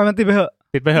ปล่อยมันติดไปเถอะ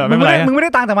ไม่เป็นไรมึงไม่ไ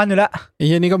ด้ตังค์แต่มันอยู่แล้วไอ้เ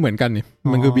หี้ยนี่ก็เหมือนกันนี่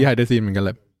มันคือ behind the scene เหมือนกันเล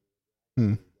ย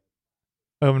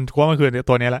มันกลัวมันคือ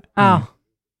ตัวนี้แหละอ้าว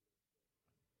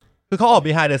คือเขาออก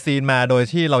behind the scene มาโดย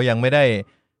ที่เรายังไม่ได้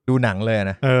ดูหนังเลย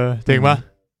นะจริงปะ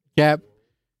แก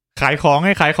ขายของใ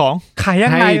ห้ขายของขายยัง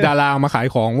ไงให้ดารามาขาย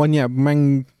ของว่าเนี่ยแม่ง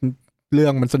เรื่อ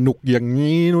งมันสนุกอย่าง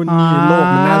นี้นู่นนี่โลก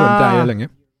มันน่าสนใจอะไรเงี้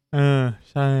ย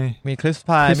ใช่มีคริสพ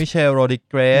ายมิเชลโรดิ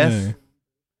เกรส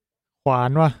ขวาน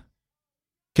ว่ะ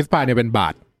คริสพายเนี่ยเป็นบา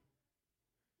ท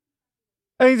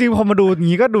จริงๆพอมาดูอย่า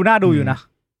งนี้ก็ดูน่าดูอยู่นะ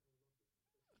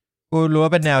กูรู้ว่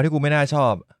าเป็นแนวที่กูไม่น่าชอ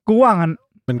บกูว่างั้น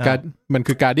มัน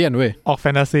คือการ์เดียนเว้ยออกแฟ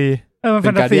นตาซีมันเ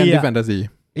ป็นการ์เดียนที่แฟนตาซี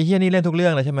ไอ้เหี้ยนี่เล่นทุกเรื่อ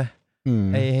งเลยใช่ไหม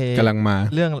ไอ้กำลังมา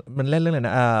เรื่องมันเล่นเรื่องอะไรน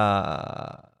ะ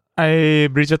ไอ้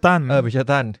บริจตันบริจ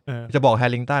ตันจะบอกแฮ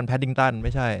ร์ริงตันแพดดิงตันไ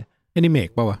ม่ใช่ไอ้นี่เมก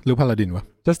ป่าววะหรือพาลาดินวะ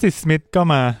Justice Smith ก็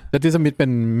มา Justice Smith เป็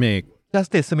นเมก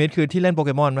Justice Smith คือที่เล่นโปเก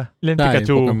มอนป่ะเล่นปิกา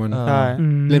จูใช่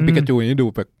เล่นปิกาจูนี่ดู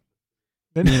แบบ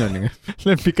นี่หน่อยนึงเ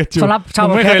ล่นปิกาจูสำหรับชาว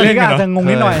ไม่เคยเล่นอาจจะงง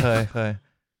นิดหน่อยเคย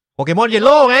โปเกมอนเยลโ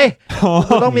ล่ไง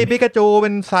ต้องมีปิกาจูเป็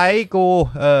นไซส์กู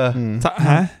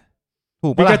ฮะถู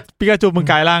กป่ะปิกาจูมึง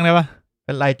กลายร่างได้ป่ะเ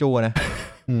ป็นไลจูนะ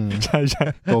ใช่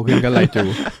โตขึ้นก็ไลจู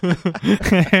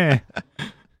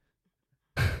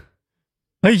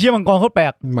เฮ้ยเชี่ยมังกรโคตรแปล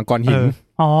กมังกรหิน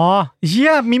เชี่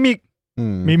ยมิ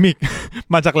มิก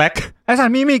มาจากแล็กไอ้สัต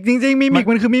ว์มิมิกจริงๆมิมิก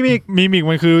มันคือมิมิก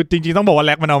มันคือจริงๆต้องบอกว่าแ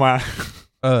ล็กมันเอามา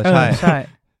ใช่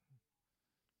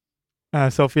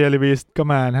โซเฟียลิวิสก็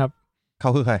มานะครับเขา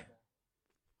คือใคร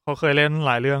เขาเคยเล่นห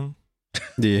ลายเรื่อง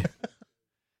ดี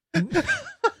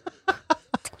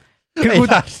คือกู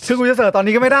จะเสิร์ชตอน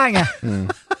นี้ก็ไม่ได้ไง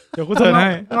เดี๋ยวกูเสิร์ชให้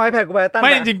น้อยแพกกูไปตั้งไ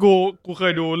ม่จริงๆกูเค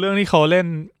ยดูเรื่องที่เขาเล่น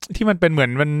ที่มันเป็นเหมือน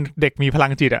มันเด็กมีพลั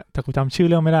งจิตอะแต่กูจำชื่อ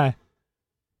เรื่องไม่ได้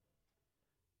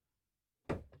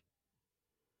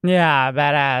เนี่ยแบ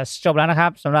ดจบแล้วนะครั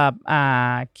บสำหรับ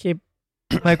คลิป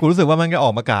ไม่กูรู้สึกว่ามันจะอ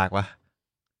อกมากากว่ะ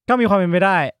ก็มีความเป็นไปไ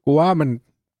ด้กูว่ามัน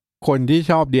คนที่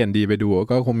ชอบ D&D ไปดู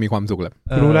ก็คงมีความสุขแหละ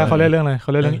รู้แล้วเขาเล่นเรื่องอะไรเข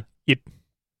าเล่นเรื่องอิ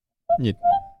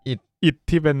ด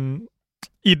ที่เป็น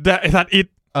อิดไอสัตว์อิด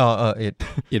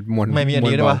อิดมวนไม่มีอัน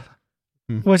นี้ด้วยวะ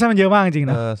เวอร์ชันมันเยอะมากจริงๆ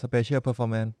นะspecial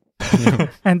performance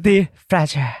anti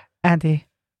flash anti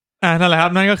นั่นแหละครั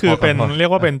บนั่นก็คือเป็นเรีย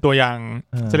กว่าเป็นตัวอย่าง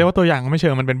จะเรียกว่าตัวอย่างไม่เ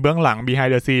ชิงมันเป็นเบื้องหลัง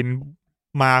behind the scene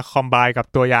มาคอมไบกับ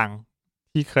ตัวอย่าง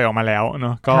ที่เคยออกมาแล้วเน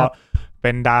าะก็เ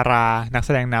ป็นดารานักแส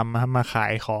ดงนำมาขา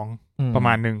ยของประม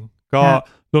าณหนึ่งก็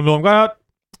รวมๆก็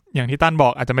อย่างที่ตั้นบอ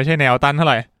กอาจจะไม่ใช่แนวตั้นเท่าไ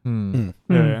หร่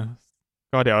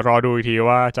ก็เดี๋ยวรอดูอีกที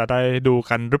ว่าจะได้ดู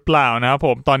กันหรือเปล่านะครับผ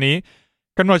มตอนนี้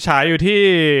กำหนดฉายอยู่ที่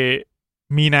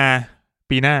มีนา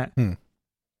ปีหน้า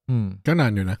ก็นา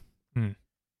นอยู่นะ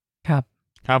ครับ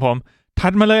ครับผมถั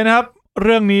ดมาเลยนะครับเ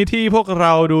รื่องนี้ที่พวกเร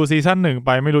าดูซีซั่น1ไป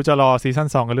ไม่รู้จะรอซีซั่น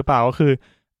2กันหรือเปล่าก็คือ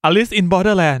Alice in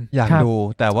Borderland อยากดู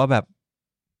แต่ว่าแบบ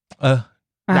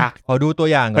อยากขอดูตัว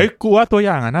อย่างก่อนกูว่าตัวอ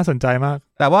ย่างน่าสนใจมาก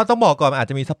แต่ว่าต้องบอกก่อนอาจ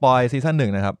จะมีสปอยซีซั่น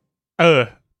1นะครับ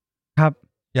ครับ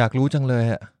อยากรู้จังเลย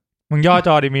อะมึงย่อจ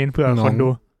อดิมีนเผื่อคนดู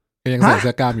ยังใส่เ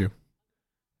สื้อกล้ามอยู่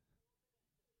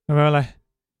ไม่เป็นไ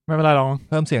รลอง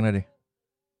เพิ่มเสียงหน่อยดิ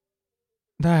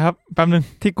ได้ครับแป๊บนึง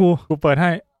ที่กูเปิดให้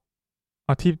เอ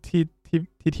าที่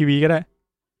ทีวีก็ได้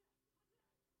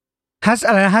ฮัชอ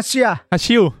ะไรนะฮัชเชียฮัช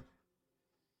ชิว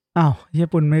อ้าวญี่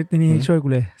ปุ่นไม่นี่ช่วยกู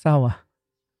เลยเศร้าอ่ะ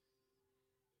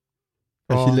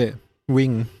ฮัชชิเลวิ่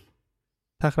ง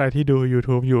ถ้าใครที่ดู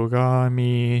YouTube อยู่ก็มี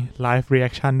ไลฟ์รีแอ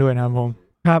คชั่นด้วยนะครับผม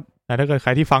ครับแต่ถ้าเกิดใค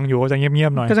รที่ฟังอยู่ก็จะเงีย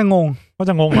บๆหน่อยก็จะงง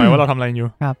หน่อยว่าเราทำอะไรอยู่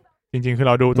ครับจริงๆคือเ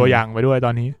ราดูตัวอย่างไปด้วยต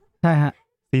อนนี้ใช่ฮะ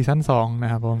ซีซั่น2น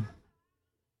ะครับผม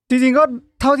จริงๆก็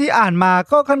เท่าที่อ่านมา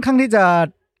ก็ค่อนข้างที่จะ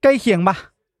ใกล้เคียงปะ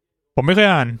ผมไม่เคย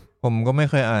อ่านผมก็ไม่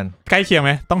เคยอ่านใกล้เคียงไห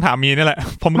มต้องถามมีนี่แหละ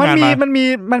ผมมัน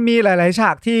มีหลายๆฉา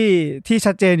กที่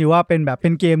ชัดเจนอยู่ว่าเป็นแบบเป็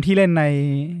นเกมที่เล่น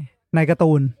ในการ์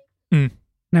ตูน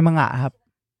ในมังงะครับ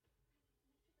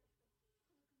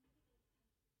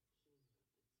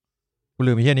กู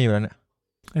ลืมไอ้เหี้ยนี่อยู่แล้วเนี่ย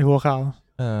ไอ้หัวขาว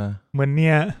เหมือนเ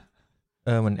นี่ย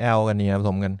เหมือนแอลกันเนี่ยผส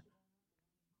มกัน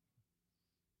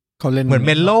เขาเล่นเหมือนเ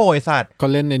มนโลไอ้สัตว์เขา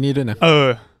เล่นในนี่ด้วยนะ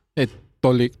ตั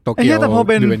วลิกโตเกียวแต่พอเ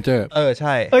ป็นดิเวนเจอร์ใ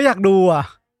ช่อยากดูอ่ะ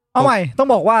เอาใหม่ต้อง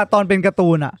บอกว่าตอนเป็นการ์ตู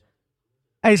นอ่ะ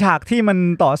ไอฉากที่มัน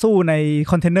ต่อสู้ใน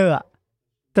คอนเทนเนอร์อ่ะ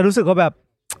จะรู้สึกว่าแบบ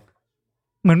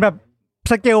เหมือนแบบ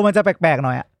สเกลมันจะแปลกๆห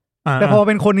น่อยอ่ะแต่พอเ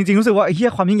ป็นคนจริงๆรู้สึกว่าไอ้เหี้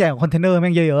ยความยิ่งใหญ่ของคอนเทนเนอร์แ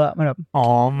ม่งเยอะๆอ่ะมันแบบ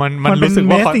มันรู้สึก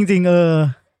ว่าจริงๆ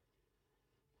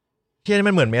เหี้ยนี่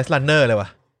มันเหมือนเมสลันเนอร์เลยว่ะ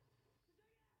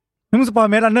มึงสปอย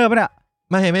เมสลันเนอร์ป่ะเนี่ย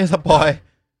ไม่สปอย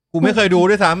กูไม่เคยดู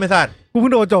ด้วยซ้ำไอ้สัตว์กูเพิ่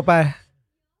งโดนจบไป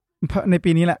ใน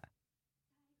ปีนี้แหละ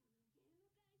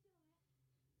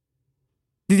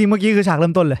จริงๆเมื่อกี้คือฉากเ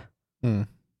ริ่มต้นเลย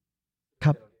ค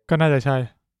รับก็น่าจะใช่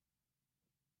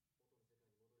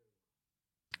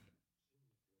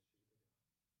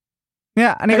เนี่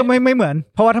ยอันนี้ก็ไม่เหมือน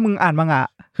เพราะว่าถ้ามึงอ่านมังงะ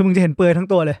คือมึงจะเห็นเปลือยทั้ง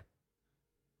ตัวเลย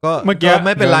ก็เมื่อกี้ไ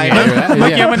ม่เป็นไรเมื่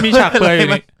อกี้มันมีฉากเปลือย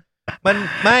มัน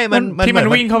ที่มัน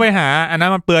วิ่งเข้าไปหาอันนั้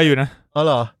นมันเปลือยอยู่นะเ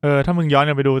หรอถ้ามึงย้อน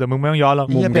กันไปดูแต่มึงไม่ต้องย้อนหรอก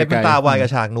มุมเพชรเป็นตาวายกับ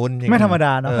ฉากนู้นไม่ธรรมด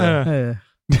าเนาะ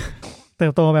เติ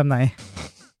บโตแบบไหน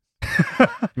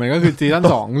มันก็คือซีซั่น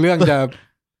2เรื่อง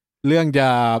จะ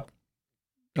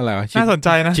อะไรวะน่าสนใจ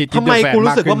นะทำไมกู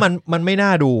รู้สึกว่ามันไม่น่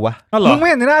าดูวะมึงไม่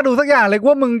เห็นน่าดูสักอย่างเลย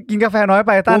ว่ามึงกินกาแฟน้อยไ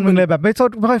ปต้านมึงเลยแบบไม่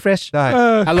ค่อยเฟรชได้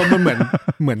อารมณ์มันเห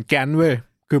มือนแกนเว้ย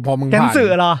คือพอมึง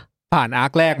ผ่านอาร์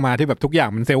คแรกมาที่แบบทุกอย่าง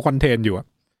มันเซลล์คอนเทนต์อยู่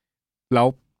แล้ว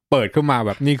เปิดขึ้นมาแ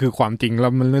บบนี่คือความจริงแล้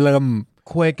วมันเริ่ม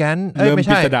คุยแกนไม่ใ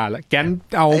ช่พิสดารแล้วแกน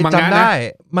เอามังงะได้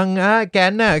มังงะแก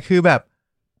นน่ะคือแบบ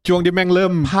ช่วงที่แม่งเริ่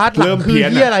มเพี้ย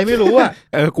นอะไรไม่รู้อ่ะ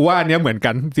กูว่าอันเนี้ยเหมือน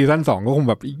กันซีซั่น2ก็คง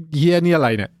แบบเฮี้ยนี่อะไร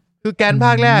เนี่ยคือแกนภ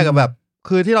าคแรกกับแบบ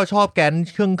คือที่เราชอบแกน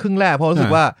ครึ่งแรกเพราะรู้สึ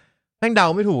กว่าแม่งเดา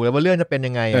ไม่ถูกเลยว่าเรื่องจะเป็น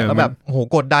ยังไงแล้วแบบโห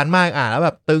กดดันมากแล้วแบ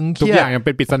บตึงทุกอย่างยังเ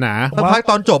ป็นปริศนาสักพัก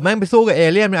ตอนจบแม่งไปสู้กับเอ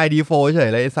เลี่ยนเป็น ID4 เฉย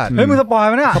เลยไอ้สัตว์มึงสปอยล์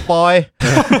มั้ยเนี่ยสปอยล์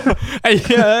ไอ้เ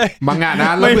หี้ยมังงะน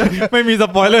านแล้วไม่มีส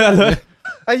ปอยล์เลย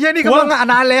ไอ้เหี้ยนี่ก็มังงะ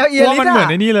นานแล้วเอเลี่ยนมันเหมือน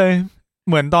ไอ้นี่เลย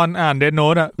เหมือนตอนอ่านเดธโน้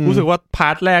ตอ่ะรู้สึกว่าพา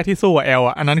ร์ทแรกที่สู้กับแอล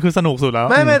อ่ะอันนั้นคือสนุกสุดแล้ว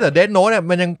ไม่แต่เดธโน้ตเนี่ย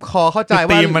มันยังคอเข้าใจว่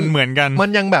าธีมมันเหมือนกันมั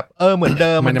นยังแบบเหมือนเ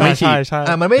ดิมมันไม่ฉีก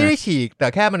มันไม่ได้ฉีกแต่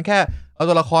แค่เอา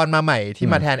ตัวละครมาใหม่ที่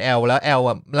มาแทนแอลแล้วแอล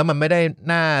อ่ะแล้วมันไม่ได้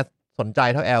น่าสนใจ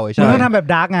เท่าแอลใช่ไหมมันทำแบบ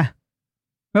ดาร์กไง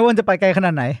ไม่ว่าจะไปไกลขน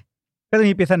าดไหนก็จะ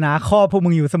มีปริศนาข้อพวกมึ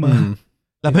งอยู่เสมอ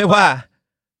แล้วไม่ว่า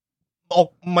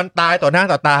มันตายต่อหน้า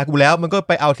ต่อตากูแล้วมันก็ไ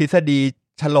ปเอาทฤษฎี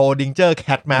ชโลดิงเจอร์แค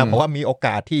ทมาเพราะว่ามีโอก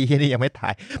าสที่นี่ยังไม่ถ่า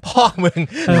ยพ่อมึง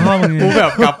กูแบ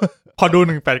บกับพอดู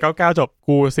1899จบ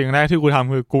กูสิ่งแรกที่กูท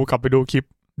ำคือกูกลับไปดูคลิป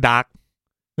ดาร์ก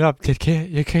แบบเ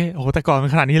เคโอ้แต่ก่อนมั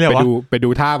นขนาดนี้เลยวะไปดู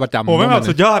ท่าประจำโอ้ไม่แบบ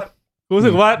สุดยอดรู้สึ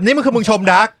กว่านี่มันคือมึงชม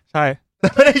ดาร์กใช่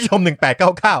ไม่ได้ชม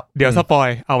1899เดี๋ยวสปอย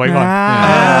เอาไว้ก่อน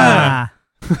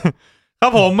ครั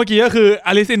บผมเมื่อกี้ก็คือ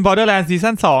Alice in Borderland ซี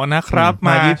ซั่น2นะครับม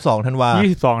า22ธันว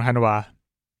า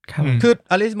คือ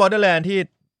Alice in Borderland ที่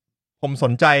ผมส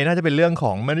นใจน่าจะเป็นเรื่องข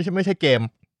องไม่ใช่เกม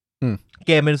เ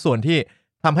กมเป็นส่วนที่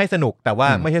ทำให้สนุกแต่ว่า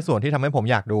ไม่ใช่ส่วนที่ทำให้ผม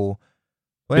อยากดู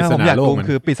ว่าผมอยากดู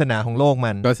คือปริศนาของโลก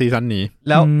มันก็ซีซั่นนี้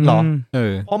แล้วหรอ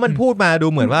เพราะมันพูดมาดู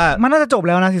เหมือนว่ามันน่าจะจบแ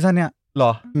ล้วนะซีซั่นเนี้ยหร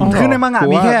อคือในมังงะ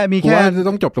มีแค่จะ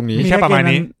ต้องจบตรงนี้มีแค่ประมาณ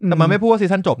นี้แต่มันไม่พูดว่าซี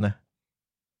ซั่นจบนะ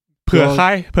เผื่อ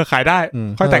ขายได้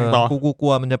ค่อยแต่งต่อกูกลั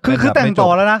วมันจะคือแต่งต่อ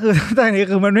แล้วนะคือตอนนี้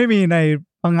คือมันไม่มีใน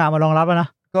มังงะมารองรับแล้วนะ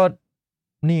ก็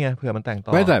นี่ไงเผื่อมันแต่งต่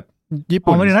อไม่แต่ญี่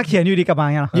ปุ่นมันเป็นนักเขียนอยู่ดีกลับมา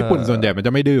ไงญี่ปุ่นส่วนใหญ่มันจ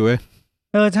ะไม่ดื้อเว้ย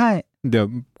ใช่เดี๋ยว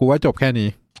กูว่าจบแค่นี้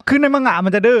คือในมังงะมั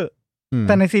นจะดื้อแ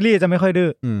ต่ในซีรีส์จะไม่ค่อยดื้อ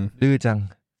ดื้อจัง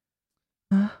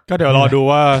ก็เดี๋ยวรอดู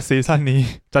ว่าซีซั่นนี้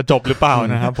จะจบหรือเปล่า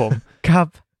นะครับผมครับ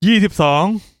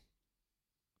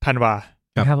22ธันวา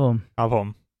ครับผม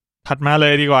ถัดมาเล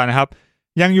ยดีกว่านะครับ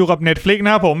ยังอยู่กับ Netflix น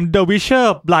ะครับผม The Witcher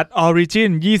Blood Origin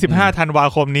 25ธันวา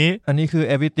คมนี้อันนี้คือ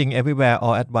Everything Everywhere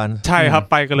All at Once ใช่ครับ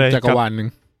ไปกันเลยจักรวาลนึง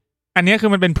อันนี้คื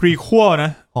อมันเป็น prequel น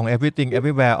ะของ Everything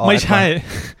Everywhere All ไม่ใช่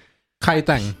ใครแ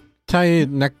ต่งใช่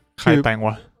นักใครแต่ง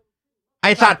วะไอ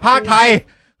สัตว์ภาคไทย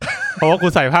เพราะว่ากู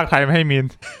ใส่ภาคไทยไม่ให้มีน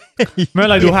ไม่เป็น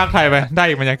ไรดูภาคไทยไปได้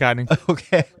อีกบรรยากาศนึงโอเค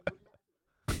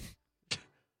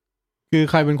คือ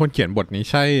ใครเป็นคนเขียนบทนี้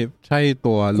ใช่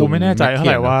ตัวลุงกูไม่แน่ใจเท่า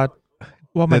ไหร่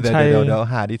ว่ามันใช่เดี๋ยว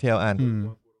หาดีเทลอ่าน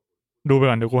ดูไป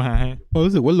ก่อนเดี๋ยวกูหาให้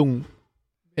รู้สึกว่าลุง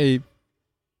ไอ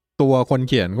ตัวคน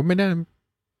เขียนก็ไม่ได้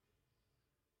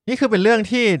นี่คือเป็นเรื่อง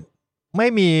ที่ไม่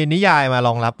มีนิยายมาร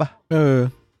องรับป่ะ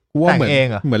กูว่าเห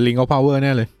มือนRing of Power แ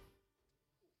น่เลย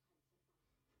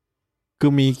คื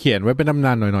อมีเขียนไว้เป็นตำน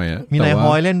านหน่อยๆอ่ะมีนายฮ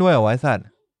อยเล่นด้วยเหรอไว้สัตว์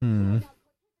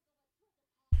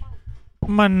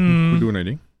มันดูหน่อย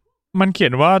ดิมันเขีย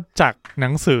นว่าจากหนั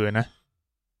งสือนะ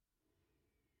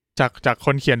จากค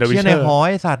นเขียน The Witcher นายฮอ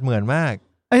ยสัตว์เหมือนมาก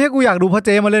ไอ้เหี้ยกูอยากดูพ่อเจ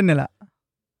มาเล่นเนี่ยแหละ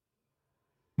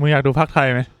มึงอยากดูภาคไทย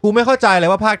ไหมกูไม่เข้าใจเลย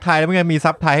ว่าภาคไทยแล้วมึงมี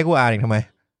ซับไทยให้กูอ่านอีกทำไม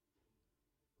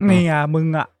นี่อ่ะมึ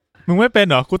งไม่เป็น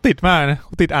เหรอกูติดมากนะ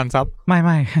กูติดอ่านซับไ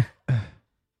ม่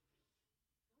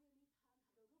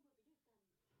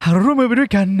หาร่วมมือไปด้ว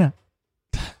ยกันน่ะ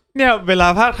เนี่ยเวลา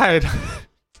ภาคไทย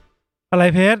อะไร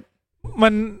เพชร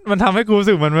มันทำให้กูรู้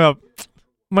สึกมัน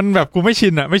แบบกูไม่ชิ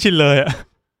นไม่ชินเลย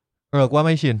กูว่าไ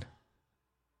ม่ชิน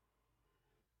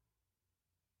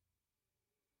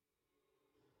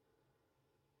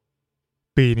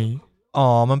ปีนี้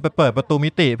มันไปเปิดประตูมิ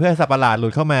ติเพื่อสัตว์ประหลาดหลุ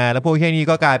ดเข้ามาแล้วพวกแค่นี้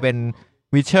ก็กลายเป็น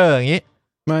วิเชอร์อย่างนี้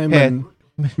ไม่มัน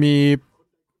มี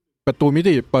ประตูมิ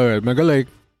ติเปิดมันก็เลย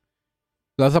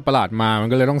แล้วสัตว์ประหลาดมามัน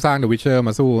ก็เลยต้องสร้าง The Witcher ม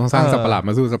าสู้ต้องสร้างสัตว์ประหลาด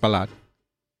มาสู้สัตว์ประหลาด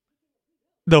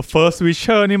The First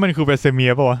Witcher นี่มันคือเบสเมีย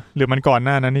ร์ป่ะวะหรือมันก่อนห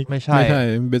น้านั้นนี่ไม่ใช่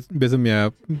เบสเมียร์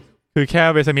คือแค่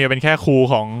เบสเมียร์เป็นแค่ครู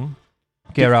ของ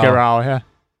เกราลใช่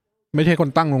ไม่ใช่คน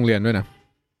ตั้งโรงเรียนด้วยนะ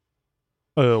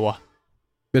วะ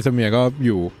เบสเมียร์ก็อ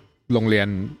ยู่โรงเรียน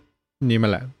นี้มา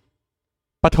แหละ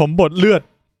ปฐมบทเลือด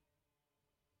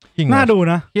น่าดู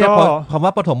นะก็คำว่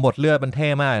าปฐมบทเลือดมันเท่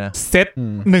มากนะเซต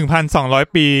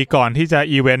 1,200 ปีก่อนที่จะ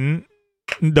อีเวนต์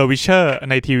The Witcher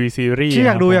ในทีวีซีรีส์ที่อ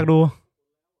ยากดู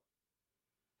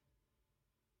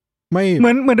ไม่เห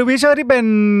มือน The Witcher ที่เป็น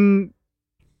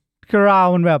กราว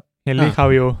มันแบบเฮนรี่คา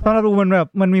วิลตอนเราดูมันแบบ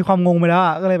มันมีความงงไปแล้ว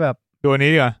ก็เลยแบบดูอันนี้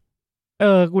ดีกว่า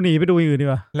กูหนีไปดูอย่างอื่นดี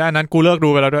กว่าและอันนั้นกูเลิกดู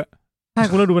ไปแล้วด้วยใช่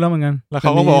กูเลิกดูไปแล้วเหมือนกันแล้วเข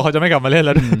าก็บอกเขาจะไม่กลับมาเล่นแ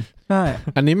ล้วด้วยใช่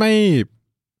อันนี้ไ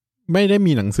ม่ได้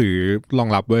มีหนังสือรอง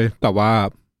รับเว้ยแต่ว่า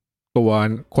ตัว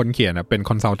คนเขียนเป็น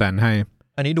คอนซัลแทนให้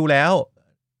อันนี้ดูแล้ว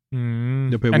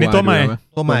อันนี้ตัวใหม่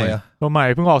ตัวใหม่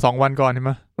เพิ่งออก2 วันก่อนใช่ไห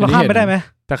มเราข้ามไม่ได้ไหม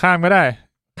แต่ข้ามก็ได้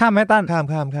ข้ามไหมตั้นข้าม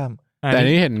แต่อัน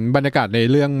นี้เห็นบรรยากาศใน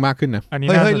เรื่องมากขึ้นนะ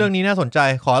เฮ้ยเรื่องนี้น่าสนใจ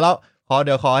เ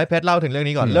ดี๋ยวขอให้เพชรเล่าถึงเรื่อง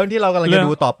นี้ก่อนเรื่องที่เรากำลังจะ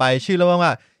ดูต่อไปชื่อเรื่อง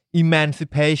ว่า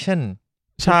Emancipation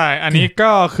ใช่อันนี้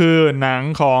ก็คือหนัง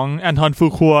ของแอนทอนฟู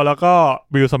คัวแล้วก็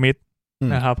วิลสมิธ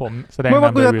นะครับผมแสดงไม่ว่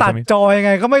ากูจะตัดจอยังไ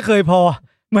งก็ไม่เคยพอ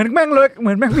เหมือนแม่งเลยเห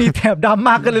มือนแม่งมีแถบดำม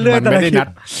ากกันเรื่อยๆแต่ไม่ได้นัด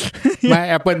ไม่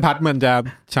Apple Plus มันจะ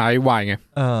ใช้วายไง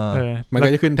มันก็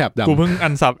จะขึ้นแถบดำกูเพิ่งอั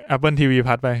นสับ Apple TV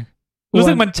Plus ไปรู้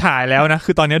สึกมันฉายแล้วนะ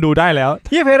คือตอนนี้ดูได้แล้ว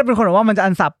พี่เพชรเป็นคนบอกว่ามันจะอั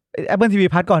นสับ Apple TV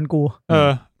Plus ก่อนกู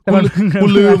แต่กู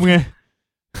ลืมไง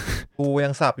กูยั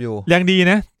งสับอยู่ยังดี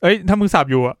นะถ้ามึงสับ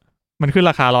อยู่มันขึ้น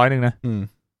ราคา100นะ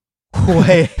คุ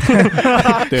ย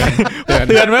เ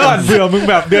ตือนไว้ก่อนเผื่อมึง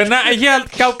แบบเดือนหน้าไอ้เหี้ย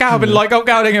99เป็น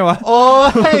199ได้ไงวะโอ้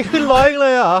ยขึ้น100เล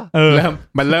ยเหรอ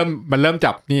มันเริ่ม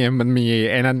จับนี่มันมี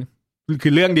ไอ้นั่นคื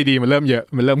อเรื่องดีๆมันเริ่มเยอะ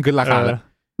มันเริ่มขึ้นราคาแล้ว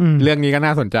เรื่องนี้ก็น่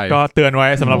าสนใจก็เตือนไว้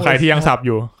สำหรับใครที่ยังสับอ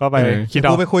ยู่ก็ไปคิดเอ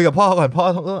ากูไปคุยกับพ่อก่อนพ่อ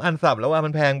ต้องอันสับแล้วว่ามั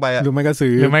นแพงไปหรือไม่ก็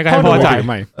ซื้อหรือไม่ก็ให้พ่อจ่ายใ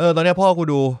หม่ตอนนี้พ่อกู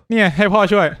ดูเนี่ยให้พ่อ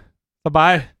ช่วยสบา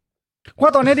ยว่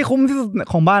าตอนนี้ที่คุ้มที่สุด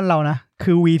ของบ้านเรานะ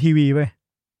คือ VTV ไป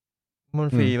มัน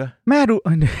ฟรีป่ะแม่ดู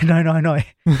หน่อย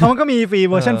เพราะมันก็มีฟรี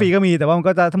เวอร์ชันฟรีก็มีแต่ว่ามัน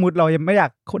ก็จะสมมุติเรายังไม่อยา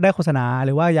กได้โฆษณาห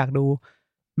รือว่าอยากดู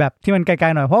แบบที่มันไกล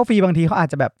ๆหน่อยเพราะฟรีบางทีเขาอาจ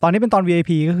จะแบบตอนนี้เป็นตอน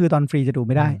VIP ก็คือตอนฟรีจะดูไ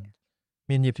ม่ได้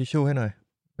มีหยิบทิชชู่ให้หน่อย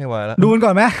ไม่ไหวแล้วดูกันก่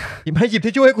อนไหมหยิบทิ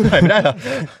ชชู่ให้กูหน่อยไม่ได้เหรอ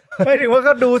ไม่ถึงว่า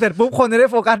ก็ดูเสร็จปุ๊บคนจะได้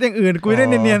โฟกัสอย่างอื่นกูได้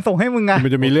เนียนๆส่งให้มึงไงมั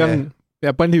นจะมีเรื่อง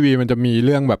Apple TV มันจะมีเ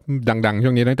รื่องแบบดังๆช่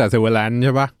วงนี้ตั้งแต่ Severance ใ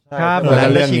ช่ปะครับแล้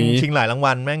วเรื่องนี้ชิงหลายราง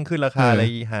วัลแม่งขึ้นราคาอะไร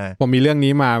ฮะพอมีเรื่อง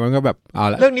นี้มามันก็แบบเอา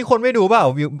ละเรื่องนี้คนไม่ดูเปล่า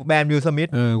แบรนด์วิลสมิธ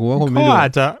กูว่าคนไม่ดูก็อา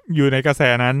จจะอยู่ในกระแส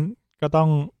นั้นก็ต้อง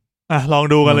ลอง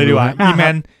ดูกันเลยดีกว่า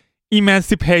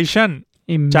Emancipation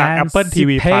จาก Apple TV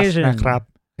Plus นะครับ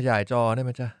ขยายจอได้ไห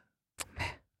มจ๊ะ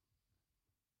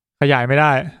ขยายไม่ไ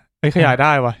ด้ขยายไ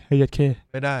ด้วะเฮ้ยยัดเค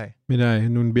ไม่ได้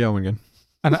นุ่นเบี้ยวเหมือนกัน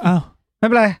อันนั้นอ้าวไม่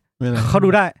เป็นไรเขาดู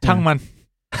ได้ช่างมัน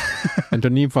แอนโท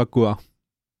นีฟากัว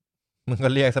มึงก็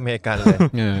เรียกสเมกันเลย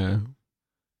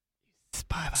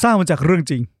สร้างมาจากเรื่อง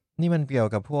จริงนี่มันเกี่ยว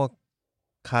กับพวก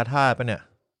คาทาสป่ะเนี่ย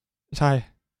ใช่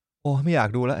โอ้ไม่อยาก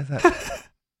ดูแล้วไอ้สัส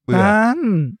เบื่อ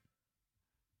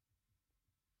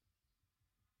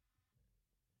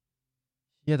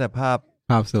เหี้ยแต่ภาพ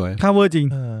สวยภาพเวอร์จริง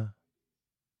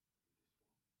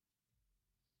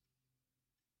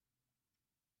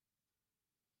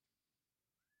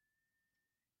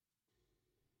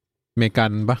เมกั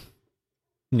นปะ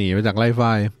หนีไปจากไล่ไฟ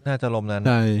น่าจะลมนั้น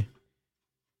ใช่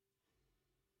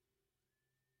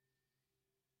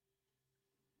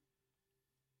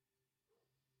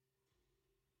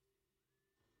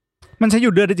มันใช้หยุ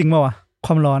ดเลือดได้จริงป่าวะค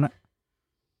วามร้อนอะ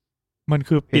มัน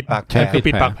คือปิดปากแผล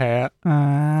ปิดปากแผล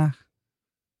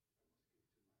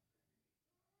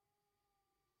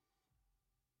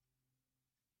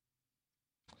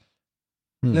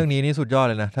เรื่องนี้นี่สุดยอด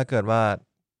เลยนะถ้าเกิดว่า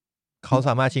เขาส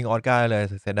ามารถชิงออสการ์เลย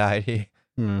เสียดายที่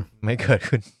ไม่เกิด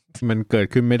ขึ้นมันเกิด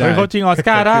ขึ้นไม่ได้เขาชิงออสก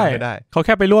าร์ได้เขาแ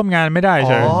ค่ไปร่วมงานไม่ได้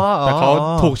เฉยแต่เขา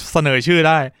ถูกเสนอชื่อ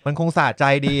ได้มันคงสะใจ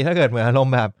ดีถ้าเกิดเหมือนอารม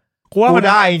ณ์แบบกูว่ามัน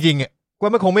ได้จริงๆอ่ะกูว่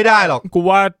ามันคงไม่ได้หรอกกู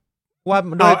ว่า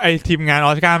ด้วยไอทีมงานอ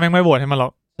อสการ์แม่งไม่โหวตให้มันหรอ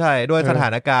กใช่ด้วยสถา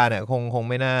นการณ์เนี่ยคง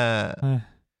ไม่น่า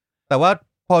แต่ว่า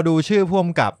พอดูชื่อผู้ก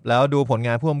ำกับแล้วดูผลง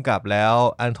านผู้กำกับแล้ว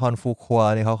อันทอนฟูคัว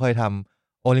นี่เขาเคยท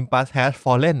ำ Olympus Has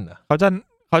Fallen เขา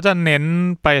จะเน้น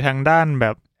ไปทางด้านแบ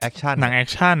บแอคชั่นหนังแอค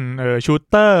ชั่นชู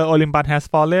เตอร์ Olympus Has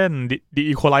Fallen The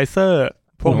Equalizer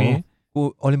พวกนี้กู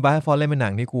Olympus Has Fallen เป็นหนั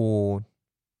งที่กู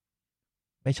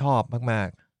ไม่ชอบมาก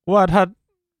ๆว่า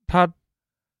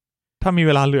ถ้ามีเ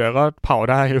วลาเหลือก็เผา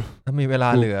ได้ถ้ามีเวลา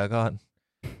เหลือก็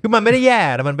คือมันไม่ได้แย่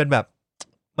แต่มันเป็นแบบ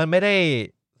มันไม่ได้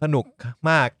สนุก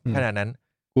มากขนาดนั้น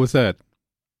กูเสิร์ช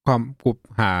กู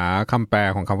หาคำแปล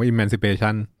ของคำว่า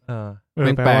emancipation ไ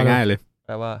ม่แปลง่ายเลยแ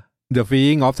ปลว่า the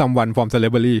freeing of someone from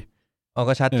slavery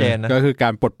ก็ชัดเจนนะก็คือกา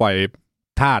รปลดปล่อย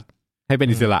ทาสให้เป็น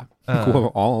อิสระกูบ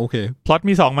อกโอเคพล็อต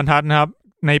มี2บรรทัดนะครับ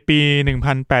ในปี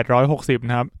1860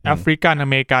นะครับแอฟริกันอ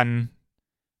เมริกัน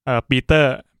ปีเตอ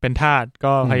ร์เป็นทาส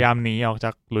ก็พยายามหนีออกจา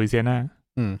กลุยเซียนา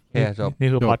จบนี่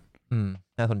คือพล็อต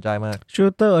น่าสนใจมากชู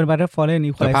เตอร์บัตเตอร์ฟอลเลน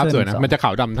อีควอไลเซอร์ภาพสวยนะมันจะข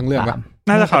าวดำทั้งเรื่องป่ะ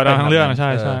น่าจะขาวดำทั้งเรื่องใช่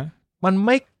ใช่มัน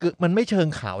ไม่เชิง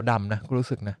ขาวดำนะกูรู้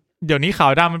สึกนะเดี๋ยวนี้ขา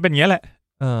วดำมันเป็นอย่างนี้แหละ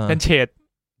เป็นเฉด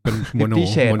เป็นโม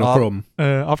โนโครมอ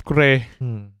อฟเกรย์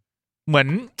เห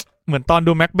มือนตอน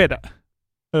ดูแม็กเบธอ่ะ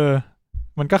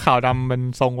มันก็ขาวดำเป็น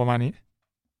ทรงประมาณนี้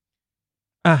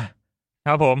ค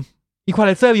รับผมอีควอไ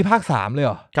ลเซอร์มีภาค3เลยเห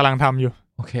รอกำลังทำอยู่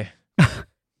โอเค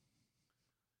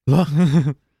เหรอ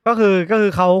ก็คื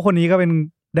อเขาคนนี้ก็เป็น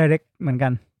direct เหมือนกั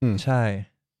นใช่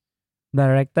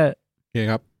director โอเค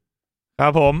ครับครั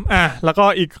บผมแล้วก็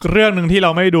อีกเรื่องหนึ่งที่เร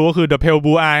าไม่ดูก็คือ The Pale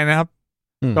Blue Eye นะครับ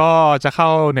ก็จะเข้า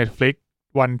Netflix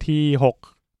วันที่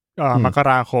6มก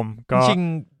ราคมก็จริง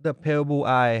The Pale Blue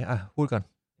Eye พูดก่อน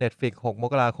Netflix 6 ม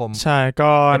กราคมใช่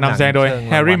ก็นำแสดงโดย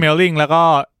Harry Melling แล้วก็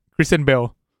Kristen Bell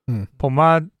ผมว่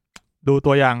าดู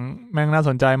ตัวอย่างแม่งน่าส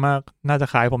นใจมากน่าจะ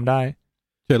ขายผมได้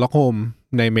เชอร์ล็อกโฮม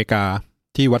ในอเมริกา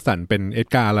ที่วัตสันเป็นเอ็ด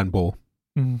การ์ ลันโบ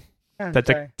แต่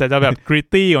จะแบบกริต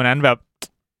ตี้กว่านั้นแบบ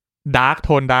ดาร์กโท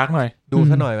นดาร์กหน่อยดู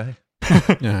ซะหน่อยไหม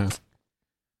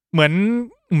เหมื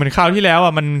อนคราวที่แล้ว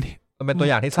มันเป็นตัว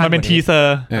อย่างที่สั้นมันเป็นทีเซอ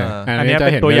ร์อันนี้เ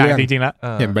ป็นตัวอย่างจริงๆแล้ว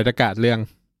เห็นบรรยากาศเรื่อง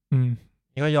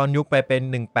นี่ก็ย้อนยุคไปเป็น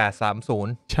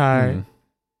1830ใช่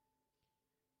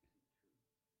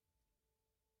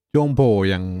โยงโผ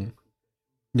ยัง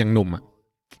หนุ่มอ่ะ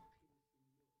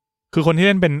คือคนที่เ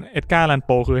ล่นเป็นเอ็ดการ์ ลันโป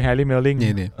คือแฮร์รี่ เมลลิง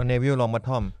นี่เนวิล ลองบัตท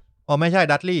อมไม่ใช่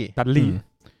ดัตลี่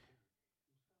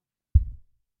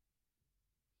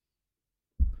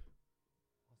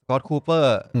สกอตต์ คูเปอ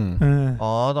ร์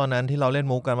ตอนนั้นที่เราเล่น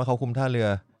มุกกันว่าเขาคุมท่าเรือ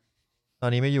ตอ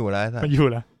นนี้ไม่อยู่แล้วไม่อยู่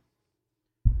แล้ว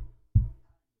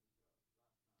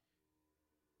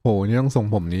โผนี่ต้องทรง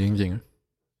ผมนี้จริง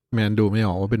ๆแมนดูไม่อ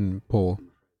อกว่าเป็นโผ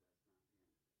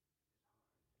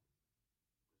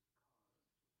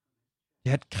เ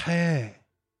ย็ดแค่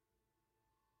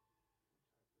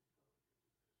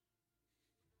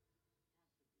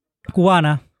กูว่า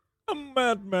นะแ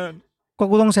มนก็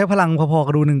กูต้องใช้พลังพอๆ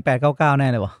กับดู1899แน่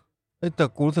เลยวะแต่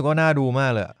กูรู้สึกว่าน่าดูมา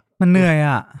กเลยมันเหนื่อย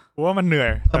อ่ะกูว่ามันเหนื่อย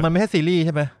แต่มันไม่ใช่ซีรีส์ใ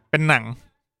ช่ไหมเป็นหนัง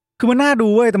คือมันน่าดู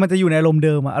เว้ยแต่มันจะอยู่ในอารมณ์เ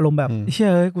ดิมอะอารมณ์แบบเชื่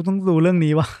อกูต้องดูเรื่อง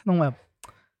นี้วะต้องแบบ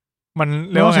มัน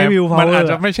เรียกว่าไงมันอาจ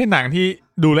จะไม่ใช่หนังที่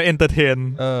ดูแล้วเอนเตอร์เทน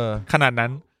ขนาดนั้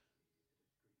น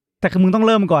แต่คือมึงต้องเ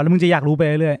ริ่มก่อนแล้วมึงจะอยากรู้ไป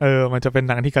เรื่อยมันจะเป็น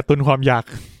หนังที่กระตุ้นความอยาก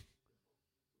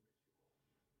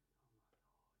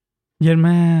เย็นม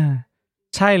าก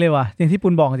ใช่เลยว่ะอย่างที่ปุ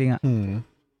ณบอกจริงอ่ะ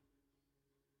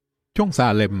ช่วงซา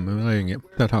เลมอะไรอย่างเงี้ย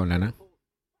เท่านั้นนะ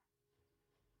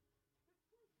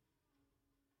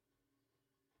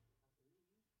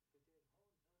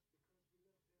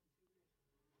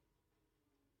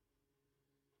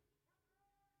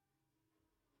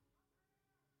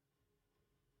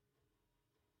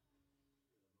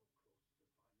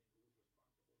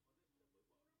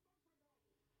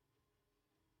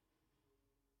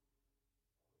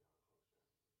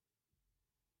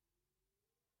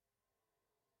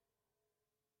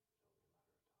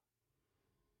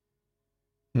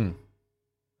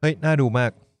เฮ้ยน่าดูมา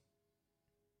ก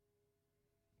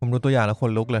ผมดูตัวอย่างแล้วค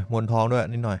นลุกเลยมวนท้องด้วย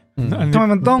นิดหน่อยทำไม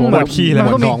มันต้องแบบมั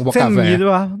นต้องมีเส้นนี้ด้ว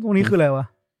ยวะตรงนี้คืออะไรวะ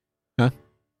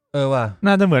ว่ะ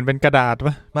น่าจะเหมือนเป็นกระดาษป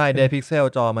ะไม่เดย์พิกเซล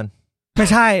จอมันไม่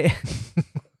ใช่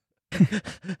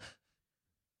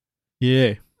เย่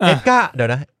เอ็ดการ์เดี๋ยว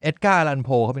นะเอ็ดการ์ลันโพ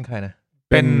เขาเป็นใครนะ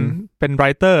เป็นไร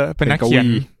เตอร์เป็นนักเขียน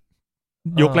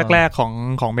ยุคแรกๆของ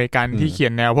อเมริกันที่เขีย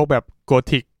นแนวพวกแบบโก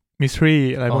ธิกมิสทรี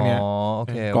อะไรพวกเนี้ย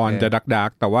ก่อนจะดัก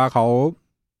แต่ว่าเขา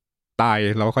ตาย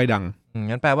แล้วค่อยดัง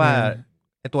งั้นแปลว่า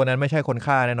ไอตัวนั้นไม่ใช่คน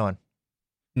ฆ่าแน่นอน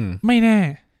ไม่แน่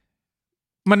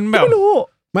มันแบบไม่รู้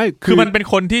ไม่คือมันเป็น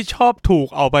คนที่ชอบถูก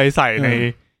เอาไปใส่ใน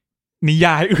นิย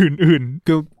ายอื่นๆ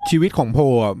คือชีวิตของโพ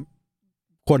อ่ะ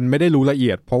คนไม่ได้รู้ละเอี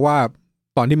ยดเพราะว่า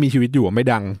ตอนที่มีชีวิตอยู่ไม่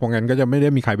ดังเพราะงั้นก็จะไม่ได้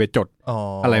มีใครไปจด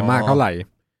อะไรมากเท่าไหร่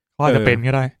ก็จะเป็น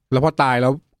ก็ได้แล้วพอตายแล้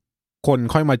วคน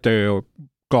ค่อยมาเจอ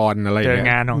กรอะไรเงี้ย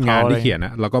งานที่เขียนน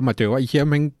ะแล้วก็มาเจอว่าไอ้เหี้ย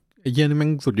นี่แม่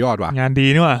งสุดยอดว่ะงานดี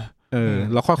นี่ว่ะ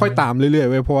แล้วค่อยๆตามเรื่อยๆ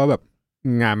เว้ยเพราะว่าแบบ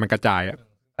งานมันกระจายอ่ะ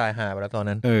ตายหาไปแล้วตอน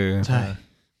นั้นใช่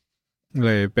เล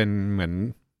ยเป็นเหมือน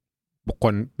บุคค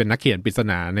ลเป็นนักเขียนปริศ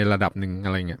นาในระดับหนึ่งอ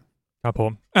ะไรเงี้ยครับผ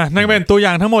มนั่นเป็นตัวอย่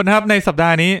างทั้งหมดนะครับในสัปดา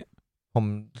ห์นี้ผม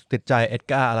ติดใจเอ็ด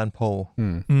การ์ อลันโพ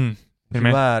เห็นไหม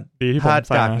ว่าถ้า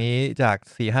จากนี้จาก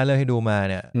 4-5 เรื่องให้ดูมา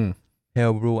เนี่ย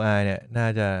Hell Blue Eye เนี่ยน่า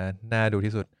จะน่าดู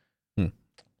ที่สุด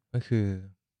ก็คื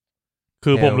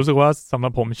อผมรู้สึกว่าสำหรั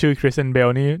บผมชื่อคริสเตียนเบล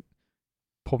นี่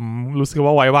ผมรู้สึกว่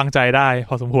าไว้วางใจได้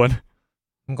พอสมควร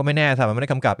มันก็ไม่แน่สิมันไม่ได้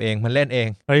กำกับเองมันเล่นเอง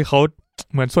เฮ้ยเขา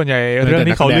เหมือนส่วนใหญ่เรื่อง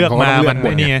ที่เขาเลือกมามันไ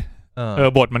ม่นี่ไง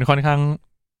บทมันค่อนข้าง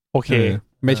โอเค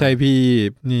ไม่ใช่พี่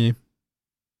นี่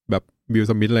แบบบิล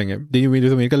สมิธอะไรเงี้ยดิวิล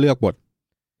สมิธก็เลือกบท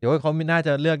เดี๋ยวเขาไม่น่าจ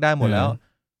ะเลือกได้หมดแล้ว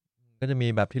ก็จะมี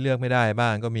แบบที่เลือกไม่ได้บ้า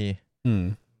งก็มี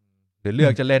หรือเลือ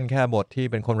กจะเล่นแค่บทที่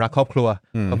เป็นคนรักครอบครัว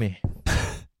ก็มี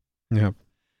นะครับ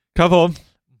ครับผม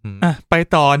ไป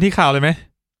ต่อที่ข่าวเลยไหม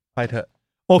ไปเถอะ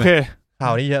โอเคข่า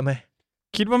วนี้เยอะไหม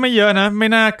คิดว่าไม่เยอะนะไม่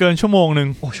น่าเกินชั่วโมงนึง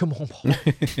โอ้ชั่วโมงพอ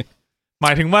หม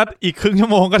ายถึงว่าอีกครึ่งชั่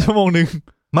วโมงก็ชั่วโมงนึง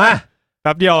มาแ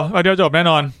ป๊บเดียวจบแน่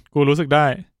นอนกูรู้สึกได้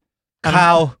ข่า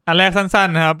วอันแรกสั้น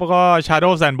ๆนะครับก็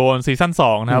Shadows and Bone ซีซั่น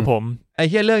2นะครับผมไอ้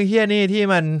เหี้ยเรื่องเหี้ยนี่ที่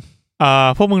มัน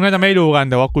พวกมึงน่าจะไม่ดูกัน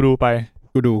แต่ว่ากูดูไป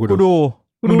กูดู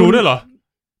มึงดูด้วยเหรอ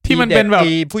ที่มันเป็นแบบ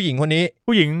ผู้หญิงคนนี้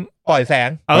ผู้หญิงปล่อยแสง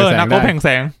นักรบแห่งแส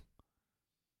ง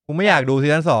กูไม่อยากดูซี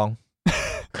ซั่น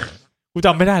2กูจ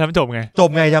ำไม่ได้แล้วมันจบไง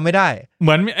จำไม่ได้เห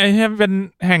มือนไอ้ที่เป็น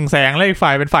แห่งแสงแล้วอีกฝ่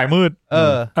ายเป็นฝ่ายมืด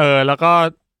แล้วก็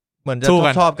เหมือนจะ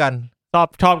ชอบกั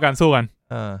นสู้กัน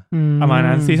ประมาณ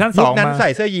นั้นซีซั่น2นั้นใส่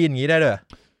เสื้อยีนอย่างนี้ได้เลย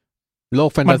โลก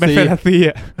แฟนตาซีมันเป็นแฟนตาซี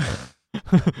อ่ะ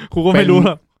กูก็ไม่รู้หร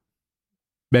อก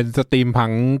เป็นสตรีมพั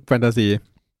งแฟนตาซี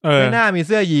ไม่น่ามีเ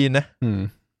สื้อยีนนะ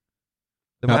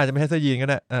แต่มันอาจจะไม่ใช่เสื้อยีนก็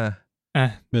ได้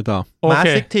ไม่ต่อมาร์ค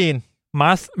16ม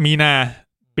าร์คมีนา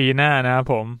ปีหน้านะครับ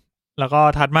ผมแล้วก็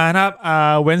ถัดมานะครับ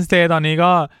Wednesday ตอนนี้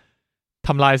ก็ท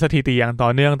ำลายสถิติอย่างต่อ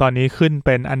เนื่องตอนนี้ขึ้นเ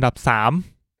ป็นอันดับ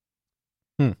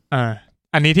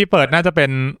3อันนี้ที่เปิดน่าจะเป็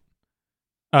น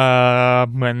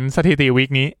เหมือนสถิติวีค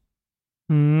นี้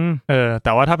แ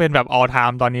ต่ว่าถ้าเป็นแบบ all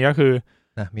time ตอนนี้ก็คือ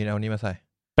มีเอานี้มาใส่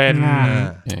เป็น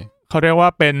เขาเรียกว่า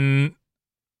เป็น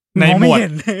ในห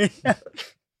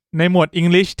มวด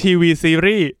English TV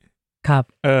Series ครับ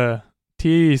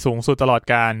ที่สูงสุดตลอด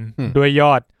การด้วยย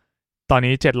อดตอน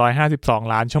นี้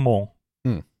752ล้านชั่วโมง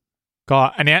ก็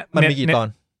อันเนี้ยมันมีกี่ตอน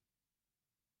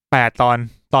8ต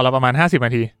อนละประมาณ50น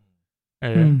าที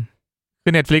คื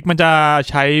อ Netflix มันจะ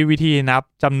ใช้วิธีนับ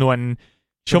จำนวน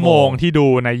ชั่วโมงที่ดู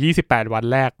ใน28วัน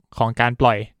แรกของการป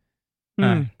ล่อย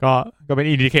ก็เป็น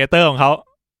อินดิเคเตอร์ของเขา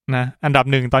นะอันดับ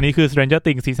1ตอนนี้คือ Stranger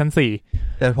Things ซีซั่น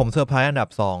4แต่ผมเซอร์ไพรส์อันดับ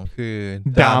2คือ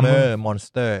Dahmer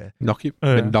Monster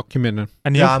เป็นด็อกิเมนต์อั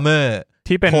นนี้ Dahmer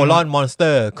ที่เป็น colon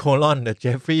monster colon the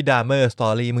Jeffrey Dahmer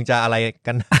story มึงจะอะไร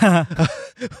กัน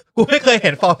กูไม่เคยเห็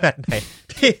นฟอร์แมตไหน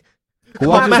ที่กู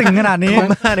ว่าสิ่งขนาดนี้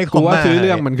กูว่าซื้อเ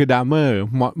รื่องมันคือ Dahmer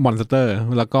Monster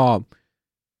แล้วก็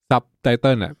ซับไตเ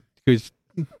ติลอ่ะคือ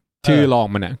ชื่อรอง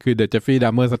มันอ่ะคือ the Jeffrey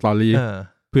Dahmer story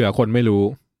เผื่อคนไม่รู้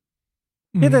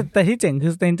แต่ที่เจ๋งคื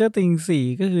อ Stranger Things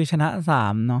 4ก็คือชนะ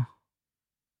3เนาะ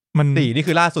มัน4นี่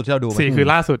คือล่าสุดที่เราดู4คือ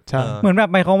ล่าสุดใช่เหมือนแบบ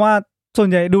หมายความว่าส่วน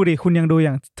ใหญ่ดูดิคุณยังดูอ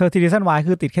ย่างเธอซีซั่น Y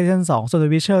คือติดแค่ซีซั่น2ส่วน The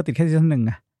Witcher ติดแค่ซีซั่น1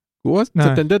อ่ะกูว่า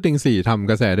Stranger Things 4ทำ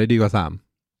กระแสได้ดีกว่า3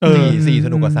 4ส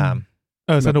นุกกว่า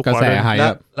3สนุกกระแสหาย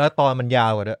แล้วตอนมันยา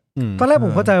วกว่าด้วยตอนแรกผ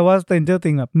มเข้าใจว่า Stranger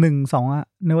Things แบบ1 2อ่ะ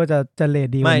นึกว่าจะเรท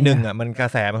ดีไม่1อ่ะมันกระ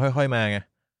แสมันค่อยๆมาไง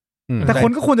แต่ค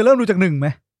นก็ควรจะเริ่มดูจาก1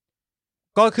มั้ย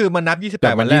ก็คือมันนับ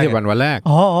28วันแรกวันแรก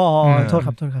อ๋อโทษค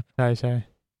รับใช่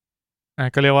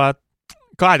ก็เรียกว่า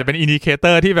ก็อาจจะเป็นอินดิเคเต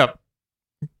อร์ที่แบบ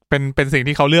เป็นสิ่ง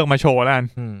ที่เขาเลือกมาโชว์แล้วกัน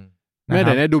ไม่แ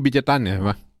ต่ได้ดูบิจตันเนี่ยใช่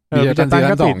ป่ะบิจตันซี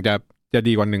ซั่น2จะ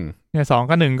ดีกว่า1เนี่ย2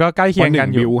กับ1ก็ใกล้เคียงกัน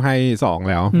อยู่วิวให้2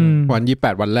แล้ววัน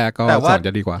28วันแรกก็2จ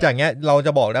ะดีกว่าอย่างเงี้ยเราจ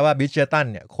ะบอกได้ว่าบิจตัน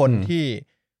เนี่ยคนที่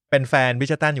เป็นแฟนบิ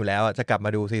จตันอยู่แล้วจะกลับมา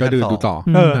ดูซีซั่น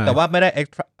2แต่ว่าไม่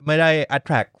ได้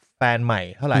attract แฟนใหม่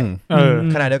เท่าไหร่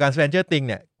ขณะเดียวกัน Stranger Things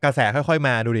เนี่ยกระแสค่อยๆม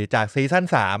าดูดิจากซีซั่น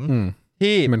3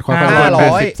ที่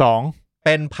500เ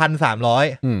ป็น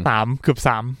 1,300 3เกือบ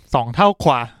3 2เท่าก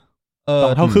ว่า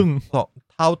2เท่าครึ่ง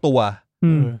2เท่าตัว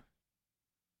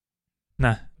น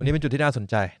ะวันนี้เป็นจุดที่น่าสน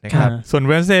ใจนะครับส่วน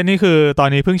Wednesday นี่คือตอน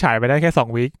นี้เพิ่งฉายไปได้แค่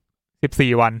2วีค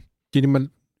14วันจริงมัน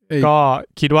ก็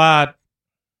คิดว่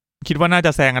าน่าจ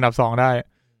ะแซงอันดับ2ได้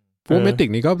โฟร์เมติก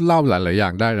นี่ก็เล่าหลายๆอย่า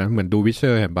งได้นะเหมือนดู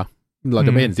Witcher เห็นปะเราจ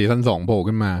ะไม่เห็นซีซั่น2โผล่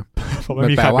ขึ้นมา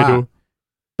แป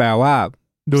ลว่า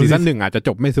ซีซั่น1อาจจะจ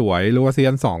บไม่สวยหรือว่าซี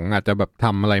ซั่น2อาจจะแบบท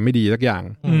ำอะไรไม่ดีสักอย่าง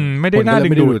ไม่ได้น่าดึ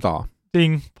งดูต่อจริง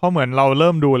เพราะเหมือนเราเ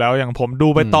ริ่มดูแล้วอย่างผมดู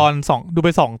ไปตอน2ดูไป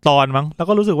2ตอนมั้งแล้ว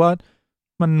ก็รู้สึกว่า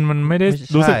มันไม่ได้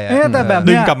รู้สึกแต่แบบ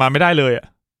ดึงกลับมาไม่ได้เลยอ่ะ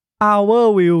Our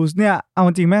Views เนี่ยเอาจ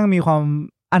ริงแม่งมีความ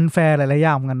อันแฟร์หลายๆอ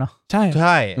ย่างเหมือนกันเนาะใ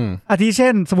ช่อาทิเช่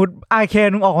นสมมุติ IK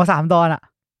มึงออกมา3ตอนอ่ะ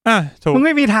มึงไ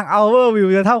ม่มีทาง Our View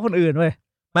จะเท่าคนอื่นเว้ย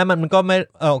มันก็ไม่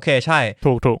โอเคใช่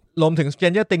ถูกรวมถึง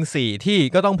Stranger Things 4ที่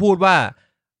ก็ต้องพูดว่า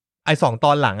ไอ้2ต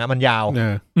อนหลังอ่ะมันยาว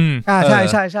ใ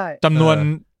ช่จำนวน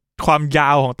ความยา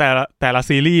วของแต่ละ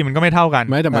ซีรีส์มันก็ไม่เท่ากัน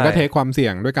ไม่แต่มันก็เทคความเสี่ย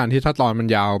งด้วยการที่ถ้าตอนมัน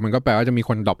ยาวมันก็แปลว่าจะมีค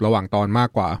นดรอประหว่างตอนมาก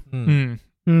กว่า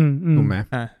ถูกไหม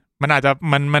มันอาจจะ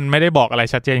มันไม่ได้บอกอะไร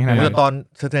ชัดเจนขนาดนั้นตอน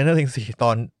Stranger Things 4ต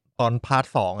อนพาร์ท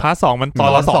2มันตอ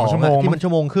นละ2ชั่วโมงที่มันชั่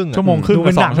วโมงครึ่งเ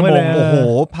ป็น2ชั่วโมงโอ้โห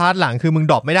พาร์ทหลังคือมึง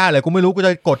ดรอปไม่ได้เลยกูไม่รู้กูจ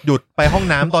ะกดหยุดไปห้อง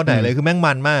น้ำตอนไหนเลยคือแม่ง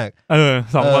มันมาก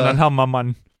2ตอนนั้นทำมามัน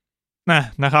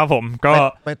นะครับผมก็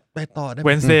ไปต่อได้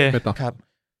Wednesday ครับ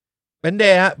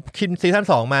Wednesday ฮะคินซีซั่น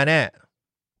2มาแน่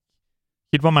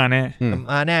คิดว่ามาแ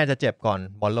น่จะเจ็บก่อน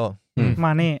บอลโลม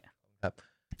าแน่ครับ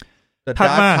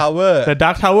The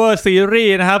Dark Tower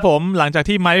Series นะครับผมหลังจาก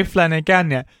ที่ Mike Flanagan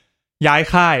เนี่ยย้าย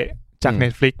ค่ายจาก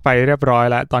Netflix ไปเรียบร้อย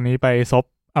แล้วตอนนี้ไปซบ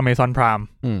Amazon Prime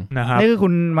นะครับนี่คือคุ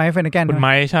ณ Mike Flanagan คุณ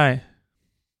Mike ใช่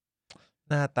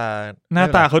หน้า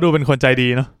ตาเขาดูเป็นคนใจดี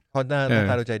เนาะเขาหน้า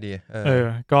ตาดูใจดี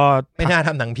ก็ไม่น่าท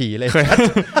ำหนังผีเลย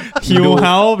คิวเฮ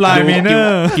าส์บลายมิเนอ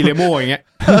ร์กิเลโมอย่างเงี้ย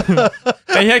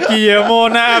ไอ้แค่กิเลโม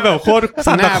หน้าแบบโคตรซ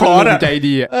านตาคลอสใจ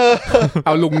ดีอ่ะเอ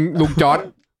าลุงจอร์ด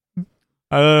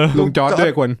ลุงจอร์ดด้ว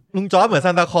ยคนลุงจอร์ดเหมือนซ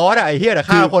านตาคลอสอ่ะไอ้เหี้ยแต่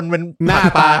ฆ่าคนเป็นหน้า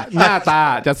ตา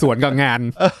จะสวนกับงาน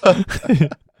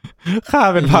ฆ่า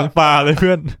เป็นผักปลาเลยเ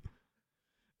พื่อน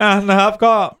นะครับ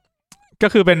ก็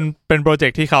คือเป็นโปรเจ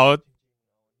กต์ที่เขา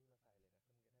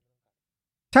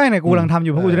ใช่เนี่ยกูกำลังทำอ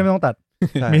ยู่เพราะกูจะได้ไม่ต้องตัด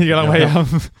มีกำลังพยายาม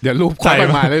เดี๋ยวรูปใส่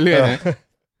มาเรื่อยๆนะ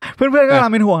เพื่อนๆก็กำลั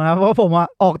งเป็นห่วงนะเพราะว่าผม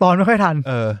ออกตอนไม่ค่อยทัน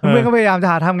เพื่อนๆก็พยายามจะ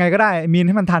หาทำไงก็ได้มีนใ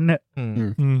ห้มันทันเนอะ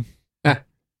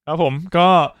ครับผมก็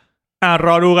ร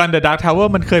อดูกัน The Dark Tower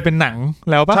มันเคยเป็นหนัง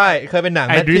แล้วป่ะใช่เคยเป็นหนัง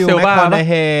แมทธิวแมคคอนาเ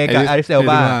ฮกับไอริสเอล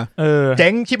บาเจ๊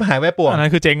งชิบหายไปป่วงอันนั้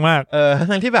นคือเจ๊งมาก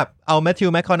ทั้งที่แบบเอาแมทธิว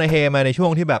แมคคอนาเฮมาในช่ว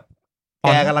งที่แบบแก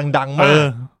กำลังดังมาก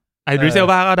ไอริสเอล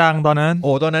บาก็ดังตอนนั้น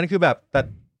ตอนนั้นคือแบบแต่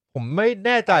ผมไม่แ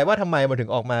น่ใจว่าทำไมมันถึง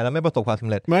ออกมาแล้วไม่ประสบความสำ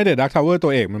เร็จไม่แต่ Dark Tower ตั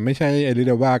วเอกมันไม่ใช่เอลิเ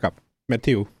ดวากับแมท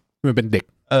ธิวมันเป็นเด็ก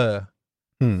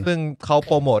ซึ่งเขาโ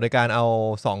ปรโมทในการเอา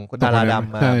2ดาราด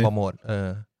ำมาโปรโมท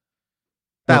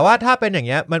แต่ว่าถ้าเป็นอย่างเ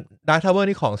งี้ยมัน Dark Tower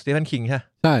นี่ของสตีเฟนคิง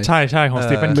ใช่ใช่ของส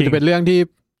ตีเฟนคิงมันจะเป็นเรื่องที่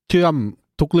เชื่อม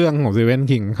ทุกเรื่องของสตีเฟน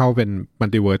คิงเข้าเป็นมัล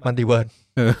ติเวิร์ส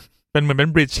เป็นเหมือนเป็น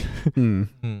บริดจ์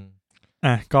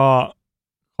ก็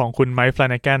ของคุณไมค์ฟลา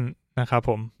นาแกนนะครับผ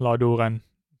มรอดูกัน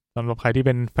สำหรับใครที่เ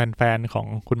ป็นแฟนๆของ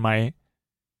คุณไมค์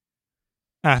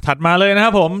ถัดมาเลยนะค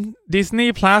รับผม Disney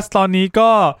Plus ตอนนี้ก็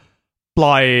ป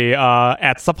ล่อยแอ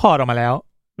ดซัพพอร์ตออกมาแล้ว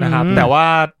นะครับแต่ว่า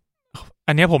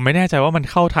อันนี้ผมไม่แน่ใจว่ามัน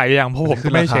เข้าไทยยังเพราะผมก็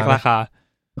ไม่เช็คราคา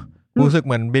รู้สึกเ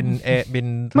หมือนบิน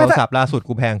โทรศัพท์ล่าสุด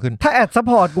กูแพงขึ้นถ้าแอดซัพ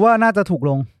พอร์ตกูว่าน่าจะถูก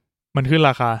ลงมันขึ้น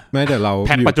ราคาไม่แต่เราแ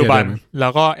พ็คปัจจุบันแล้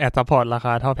วก็แอดซัพพอร์ตราค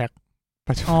าเท่าแพ็ค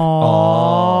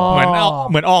เหมื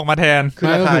อนออกมาแทนคือ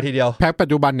ราคาทีเดียวแพ็คปัจ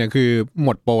จุบันเนี่ยคือหม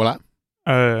ดโปรละ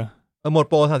หมด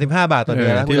โปร35 บาทต่อเดือ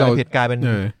นแล้วที่เราผิดกลายเป็น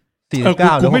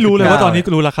49กูไม่รู้เลยว่าตอนนี้กู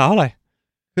รู้ราคาเท่าไหร่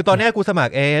คือตอนนี้กูสมัค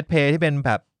ร AS Pay ที่เป็นแ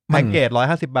บบ แพ็กเกจ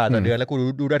150 บาทต่อเดือนแล้วกู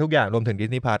ดูได้ทุกอย่างรวมถึง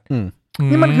Disney Plus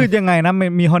นี่มันคือยังไงนะ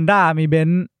มี Honda มีเบน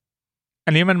ซ์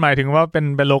อันนี้มันหมายถึงว่าเ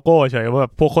ป็นโลโก้เฉยว่าแบ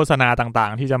บพวกโฆษณาต่า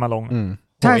งๆที่จะมาลง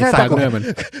ใช่พาร์ทเนอร์มัน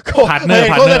พาร์ทเนอร์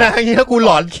โฆษณาอย่างนี้แล้วกูหล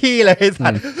อนขี้เลยไอ้สั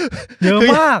ตว์เยอะ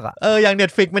มากอ่ะอย่าง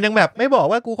Netflix มันยังแบบไม่บอก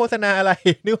ว่ากูโฆษณาอะไร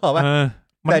นึกออกป่ะ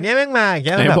แต่เนี้ยแม่งมาอย่างเ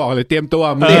งี้ยแบบบอกเลยเตรียมตัว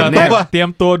เตรียม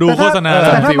ตัวดูโฆษณาแ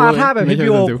ต่ถ้ามาท่าแบบ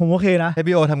HBO ผมโอเคนะ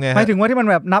HBO ทำไงหมายถึงว่าที่มัน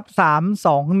แบบนับ3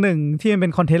 2 1ที่มันเป็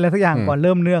นคอนเทนต์อะไรสักอย่างก่อนเ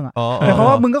ริ่มเรื่องอ่ะแต่เพราะ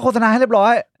ว่ามึงก็โฆษณาให้เรียบร้อ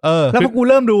ยแล้วพอกู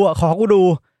เริ่มดูอ่ะขอกูดู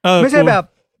ไม่ใช่แบบ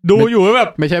ดูอยู่แบบ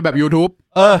ไม่ใช่แบบ YouTube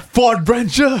Ford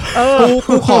Ranger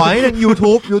กูขอให้เป็น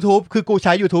YouTube คือกูใ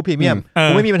ช้ YouTube Premium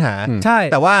กูไม่มีปัญหาใช่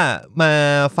แต่ว่ามา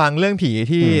ฟังเรื่องผี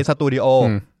ที่สตูดิโอ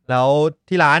แล้ว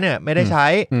ที่ร้านเนี่ยไม่ได้ใช้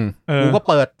กูก็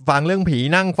เปิดฟังเรื่องผี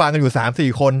นั่งฟังกันอยู่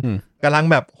 3-4 คนกำลัง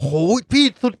แบบโหพี่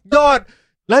สุดยอด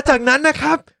แล้วจากนั้นนะค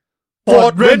รับ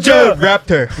Ford Ranger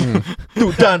Raptor ดุ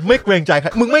ดันไม่เกรงใจใคร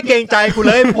มึงไม่เกรงใจกูเ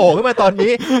ลยโผล่ขึ้นมาตอน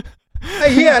นี้ไอ้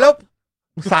เหี้ยแล้ว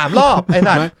3 รอบไอ้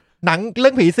สัตว์หนังเรื่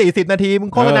องผี40 นาทีมึ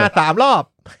งโฆษณา3 รอบ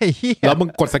ไอ้เหี้ยแล้วมึง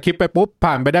กดสคิปไปปุ๊บ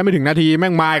ผ่านไปได้ไม่ถึงนาทีแม่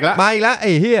งมาอีกแล้วไ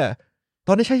อ้เหี้ยต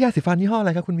อนนี้ใช้ยาสีฟันยี่ห้ออะไ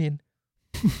รครับคุณมีน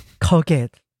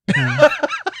Colgate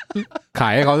ขา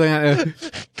ยให้เขาด้วยนะ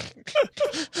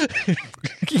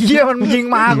เหี้ยมันยิง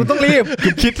มากูต้องรีบ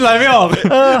คิดอะไรไม่ออก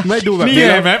ไม่ดูแบบนี่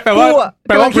ไงไหมแปลว่าแ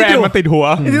บรนด์มันติดหัว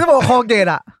ที่ต้องบอก Colgate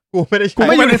อ่ะกูไม่ได้กูไ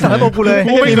ม่อยู่ในสารตัวกูเลย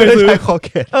กูไม่เคยซื้อ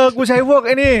Colgate กูใช้พวกไ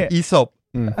อ้นี่อีศพ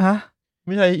ฮะไ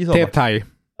ม่ใช่อีศพเทพไทย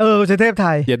ใช้เทพไท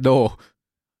ยเย็ดโด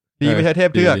ดีไม่ใช่เท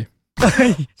พเทือก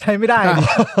ใช้ไม่ได้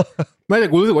ไม่แต่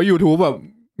กูรู้สึกว่า YouTube แบบ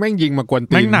แม่งยิงมากวน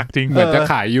ตีนแม่งหนักจริงเหมือนจะ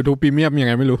ขาย YouTube Premium ยังไ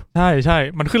งไม่รู้ใช่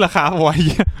มันขึ้นราคาไว้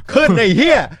ขึ้นไอ้เ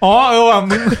หี้ยว่ะ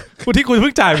มึงที่กูเ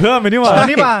พิ่งจ่ายเพิ่มไปนี่หว่า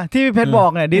นี่ป่ะที่เพชรบอ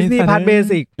กเนี่ย Disney Plus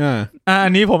Basic อั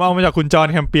นนี้ผมเอามาจากคุณจอห์น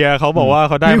แฮมเปียร์เขาบอกว่า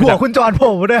เขาได้มีหัวคุณจอห์นโผ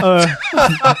ล่ด้วย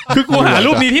คือกูหา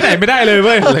รูปนี้ที่ไหนไม่ได้เลยเ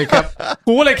ว้ยเลยครับ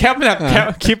กูก็เลยแคปมาจาก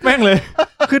คลิปแม่งเลย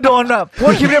คือโดนแบบพว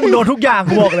กคลิปเนี่ยมึงโดนทุกอย่าง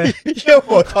กูบอกเลยเชี่ยวโผ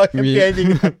ล่จอห์นแฮมเปียร์จริง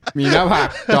มีหน้าผาก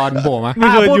จอห์นโผล่มา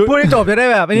พูดให้จบจะได้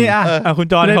แบบนี้คุณ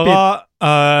จอห์นเขาก็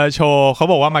โชว์เขา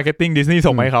บอกว่ามาร์เก็ตติ้งดิสนีย์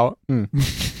ส่งมาให้เขา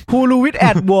Hulu with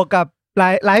Ad บวกกับ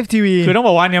ไลฟ์ทีวีคือต้อง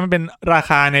บอกว่าเนี้ยมันเป็นรา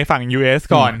คาในฝั่ง US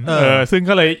ก่อนซึ่ง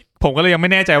ผมก็เลยยังไม่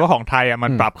แน่ใจว่าของไทยมั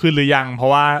นปรับขึ้นหรือยังเพรา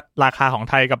ะว่าราคาของ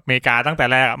ไทยกับอเมริกาตั้งแต่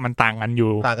แรกมันต่างกันอ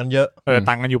ยู่ต่างกันเยอะ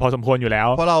ต่างกันอยู่พอสมควรอยู่แล้ว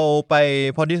เพราะเราไป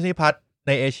พอ Disney Plus ใ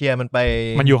นเอเชีย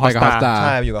มันอยู่ Hotstar ใ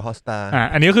ช่อยู่กับ Hotstar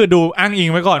อันนี้ก็คือดูอ้างอิง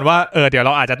ไว้ก่อนว่าเดี๋ยวเร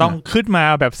าอาจจะต้องขึ้นมา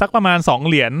แบบสักประมาณ2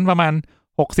 เหรียญประมาณ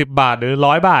60 บาทหรือ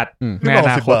100 บาทในอ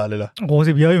นาคตเลยเหรอโอ้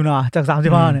10เยอะอยู่นะจาก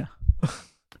35เนี่ย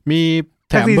มี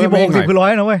แถมเพิ่มอีก60คือ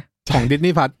100นะเว้ยของ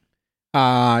Disney Plus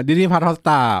Disney Plus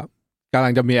Hotstar กำลั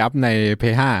งจะมีอัพใน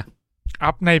Play 5อั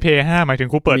พใน Play 5หมายถึง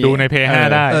กูเปิดดูใน Play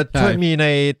 5ได้ช่วย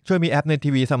มีแอปในที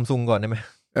วี Samsung ก่อนได้ไหม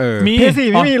มี Play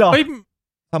 4ไม่มีหรอ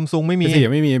Samsung ไม่มี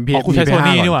ไม่มี กูใช้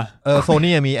Sony นี่ว่ะSony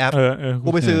มีแอปกู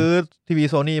ไปซื้อทีวี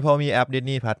Sony เพราะมีแอป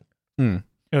Disney Plus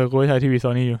กูใช้ทีวี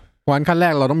Sony อยู่วันขั้นแร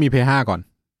กเราต้องมี Play 5ก่อน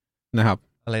นะครับ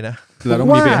อะไรนะเราต้อง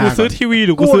มี Play 5กูซื้อทีวีห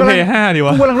รือกูซื้อ Play 5ดีว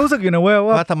ะกูกำลังรู้สึกอยู่นะเว้ย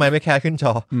ว่าทำไมไม่แคร์ขึ้นจ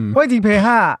อว่าจริง Play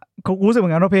 5กูรู้สึกเหมื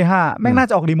อนกันว่า Play 5แม่งน่า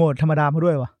จะออกรีโมทธรรมดามาด้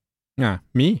วยวะ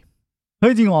มีเฮ้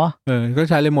ยจริงเหรอก็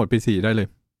ใช้รีโมท Play 4ได้เลย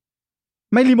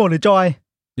ไม่รีโมทหรือจอย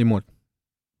รีโมท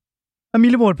มันมี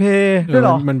รีโมท Play ด้วยเห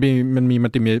รอมันมีมั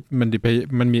ลติ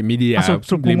มันมีมีเดีย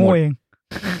สุดกูโง่เอง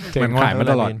มันขายมา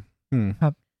ตลอดครั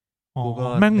บ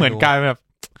แม่งเหมือนกันแบบ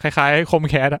คล้ายๆคม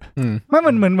แคสอ่ะไม่เห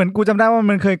มือนกูจำได้ว่า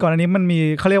มันเคยก่อนอันนี้มันมี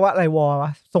เขาเรียกว่าอะไรวอร์ว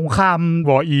ะสงคราม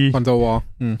วอร์คอนโซลวอร์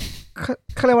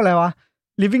เขาเรียกว่าอะไรวะ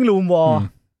living room war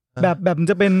แบบมึง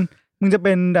จะเ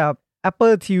ป็นแบบ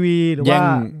Apple TV หรือว่า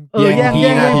แย่ง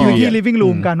พื้นที่ living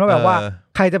room กันว่าแบบว่า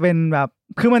ใครจะเป็นแบบ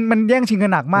คือมันแย่งชิงกั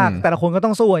นหนักมากแต่ละคนก็ต้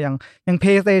องสู้อย่าง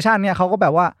PlayStation เนี่ยเขาก็แบ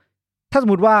บว่าถ้าสม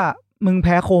มติว่ามึงแ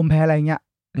พ้โคมแพ้อะไรเงี้ย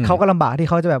เขาก็ลำบากที่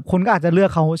เขาจะแบบคนก็อาจจะเลือ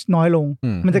กเขาน้อยลง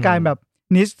มันจะกลายแบบ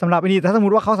นิชสำหรับอันนี้แต่ถ้าสมม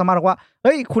ติว่าเขาสามารถบอกว่าเ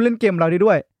ฮ้ยคุณเล่นเกมเราได้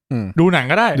ด้วยดูหนัง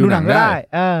ก็ได้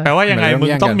แปลว่ายังไงมึง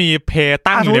ต้องมีเพย์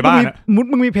ตั้งอยู่ในบ้าน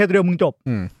มึงมีเพย์เดียวมึงจบ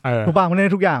ถูกป่ะมึงเล่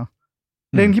นทุกอย่าง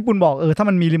เรื่องที่ปุณบอกถ้า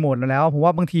มันมีรีโมทแล้วผมว่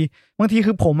าบางที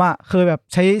คือผมอ่ะเคยแบบ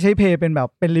ใช้เพย์เป็นแบบ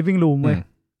เป็น living room เว้ย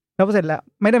แล้วพอเสร็จแล้ว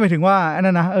ไม่ได้หมายถึงว่าอัน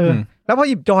นั้นนะแล้วพอ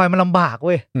หยิบจอยมันลำบากเ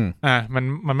ว้ย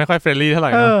มันไม่ค่อยเฟรนลี่เท่าไห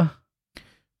ร่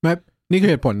นะนี่คือ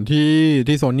เหตุผล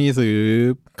ที่โซนี่ซื้อ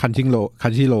คันชิโร่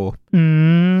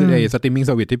ไอ้สตรีมมิ่งเ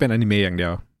ซอร์วิสที่เป็นอนิเมะอย่างเดีย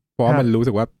วเพราะว่ามันรู้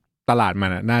สึกว่าตลาดมัน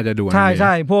น่าจะดูใ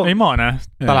ช่พวกไม่เหมาะนะ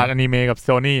ตลาดอนิเมะกับโซ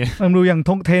นี่มันดูอย่างท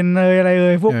งเทนอะไร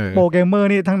พวกโปรเกมเมอร์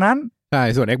นี่ทั้งนั้นใช่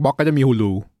ส่วน Xbox ก็จะมี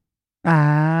Hulu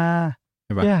ใ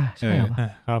ช่ป่ะใช่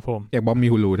ครับผม Xbox มี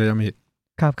Hulu ถ้าจำไม่ผิด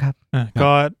ครับ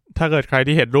ก็ถ้าเกิดใคร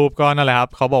ที่เห็นรูปก็นั่นแหละครับ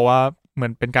เขาบอกว่าเหมือ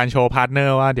นเป็นการโชว์พาร์ทเนอ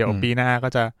ร์ว่าเดี๋ยวปีหน้าก็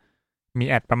จะมี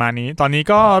แอดประมาณนี้ตอนนี้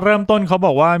ก็เริ่มต้นเขาบ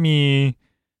อกว่ามี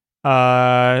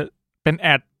เป็นแอ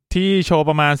ดที่โชว์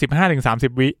ประมาณ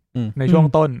 15-30 วิในช่วง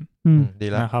ต้นดี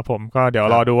แล้วนะครับผมก็เดี๋ยว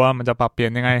รอดูว่ามันจะปรับเปลี่ย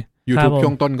นยังไง YouTube ช่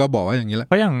วงต้นก็บอกว่าอย่างนี้แหละเ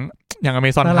พราะอย่าง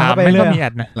Amazon Prime แม่งก็มีแอ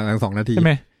ดนะหลังๆ2 นาทีใช่ไห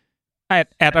ม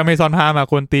แอด Amazon Prime มา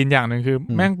ควรตีนอย่างนึงคือ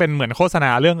แม่งเป็นเหมือนโฆษณ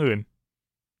าเรื่องอื่น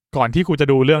ก่อนที่กูจะ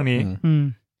ดูเรื่องนี้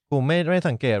กูไม่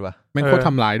สังเกตว่ะแม่งโคตรท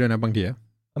ำร้ายด้วยนะบางที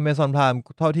Amazon Prime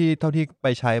เท่าที่ไป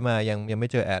ใช้มายังไม่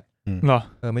เจอแอดเหรอ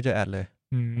ไม่เจอแอดเลย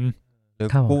หรือ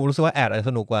กูรู้สึกว่าแอดอาจจะ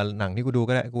สนุกกว่าหนังที่กูดู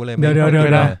ก็ได้กูเลยเดี๋ยว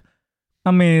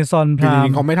Amazon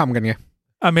Prime เขาไม่ทำกันไง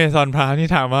Amazon Prime นี่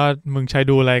ถามว่ามึงใช้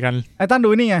ดูอะไรกันไอ้ตั้นดู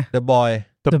นี่ไง The Boy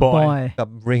The Boy กับ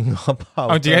Ring of Power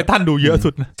เอาจริงไอ้ตั้นดูเยอะสุ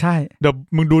ดนะใช่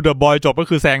มึงดู The Boy จบก็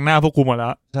คือแซงหน้าพวกกูหมดแล้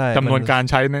วจำนวนการ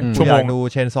ใช้ในชั่วโมงอยากดู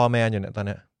Chainsaw Man อยู่เนี่ยตอนเ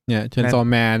นี้ยChainsaw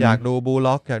Man อยากดู Blue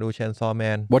Lock อยากดู Chainsaw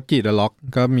Man Watch It The Lock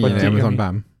ก็มีใน Amazon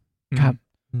Prime ครับ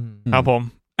ครับผม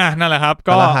นั่นแหละครับ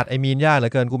ก็รหัสไอ้มีนยากเหลื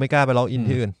อเกินกูไม่กล้าไปล็อกอิน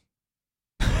ที่อื่น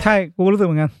ใช่กูรู้สึกเ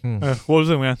หมือนกันกูรู้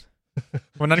สึกเหมือนกัน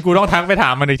วันนั้นกูต้องทักไปถา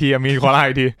มมันอีกทีมีขอไลน์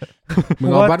อีกทีมึง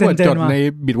เอาบัตรจดใน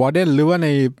Bitwarden หรือว่าใน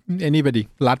ไอ้นี่ไปดิ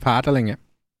Last Pass อะไรเงี้ย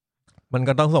มัน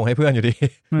ก็ต้องส่งให้เพื่อนอยู่ดี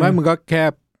ไม่มึงก็แค่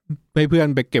ให้เพื่อน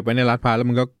ไปเก็บไว้ใน Last Pass แล้ว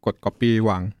มึงก็กด copy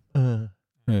วาง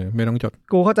ไม่ต้องจด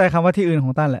กูเข้าใจคำว่าที่อื่นข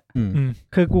องตั้นแหละ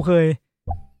คือกูเคย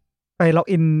ไปล็อก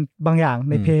อินบางอย่าง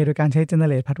ในเพย์โดยการใช้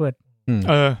generate password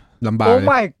ลำบาก โอ้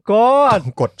my god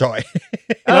กดจอย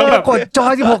แล้วแบบกดจอ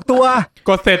ย16ตัว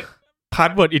กดเสร็จ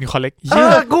password incorrect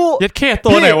กูยัดแค่ตั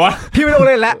วไหนวะพี่ไม่ต้องเ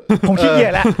ล่นแล้วผมขี้เกีย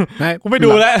จแล้วกูไม่ดู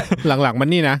แล้วหลังๆมัน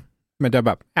นี่นะมันจะแ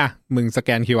บบมึงสแก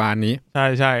น QR นี้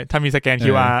ใช่ถ้ามีสแกน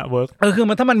QR work คือ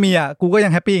มันถ้ามันมีกูก็ยั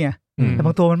งแฮปปี้ไงแต่บ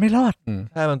างตัวมันไม่รอด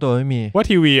ใช่บางตัวไม่มีว่า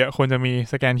ทีวีควรจะมี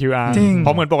สแกน QR เพร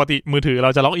าะเหมือนปกติมือถือเรา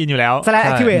จะล็อกอินอยู่แล้ว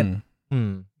/activate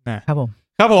ครับผม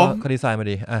เขาดีไซน์มา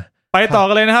ดีไปต่อ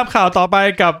กันเลยนะครับข่าวต่อไป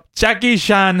กับแจ็คกี้ช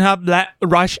านครับและ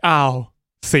Rush Hour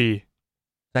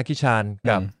 4แจ็คกี้ชาน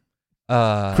กับ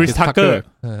คริสทักเกอร์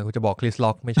กูจะบอกคริสล็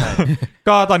อกไม่ใช่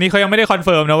ก็ตอนนี้เขายังไม่ได้คอนเ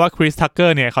ฟิร์มนะว่าคริสทักเกอ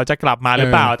ร์เนี่ยเขาจะกลับมาหรือ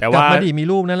เปล่าแต่ว่ากลับมาดีมี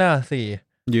รูปนั่นแหละ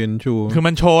4ยืนชูคือ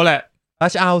มันโชว์แหละ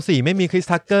Rush Hour 4ไม่มีคริส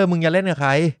ทักเกอร์มึงจะเล่นกับใค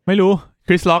รไม่รู้ค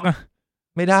ริสล็อก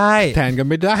ไม่ได้แทนกัน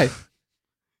ไม่ได้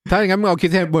ถ้าอย่างนั้นมึงเอาคริ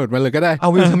สเฮมเบิร์ตมาเลยก็ได้เอา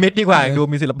วิลสมิธดีกว่าดู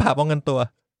มีศิลปะป้องกันตัว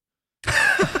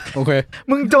โอเค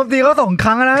มึงโจมตีเขา2 ค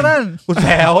รั้งแล้วนั่นกูแซ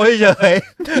วเฉย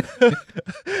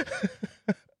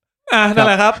นั่นแ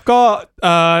หละครับก็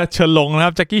เฉินหลงนะค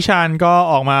รับแจ็คกี้ชานก็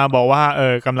ออกมาบอกว่า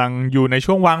กำลังอยู่ใน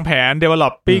ช่วงวางแผน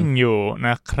developing อยู่น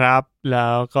ะครับแล้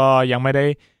วก็ยังไม่ได้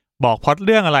บอกพล็อตเ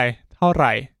รื่องอะไรเท่าไห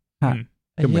ร่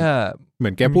เหมื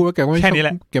อนแกพูดว่าแกไม่ชอบ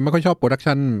แกไม่ค่อยชอบโปรดัก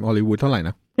ชันฮอลลีวูดเท่าไหร่น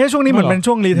ะเนี่ยช่วงนี้เหมือนเป็น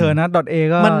ช่วงรีเทิร์นนะ .A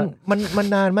ก็มัน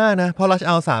นานมากนะพอ Rush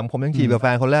Hour 3ผมยังจีบกับแฟ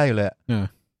นคนแรกอยู่เลย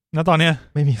แล้วตอนเนี้ย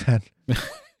ไม่มีแฟน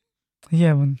เฮี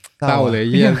ยมันเศร้าเลย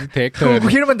เฮียเทคเทิร์นกู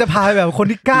คิดว่ามันจะพาแบบคน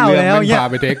ที่9แล้วเฮียพา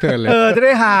ไปเทคเทิร์นเลยจะไ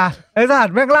ด้หาไอ้สัต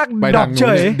ว์แม่งลากดอกเฉ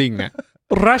ยดิ่งเนี่ย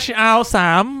Rush Hour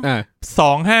 3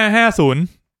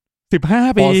 2550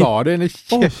 15 ปีสอด้วยนะ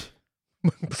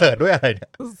มึงเสิร์ชด้วยอะไรเนี่ย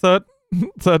เสิร์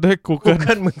ชด้วย Google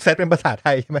มึงเซตเป็นภาษาไท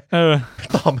ยใช่ไหม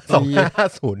ตอบมา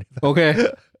2550โอเค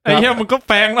ไอ้เหี้ยมึงก็แ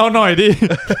ปลงเราหน่อยดิ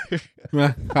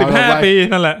15 ปี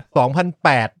นั่นแหละ2008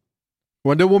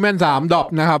 Wonder Woman 3 ดรอป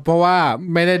นะครับเพราะว่า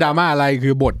ไม่ได้ดราม่าอะไรคื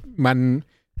อบทมัน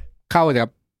เข้ากับ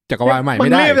จักรวาลใหม่ไ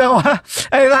ม่ได้มึงรีบจังวะ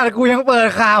ไอ้สัตว์กูยังเปิด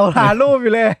ข่าวหารูปอ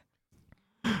ยู่เลย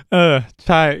ใ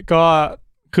ช่ก็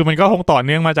คือมันก็คงต่อเ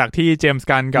นื่องมาจากที่เจมส์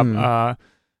กันกับ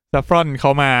ซัฟรอนเข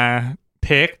ามาเท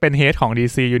คเป็นเฮดของ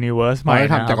DC Universe ใหม่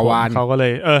ทำจักรวาลเขาก็เล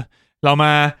ยเราม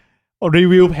ารี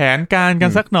วิวแผนการกั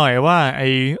นสักหน่อยว่าไอ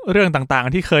เรื่องต่าง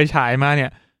ๆที่เคยฉายมาเนี่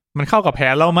ยมันเข้ากับแผ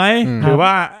นเราไหมหรือว่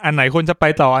าอันไหนควรจะไป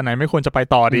ต่ออันไหนไม่ควรจะไป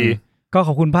ต่อดีก็ข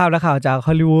อบคุณภาพและข่าวจาก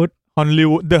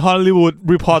The Hollywood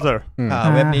Reporter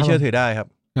เว็บนี้เชื่อถือได้ครับ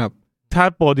ถ้า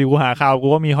โปรดิวหาข่าวกู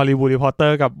ก็มี Hollywood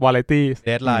Reporter กับ Variety เด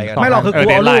ดไลน์กันไม่หรอกคือกู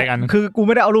เอารูปคือกูไ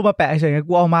ม่ได้เอารูปมาแปะเฉยๆ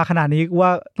กูเอามาขนาดนี้กูว่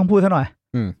าต้องพูดซะหน่อย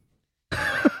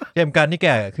เจมส์กันนี่แ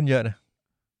ก่ขึ้นเยอะนะ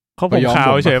เขาผมขา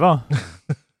วเฉยเปล่า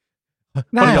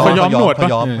เขาย้อมหนวดเขา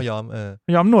ย้อ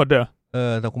มหนวดเด้อ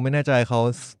แต่กูไม่แน่ใจเขา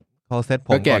เซ็ตผ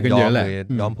มก่อนย้อมหรือ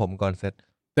ย้อมผมก่อนเซ็ต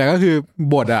แต่ก็คือ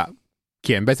บทเ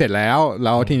ขียนไปเสร็จแล้ว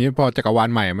ทีนี้พอจักรวาล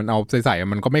ใหม่มันเอาใส่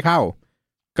มันก็ไม่เข้า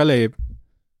ก็เลย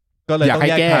อยากให้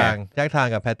แยกทาง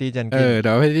กับแพตตี้เจนกินแต่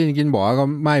ว่าแพตตี้เจนกินบอกว่าก็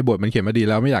ไม่บทมันเขียนมาดี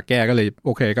แล้วไม่อยากแก้ก็เลยโ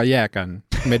อเคก็แยกกัน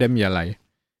ไม่ได้มีอะไร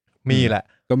มีแหละ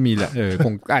ก็มีแหละค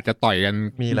งอาจจะต่อยกัน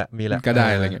มีแหละก็ได้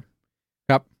อะไรเงี้ย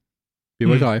ครับพี่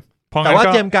ผู้ชอยแต่ว่า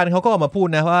เจมส์กันเขาก็ออกมาพูด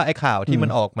นะว่าไอ้ข่าวที่มัน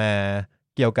ออกมา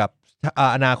เกี่ยวกับ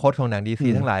อนาคตของหนัง DC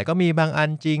ทั้งหลายก็มีบางอัน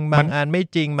จริงบางอันไม่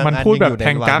จริงบางอันพูดแบบแท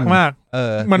งกักมาก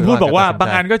มันพูดบอกว่าบาง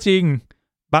อันก็จริง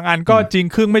บางอันก็จริง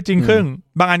ครึ่งไม่จริงครึ่ง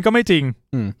บางอันก็ไม่จริง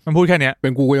มันพูดแค่เนี้ยเป็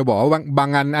นกูจะบอกว่าบาง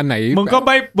อันไหนมึง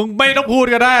ไม่ต้องพูด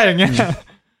ก็ได้อย่างเงี้ย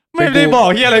ไม่ได้บอก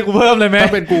ที่อะไรกูเพิ่มเลยไหมถ้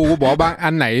าเป็นกูบอกบางอั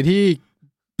นไหนที่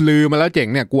ลือมาแล้วเจ๋ง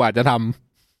เนี่ยกูอาจจะท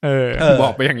ำบ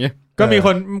อกไปอย่างนี้ก็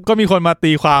มีคนมา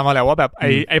ตีความมาแหละว่าแบบ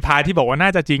ไอ้พาร์ทที่บอกว่าน่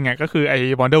าจะจริงอ่ะก็คือไอ้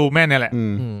Wonder Woman เนี่ยแหละ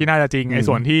ที่น่าจะจริงไอ้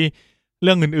ส่วนที่เ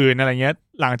รื่องอื่นๆอะไรเงี้ย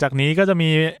หลังจากนี้ก็จะมี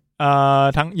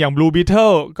ทั้งอย่าง Blue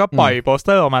Beetle ก็ปล่อยโปสเต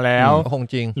อร์ออกมาแล้วคง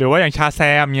จริงหรือว่าอย่างชาแซ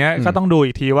มเงี้ยก็ต้องดู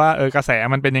อีกทีว่ากระแส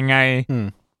มันเป็นยังไง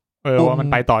ว่ามัน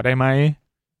ไปต่อได้ไหม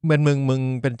เป็นมึง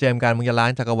เป็นเจมส์การมึงจะล้า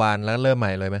งจักรวาลแล้วเริ่มให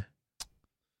ม่เลยไหม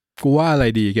กูว่าอะไร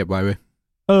ดีเก็บไว้เว้ย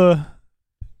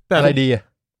แต่อะไรดี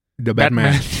The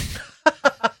Batman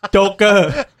โจ๊กเกอ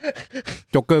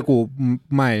ร์กู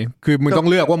ไม่คือมึงต้อง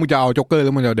เลือกว่ามึงจะเอาโจ๊กเกอร์หรื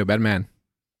อมึงจะเอา The Batman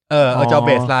เอาจะเ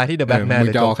บสไลน์ที่ The Batman ห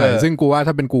รือโจ๊กเกอร์ซึ่งกูว่า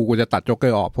ถ้าเป็นกูจะตัดโจ๊กเกอ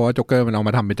ร์ออกเพราะว่าโจ๊กเกอร์มันเอาม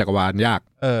าทำเป็นจักรวาลยาก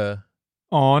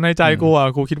ในใจกู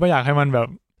กูคิดว่าอยากให้มันแบบ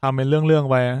ทำเป็นเรื่อง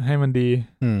ไปให้มันดี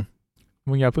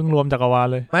มึงอย่าเพิ่งรวมจักรวาล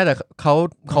เลยไม่แต่เ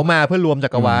ขามาเพื่อรวมจั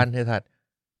กรวาลไอ้สัตว์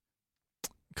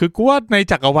คือกูว่าใน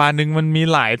จักรวาลนึงมันมี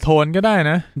หลายโทนก็ได้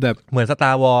นะแบบเหมือน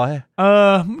Star Wars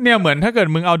เนี่ยเหมือนถ้าเกิด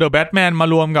มึงเอา The Batman มา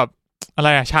รวมกับอะไร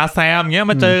ชาแซมเงี้ย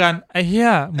มาเจอกันไอ้เหี้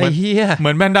ยเหมื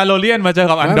อนแมนดาโลเรียนมาเจอ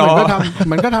กับอันดอร์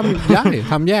มันก็ทำได้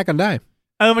ทำแยกกันได้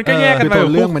มันก็แยกกันไป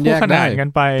เรื่องมันแยกได้กั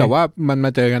นไปแต่ว่ามันม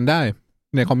าเจอกันได้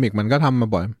ในคอมิกมันก็ทำมา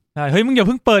บ่อยใช่เฮ้ยมึงอย่าเ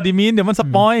พิ่งเปิดดิมีนเดี๋ยวมันส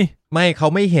ปอยไม่เขา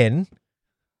ไม่เห็น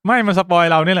ไม่มันสปอย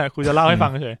เราเนี่ยแหละกูจะเล่าให้ฟั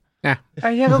งเฉยไอ้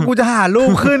เหี้ยก็กูจะหารู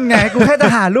ปขึ้นไงกูแค่จะ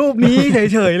หารูปนี้เ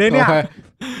ฉยๆเลยเนี่ย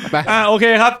โอเค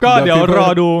ครับก็เดี๋ยวรอ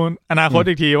ดูอนาคต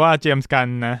อีกทีว่าเจมส์กัน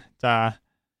นะจะ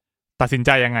ตัดสินใจ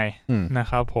ยังไงนะ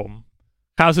ครับผม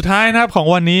ข่าวสุดท้ายนะครับของ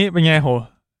วันนี้เป็นไงโห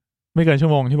ไม่เกินชั่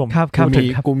วโมงที่ผม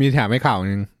กูมีแถมให้ข่าว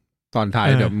นึงตอนท้าย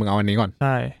เดี๋ยวมึงเอาอันนี้ก่อนใ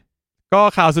ช่ก็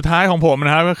ข่าวสุดท้ายของผมน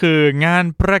ะครับก็คืองาน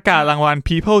ประกาศรางวัล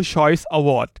People Choice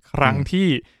Award ครั้งที่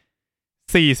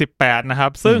48นะครั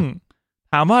บซึ่ง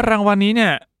ถามว่ารางวัลนี้เนี่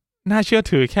ยน่าเชื่อ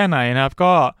ถือแค่ไหนนะครับ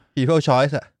ก็ People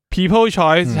Choice People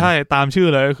Choice ใช่ตามชื่อ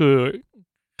เลยก็คือ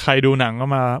ใครดูหนังก็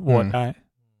มาโหวตได้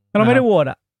เราไม่ได้โหวต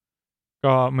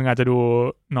ก็มึงอาจจะดู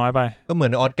น้อยไปก็เหมือ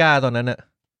นออสการ์ตอนนั้น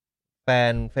แฟ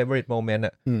น favorite moment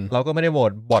เราก็ไม่ได้โหว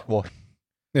ตบอทโหวต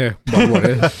บอทโหวตเ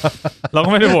ลยเราก็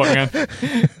ไม่ได้โหวตกัน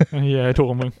เฮียถูก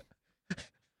ของมึง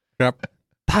ครับ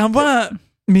ถามว่า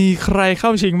มีใครเข้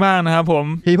าชิงบ้างนะครับผม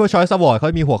People Choice Award เขา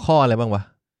มีหัวข้ออะไรบ้างวะ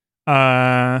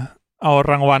เอา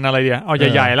รางวัลอะไรเดียวเอาใ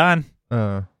หญ่ๆแล้วกัน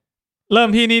เริ่ม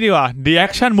ที่นี่ดีกว่า The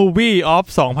Action Movie of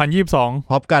 2022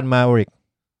 Top Gun Maverick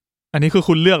อันนี้คือ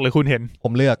คุณเลือกหรือคุณเห็นผ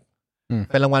มเลือก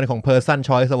เป็นรางวัลของ Person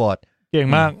Choice Award เก่ง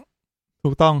มากถู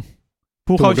กต้อง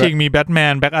ผู้เข้าชิงมี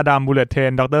Batman Black Adam Bullet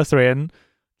Train Doctor Strange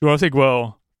Jurassic World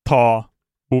Thor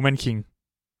Woman King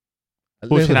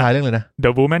ผู้ชนะเรื่องเลยนะ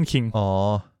The Woman King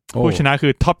ผู้ชนะคื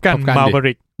อ Top Gun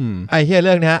Maverick ไอ้เหี้ยเ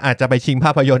รื่องนี้อาจจะไปชิงภ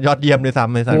าพยนตร์ยอดเยี่ยมด้วยซ้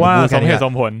ำเลยว่าสมเหตุส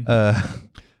มผล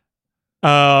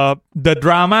The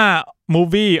Drama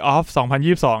Movie of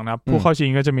 2022 นะผู้เข้าชิง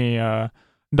ก็จะมี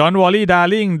Don't Worry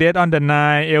Darling Dead on the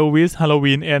Nile Elvis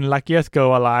Halloween End Luckiest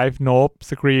Girl Alive Nope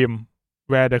Scream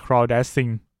Where the Crawdads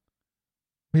Sing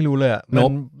ไม่รู้เลย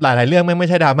Nope หลายๆเรื่องไม่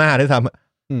ใช่ดราม่าด้วยซ้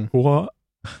ำกูก็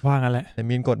ว่างั้นแหละแต่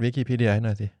มีนกดวิกิพีเดียให้ห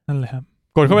น่อยสินั่นแหละครับ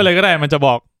กดเข้าไปเลยก็ได้มันจะบ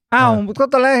อกก็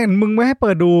ตอนแรกเห็นมึงไม่ให้เ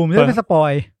ปิดดูมันจะไม่สปอ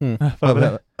ยเปิด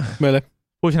เลย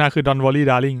ผู้ชนะคือ Don't Worry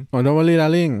Darling Don't Worry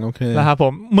Darling โอเคนะครับผ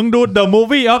มมึงดู The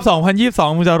Movie of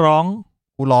 2022มึงจะร้อง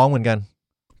กูร้องเหมือนกัน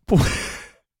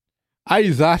ไอ้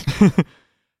สัส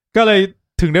ก็เลย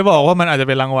ถึงได้บอกว่ามันอาจจะเ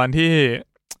ป็นรางวัลที่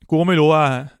กูก็ไม่รู้ว่า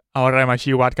เอาอะไรมา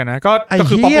ชี้วัดกันนะก็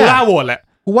คือ Popular Vote แหละ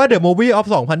กูว่า The Movie of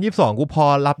 2022กูพอ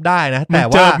รับได้นะแต่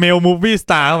ว่าเจอ Male Movie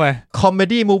Star เข้าไป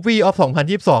Comedy Movie of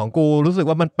 2022กูรู้สึก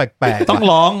ว่ามันแปลกๆต้อง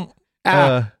ร้อง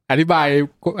อธิบาย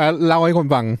เล่าให้คน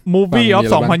ฟัง Movie of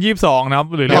 2022นะครับ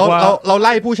หรือเรียกว่าเราไ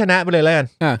ล่ผู้ชนะไปเลยแล้วกัน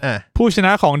ผู้ชน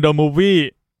ะของ The Movie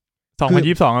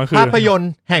 2022ก็คือภาพยนต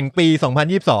ร์แห่งปี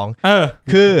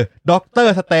2022คือ Doctor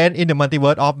Strange in the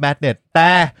Multiverse of Madness แ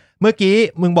ต่เมื่อกี้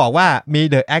มึงบอกว่ามี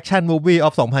The Action Movie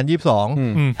of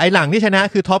 2022ไอหลังที่ชนะ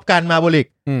คือ Top Gun Maverick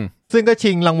ซึ่งก็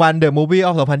ชิงรางวัล The Movie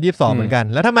of 2022เหมือนกัน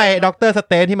แล้วทำไม Doctor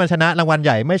Strange ที่มันชนะรางวัลให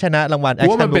ญ่ไม่ชนะรางวัล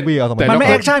Action Movie of 2022มันไม่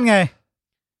Action ไง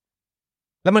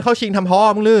แล้วมันเข้าชิงทำพ่อ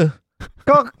มึงลือ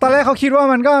ก็ตอนแรกเขาคิดว่า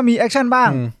มันก็มี Action บ้าง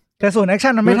แต่ส่วน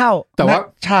Action มันไม่เท่าแต่ว่า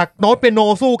ฉากโน้ตเปียโน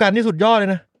สู้กันที่สุดยอดเล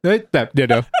ยนะเฮ้ยแต่เดี๋ย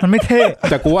วมันไม่เท่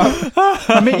แต่กูว่า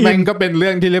มันไม่อินก็เป็นเรื่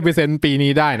องที่เรียกเปอร์เซ็นต์ปี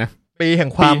นี้ได้นะปีแห่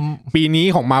งความปีนี้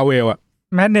ของ Marvel อ่ะ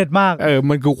แมนเน็ตมาก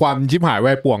มันคือความชิบหายว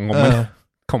ายป่วงของมัน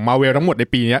ของ Marvel ทั้งหมดใน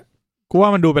ปีนี้กูว่า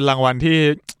มันดูเป็นรางวัลที่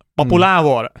Popular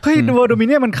Award เฮ้ย World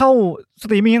Dominion มันเข้าส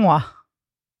ตรีมมิ่งยังวะ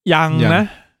ยังนะ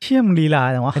เชี่ยมลีลา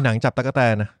จังวะไอ้หนังจับตะกั่วแต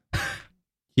นนะ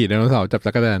ขี่ไดโนเสาร์จับต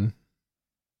ะกั่วแตน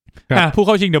ผู้เ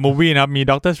ข้าชิง The Movie นะครับมี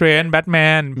Doctor Strange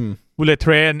Batman Bullet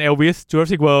Train Elvis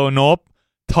Jurassic World Nope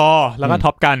Thor แล้วก็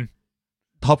Top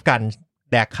Gun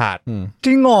แดกขาดจ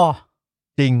ริงเหรอ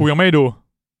จริงกูยังไม่ดู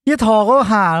ยี่ทอก็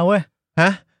หาเว้ยฮ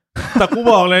ะแต่กู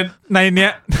บอกเลยในเนี้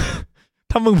ย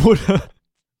ถ้ามึงพูด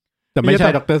แต่ไม่ใช่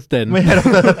ด็อกเตอร์สเตนไม่ใช่ด็อก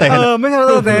เตอร์สเตนไม่ใช่ด็อก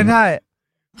เตอร์สเตนใช่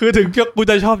คือถึงกู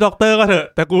จะชอบด็อกเตอร์ก็เถอะ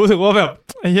แต่กูรู้สึกว่าแบบ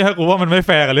ไอ้เหี้ยกูว่ามันไม่แ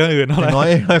ฟร์กับเรื่องอื่นเท่าไหร่น้อย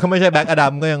เขาไม่ใช่แบ็คอดั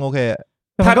มก็ยังโอเค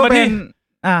ถัดมาที่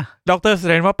ด็อกเตอร์สเ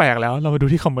ตนว่าแปลกแล้วเรามาดู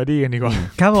ที่คอมเมดี้กันดีกว่า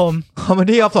ครับผมคอมเม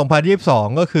ดี้ออฟ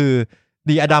2022ก็คือ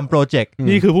The Adam Project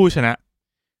นี่คือผู้ชนะ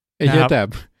ไอ้เหี้ยแต่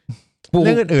เ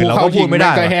รื่องอื่นเราก็พูดไม่ไ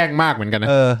ด้ก็แห้งมากเหมือนกันนะ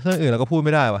เรื่องอื่นเราก็พูดไ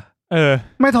ม่ได้ว่ะ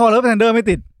ไม่ทอแล้วแพนเดอร์ไม่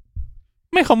ติด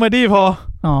ไม่คอมเมดี้พอ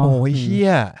โอ้ยเหี้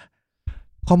ย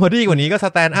คอมเมดี้กว่านี้ก็ส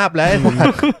แตนด์อัพแล้ว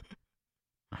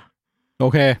โอ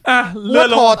เคเลือด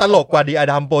ทอตลกกว่าดีอา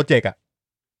ดัมโปรเจกต์อ่ะ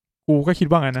กูก็คิด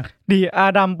ว่างั้นนะดีอา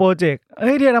ดัมโปรเจกต์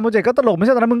ดีอาดัมโปรเจกต์ก็ตลกไม่ใ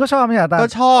ช่ตอนนั้นมึงก็ชอบไม่ใช่ก็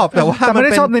ชอบแต่ว่าไม่ไ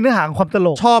ด้ชอบในเนื้อหาของความตล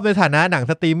กชอบในฐานะหนัง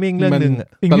สตรีมมิ่งเรื่องนึง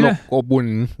ตลกอบอุ่น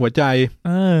หัวใจ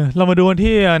เรามาดูกัน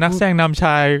ที่นักแสดงนำช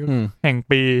ายแห่ง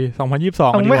ปี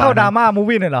2022มึงไม่เข้าดราม่ามูฟ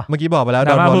วี่เลยเหรอเมื่อกี้บอกไปแล้ว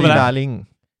ดราม่าพูดไปแล้วดาร์ลิง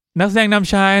นักแสดงน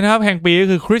ำชายนะครับแห่งปีก็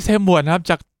คือคริสเฮมส์นะครับ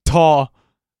จากทอ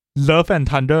Love and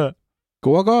Thunder กู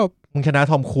ว่าก็มึงชนะ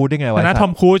ทอมครูซได้ไงวะชนะทอ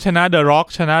มครูซชนะเดอะร็อก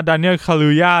ชนะดานิเอลคา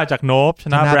ลูยาจากโนบช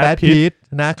นะแบรดพิตต์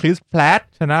ชนะคริสแพลต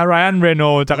ชนะไรอันเรโน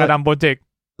จากอดัมโปรเจกต์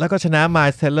แล้วก็ชนะไม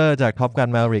ล์สเทเลอร์จากท็อปกัน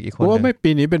แมริกอีกคนว่าไม่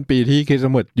ปีนี้เป็นปีที่คริส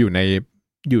เมดอยู่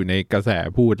ในกระแส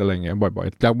พูดอะไรเงี้ยบ่อย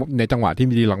ๆแล้วในจังหวะที่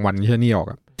มีรางวัลที่นี่ออก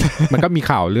อ่ะ มันก็มี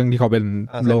ข่าวเรื่องที่เขาเป็น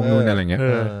โลงนู่นอะไรเงี้ย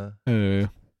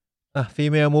ฟี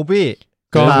เมลมูฟวี่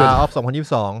ก็ลาออฟ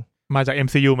2022มาจาก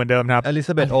MCU เหมือนเดิมครับอลิซ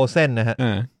าเบธโอเซนนะฮะ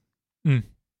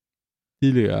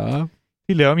ที่เหลื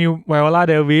อมีไวโอลา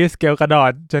เดวิสเกลกาดอ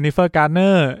ดเจนนิเฟอร์การ์เน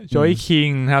อร์โจยคิง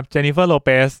ครับเจนนิเฟอร์โลเป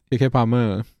สพีเคพาร์เมอ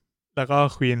ร์แล้วก็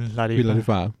ควีนลา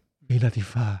ติ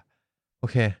ฟาโอ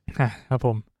เคครับผ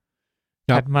ม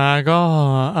ถัดมาก็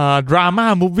ดราม่า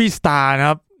มูฟวี่สตาร์นะ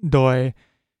ครับโดย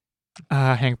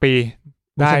แห่งปี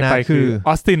ได้ไปคืออ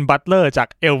อสตินบัตเลอร์จาก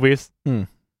เอลวิส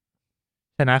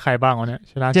ชนะใครบ้างวะเนี่ย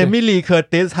ชนะเจมี่ลีเคอร์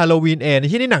ติสฮาโลวีน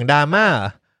ที่นี่หนังดราม่า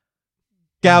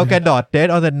แกลแกดอดเดด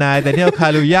ออนเดอะไนท์แต่เนี่ยคา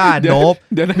ลูย่าโนบ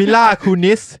มิล่าคู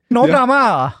นิสโนบดราม่า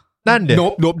เหรอนั่นเด็ด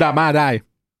โนบดราม่าได้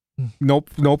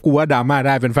โนบกูว่าดราม่าไ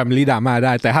ด้เป็นแฟมิลี่ดราม่าไ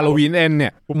ด้แต่ฮาโลวีนเนี่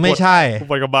ยไม่ใช่กู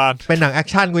ปวดกับบานเป็นหนังแอค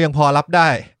ชั่นกูยังพอรับได้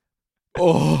โอ้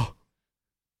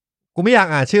กูไม่อยาก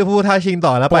อ่านชื่อผู้ท้าชิง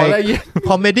ต่อแล้วไป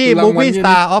คอมเมดี้มูฟวี่สต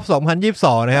าร์ออฟ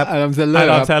2022นะครับอดัมเซลเล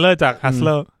อร์จากฮัสเล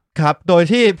อร์ครับโดย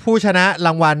ที่ผู้ชนะร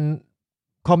างวัล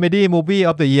คอมเมดี้มูฟวี่อ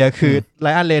อฟเดอะเยียร์คือไล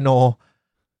ออนเรโน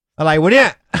อะไรวะเนี่ย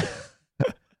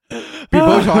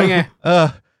People Choice ไง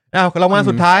รางวัล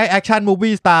สุดท้าย Action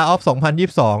Movie Star of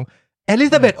 2022 เอลิ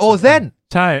ซาเบธโอเซน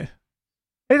ใช่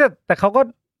แต่เขาก็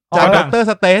จากด็อกเตอร์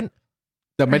สเตน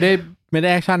แต่ไม่ได้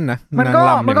แอคชั่นนะมัน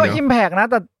ก็อิมแพกนะ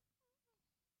แต่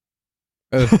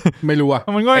ไม่รู้อ่ะ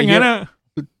มันก็อย่างงั้นน่ะ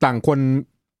ต่างคน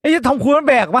ไอ้ทอมครูซมัน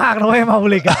แบกมากเลยมาบุ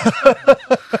ลิกอะ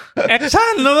แอคชั่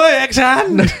นเลยแอคชั่น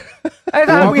ไอ้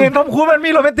ทางเห็นทอมครูซมันมี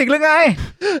โรแมนติกหรือไง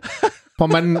พอ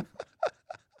มั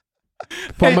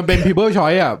นเป็น People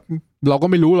Choice อ่ะเราก็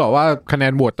ไม่รู้หรอกว่าคะแน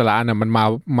นโหวตแต่ละอันน่ะมัน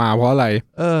มาเพราะอะไร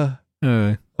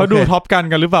เขาดูท็อปกัน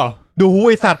หรือเปล่าดูไ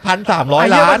อ้สัตว์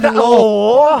 1,300 ล้านทั้งโลก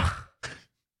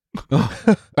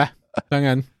ไปถ้า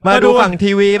งั้นมาดูฝั่ง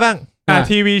ทีวีบ้าง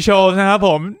ทีวีโชว์นะครับผ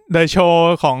ม The Show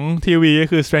ของทีวีก็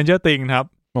คือ Stranger Things ครับ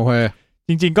โอเค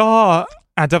จริงๆก็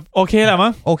อาจจะโอเคแหละมั้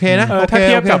งโอเคนะถ้าเ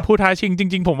ทียบกับผู้ท้าชิงจ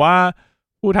ริงๆผมว่า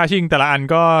ผู้ท้าชิงแต่ละอัน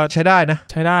ก็ใช้ได้นะ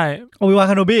ใช้ได้โอบิวัน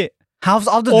คาโนบิ House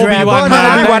of the Dragon โ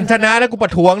อบิวันชนะแล้วกูปร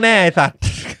ะท้วงแน่ไอ้สัตว์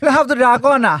แล้ว House of the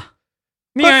Dragon อ่ะ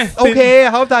นี่ไงโอเค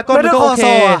House of the Dragon ก็โอเค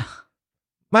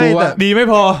ไม่แต่ดีไม่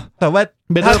พอแต่ว่า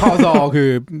Better Call Saul คือ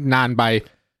นานไป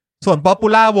ส่วน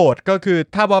Popular Vote ก็คือ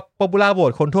ถ้าว่า Popular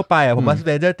Vote คนทั่วไปอ่ะผมว่า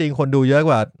Stranger Things คนดูเยอะ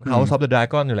กว่า House of the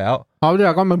Dragon อยู่แล้ว House of the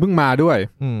Dragon มันเพิ่งมาด้วย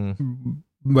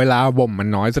เวลาบ่มมัน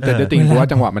น้อย Stranger Things เพราะว่า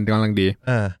จังหวะมันกำลังดี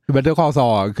Better Call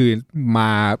Saul คือมา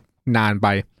นานไป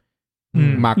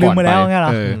มาก่อนไป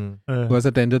เพราะ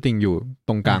Stranger Things อยู่ต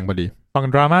รงกลางพอดีฝั่ง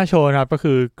ดราม่าโชว์นะครับก็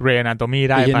คือ Grey Anatomy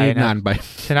ได้ไปนานไป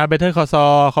ชนะ Better Call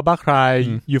Saul Cobra Kai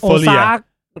Euphoria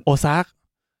Ozark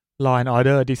Law and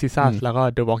Order This Is Us แล้วก็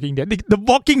The Walking Dead The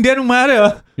Walking Dead ลงมาเลยเหร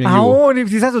อนี่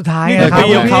ซีซั่นสุดท้าย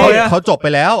เขาจบไป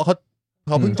แล้วเ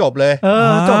ขาเพิ่งจบเลย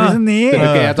จบซีซั่นนี้แต่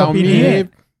แกตอนนี้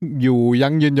อยู่ยั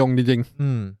งยืนยงจริง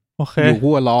ๆโอเคอยู่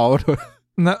คู่รอด้วย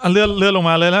เลื่อนลง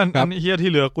มาเลยแล้วอันนี้เฮียที่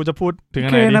เหลือกูจะพูดถึงอะ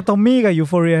ไรดี Grey Anatomy กับ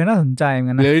Euphoria น่าสนใจเหมือน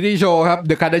กันนะ Reality Show ครับ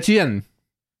The Kardashian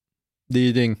ดี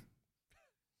จริง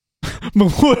มึง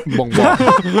พูดบ่งบอก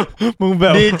มึงแบ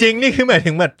บดีจริงนี่คือหมาย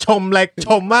ถึงแบบชม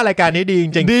ว่ารายการนี้ดีจ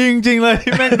ริงดีจริงเลย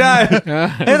ที่แม่งได้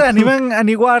แต่อัน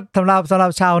นี้ว่าสำหรั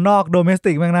บชาวนอกโดเมส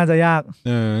ติกแม่งน่าจะยาก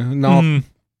นอก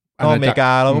อเมริก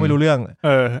าเราก็ไม่รู้เรื่อง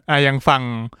อย่างฝั่ง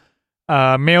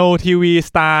เมลทีวี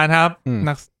สตาร์ครับ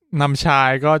นักนำชาย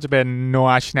ก็จะเป็นโน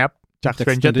อาห์ชแนปจาก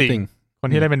Stranger Things คน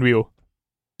ที่ได้เป็นวิว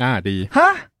ดีฮะ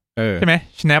ใช่ไหม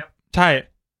ชแนปใช่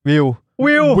วิว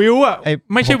อ่ะ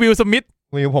ไม่ใช่วิลสมิธ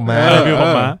วิวผมมาวิวผ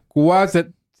มมากูว่า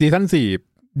ซีซั่น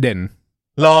4เด่น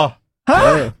รอฮะ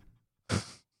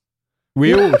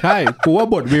วิวใช่กูว่า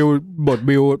บท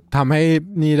วิวทำให้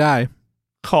นี่ได้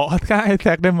ขอค่าไอแ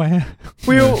ท็กได้ไหม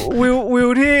วิว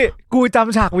ที่กูจ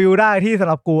ำฉากวิวได้ที่สำ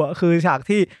หรับกูคือฉาก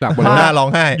ที่บนหน้าร้อง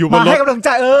ไห้อยู่บนรถให้กำลังใจ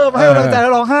มาให้กำลังใจแล้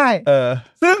วร้องไห้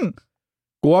ซึ่ง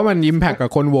กูว่ามันอิมแพคกับ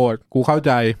คนโหวตกูเข้าใ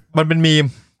จมันเป็นมีม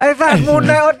ไอ้แฟกมูน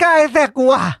ในออสการ์ไอ้แฟกกู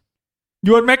อ่ะย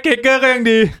วนแม็กเกเกอร์ก็ยัง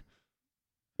ดี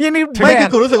ยังนี่ไม่คือ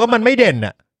กูรู้สึกว่ามันไม่เด่น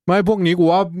อ่ะไม่พวกนี้กู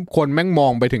ว่าคนแม่งมอ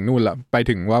งไปถึงนู่นละไป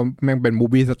ถึงว่าแม่งเป็นมูฟ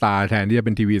วี่สตาร์แทนที่จะเ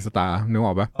ป็นทีวีสตาร์นึกอ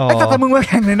อกปะไอ้แต่มึงมาแ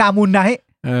ข่งในนามูนไนท์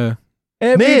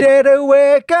Every day they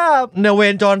wake up เนเว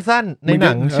นจอห์นสันในห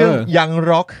นังชื่อยัง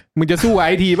ร็อกมึงจะสู้ไอ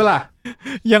ทีปะล่ะ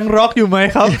ยังร็อกอยู่ไหม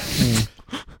ครับ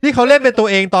ที่เขาเล่นเป็นตัว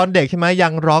เองตอนเด็กใช่ไหมยั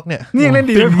งร็อกเนี่ยนี่ยังเล่น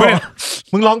ดีเลย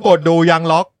มึงลองกดดูยัง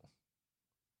ร็อก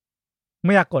ไ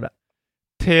ม่อยากกดอะ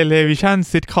Television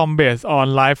sitcom based on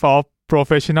life of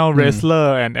professional wrestler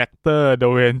and actor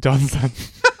Dwayne Johnson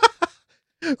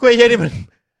กูไอ้เหี้ยนี่มัน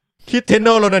คริสเตียโน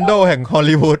โรนัลโดแห่งฮอล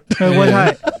ลีวูดว่าใช่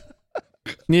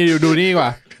นี่ดูนี่กว่า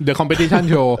The Competition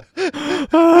Show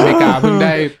อเมริกาเพิ่งไ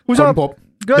ด้ค้นพบ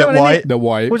The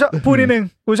Voice กูชอบพูดนิดนึง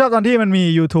กูชอบตอนที่มันมี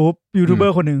ยูทูบเบอ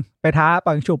ร์คนหนึ่งไปท้า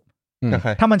ปังฉุบ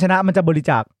ถ้ามันชนะมันจะบริ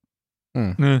จาค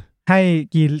ให้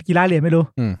กี่ล้านเหรียญไม่รู้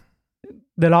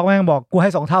เดอะล็อกแม่งบอกกูให้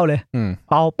2เท่าเลย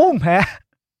เป่าปุ้งแพ้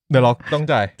เดอะล็อกต้อง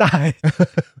จ่าย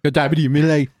กระจายไปดีไม่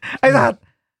เลยไอ้สัตว์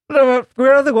กู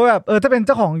รู้สึกว่าแบบถ้าเป็นเ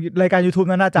จ้าของรายการ YouTube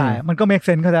นั้นน่าจ่ายมันก็ make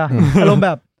sense เขาจะอารมณ์แ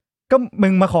บบก็มึ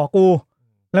งมาขอกู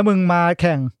แล้วมึงมาแ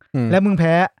ข่งแล้วมึงแ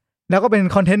พ้แล้วก็เป็น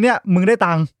คอนเทนต์เนี้ยมึงได้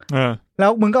ตังค์แล้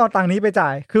วมึงก็เอาตังค์นี้ไปจ่า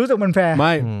ยคือรู้สึกมันแฟร์ไ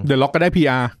ม่เดอะล็อกก็ได้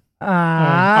PR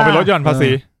เอาไปลดหย่อนภาษี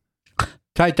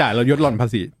ใช่จ่ายแล้วลดหย่อนภา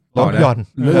ษีลดหย่อน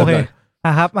โอเค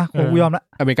ครับมากูยอมละ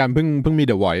อเมริกันเพิ่งมี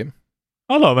The Voice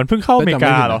อ๋อเหรอมันเพิ่งเข้าอเมริก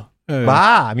าเหรอบ้า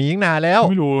มีตั้งนานแล้ว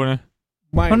ไม่รู้นะ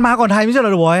มันมาก่อนไทยไม่ใช่เหร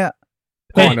อ The Voice อ่ะ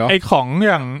ไอของ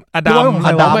อย่างอดัม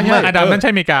นั่นใช่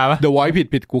อเมริกาปะ The Voice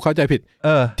ผิดกูเข้าใจผิด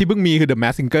ที่เพิ่งมีคือ The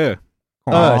Masked Singer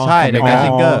ใช่ The Masked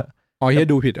Singer อ๋อเฮีย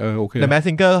ดูผิดโอเค The Masked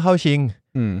Singer เข้าชิง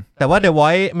แต่ว่า The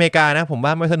Voice อเมริกานะผมว่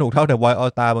าไม่สนุกเท่า The Voice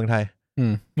All Star เมืองไทย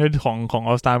เรื่องของ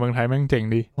All Star เมืองไทยแม่งเจ๋ง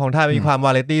ดีของไทยมีความว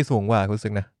าไรตี้สูงกว่ารู้สึ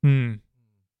กนะ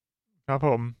ครับผ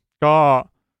มก็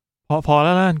พอแ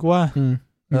ล้วกูว่า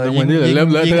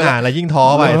ยิ่งอ่านแล้วยิ่งท้อ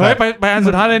ไปเฮ้ยไปอัน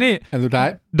สุดท้ายเลยนี่อันสุดท้าย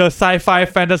The Sci-Fi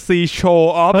Fantasy Show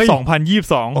of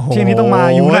 2022ที่นี้ต้องมา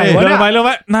อยู่ไหนวะเนี่ยเรื่องไห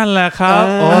มนั่นแหละครับ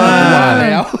ว่าแ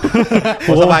ล้ว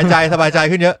สบายใจ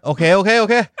ขึ้นเยอะโอเค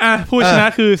ผู้ชนะ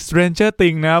คือ Stranger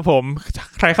Things นะครับผม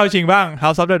ใครเข้าชิงบ้าง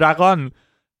House of the Dragon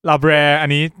La Brea อัน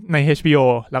นี้ใน HBO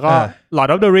แล้วก็ Lord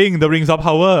of the Ring The Rings of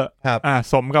Power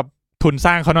สมกับทุนส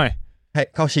ร้างเขาหน่อยให้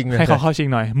เข้าชิงให้เขาเข้าชิง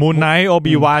หน่อย Moon Knight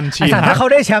Obi-Wan ชีฮักถ้าเขา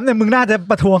ได้แชมป์เนี่ยมึงน่าจะ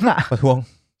ประท้วง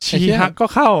ชีฮักก็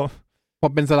เข้าพอ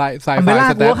เป็นไซไฟ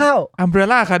สแตทเข้า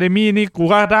Umbrella Academy นี่กู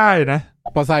ก็ได้นะ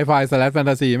พอไซไฟสแลชแฟน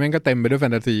ตาซีแม่งก็เต็มไปด้วยแฟ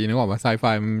นตาซีนึกออกป่ะไซไฟ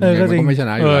มันก็ไม่ช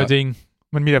นะอยู่จริง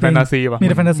มันมีแต่แฟนตาซีป่ะมี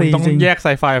แต่แฟนตาซีต้องแยกไซ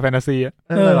ไฟแฟนตาซี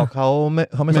หรอกเขา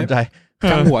ไม่สนใจ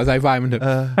ช่างหัวไซไฟมันเถอะ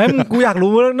กูอยาก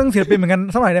รู้เรื่องศิลปินเหมือนกัน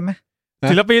สักหน่อยได้ไหม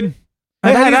ศิลปินแฮ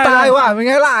ร์รี่สไตล์ว่ะเป็นไ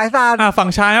งล่ะไอ้ซานฝั่ง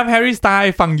ชายครับแฮร์รี่สไต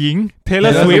ล์ฝั่งหญิงเทย์เลอ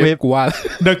ร์สวิฟต์กูว่า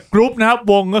The Group นะครับ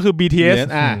วงก็คือ BTS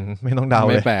ไม่ต้องเดาเลย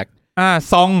ไม่แปลก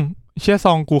ซองซ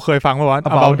องกูเคยฟังป่าวะ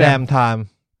About Damn Time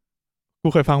กู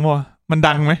เคยฟังป่าวะมัน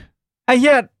ดังไหมไอ้เ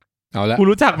หี้ยเอาละกู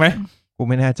รู้จักไหมกู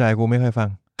ไม่แน่ใจกูไม่เคยฟัง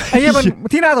ไอ้เหี้ยมัน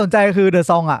ที่น่าสนใจคือ The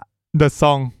Song อ่ะ The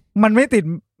Song มันไม่ติด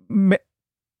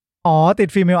ติด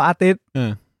Female Artist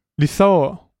ลิโซ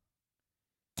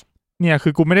เนี่ยคื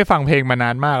อกูไม่ได้ฟังเพลงมาน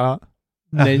านมากแล้ว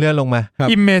ในเลื่อนลงมา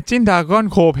Imagine Dragon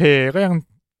Coldplay ก็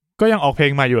ยังออกเพล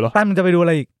งใหม่อยู่เหรอตั้งมันจะไปดูอะไ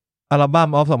รอีกอัลบั้ม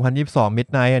of 2022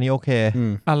 Midnight อันนี้โอเค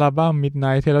อัลบั้ม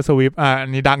Midnight Taylor Swift อั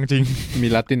นนี้ดังจริงมี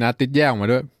ลาตินัสติดแยกออกมา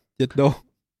ด้วยเจ็ดโด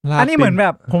อันนี้เหมือนแบ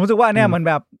บผมรู้สึกว่าเนี่ยมัน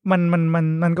แบบ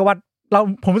มันก็วัด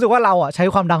ผมรู้สึกว่าเราอ่ะใช้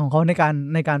ความดังของเขาใน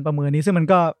การประเมินนี้ซึ่งมัน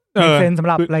ก็มีเซนสำ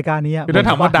หรับรายการนี้คือถ้า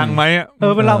ถามว่าดังไหมเ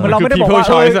ราไม่ได้บอกว่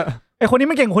าไอคนนี้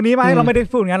ไม่เก่งคนนี้ไหมเราไม่ได้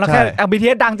พูดงั้นเราแค่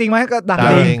BTS ดังจริงไหมก็ดัง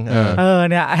จริง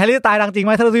เนี่ยแฮร์รี่สไตล์ดังจริงไห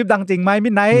มเทเลสวิฟดังจริงไหมมิ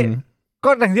ดไนท์ก็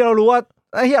อย่างที่เรารู้ว่า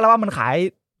ไอ้เหี้ยเราว่ามันขาย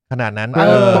ขนาดนั้น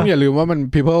ต้องอย่าลืมว่ามัน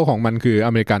people ของมันคือ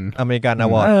อเมริกันอ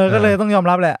วอร์ดก็เลยต้องยอม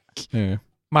รับแหละ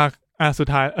มาสุด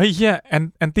ท้ายเฮ้ยเหี้ย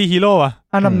แอนตี้ฮีโร่อะ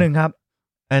อันดับ1ครับ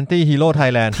แอนตี้ฮีโร่ไท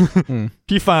ยแลนด์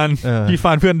พี่ฟ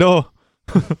านเพื่อนโด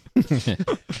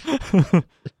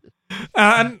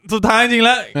อันสุดท้ายจริงๆแ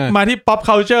ล้วมาที่ pop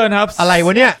culture นะครับอะไรว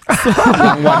ะเนี่ย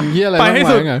รางวัลเหี้ยอะไรไปให้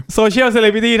สุด social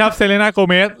celebrity ครับ Selena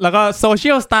Gomez แล้วก็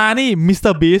social star นี่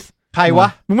Mr Beast ใครวะ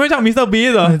มึงไม่รู้จัก Mr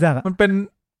Beast เหรอมันเป็น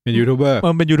ยูทูบเบอร์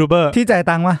เป็นยูทูบเบอร์ที่จ่าย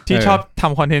ตังค์วะที่ชอบท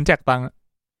ำคอนเทนต์แจกตังค์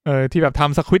ที่แบบท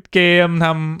ำ Squid Game ท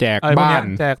ำแจกบ้าน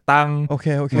แจกตังค์โอเค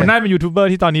มันน่าเป็นยูทูบเบอร์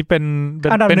ที่ตอนนี้เป็น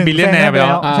บิลเลียนแนร์ไปแ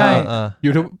ล้วใช่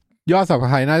ยูทูบยอดสับส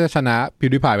ไครต์น่าจะชนะพิว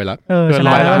ดิพายไปแล้วชน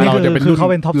ะแล้วเราจะเป็นรุ่น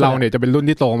เราเนี่ยจะเป็นรุ่น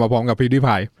ที่โตมาพร้อมกับพิวดิพ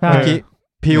ายเมื่อกี้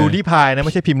พิวดิพายนะไ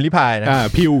ม่ใช่พิมพ์ดิพายนะ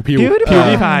พิว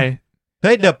ดิพายเ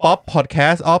ฮ้ย The Pop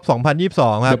Podcast of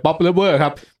 2022ครับ The Pop Lover ครั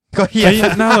บก็เฮีย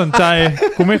น่าสนใจ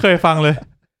กูไม่เคยฟังเลย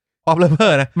Pop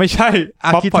Lover นะไม่ใช่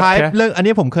Archetype เรื่องอัน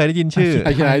นี้ผมเคยได้ยินชื่อ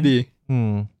Archetype ดี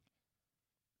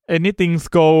Anything's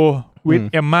Go with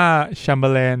Emma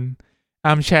Chamberlain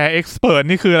Armchair Expert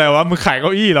นี่คืออะไรวะมึงขายเก้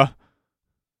าอี้เหรอ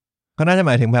เขาน่าจะห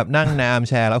มายถึงแบบนั่งในอาร์ม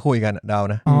แชร์แล้วคุยกันเดา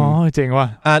นะอ๋อเจ๋งว่ะ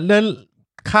เลื่อน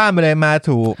ข้ามไปเลยมา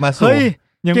สู่เฮ้ย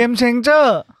เกมเชนเจอ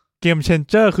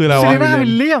ร์คืออะไรวะเซเลน่าวิ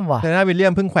ลเลียมว่ะเซเลน่าวิลเลีย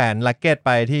มเพิ่งแขวนลักเก็ตไป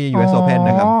ที่ US Open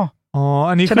นะครับ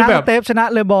อันนี้คือแบบชนะสเตปชนะ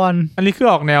เลบอนอันนี้คือ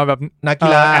ออกแนวแบบนักกี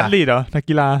ฬาแอทลีทเหรอนัก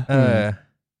กีฬา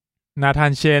นาธา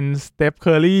นเชนสเตปเค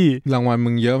อร์รี่รางวัลมึ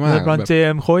งเยอะมากเลบรอนเจ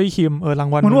มส์โคยคิมราง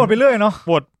วัลมันโหวตไปเรื่อยเนาะโ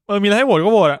หวตมีอะไรให้โหวต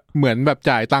ก็โหวตอ่ะเหมือนแบบ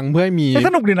จ่ายตังค์เพื่อให้มีส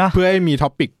นุกดีนะเพื่อให้มีท็อ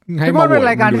ปิกให้มาโหวตเป็น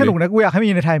รายการที่สนุกนะกูอยากให้มี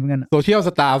ในไทยเหมือนกันโซเชียลส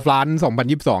ตาร์ฟลัน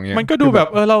2022เนี่ยมันก็ดูแบบ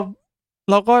เ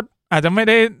ราก็อาจจะไม่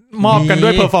ได้มอบกันด้ว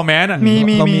ยเพอร์ฟอร์แมนซ์อ่ะ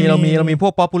เรามีพว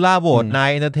กป๊อปปูล่าโหวตนาย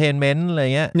เอนเตอร์เทนเมนต์อะไร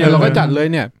เงี้ยเนี่ยเราก็จัดเลย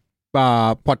เนี่ย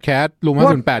พอดแคสต์ลุง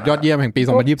508ยอดเยี่ยมแห่งปี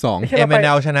2022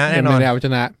 MNL ชนะแน่นอน MNL ช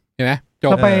นะเห็นไหม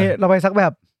เราไปสักแบ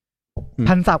บ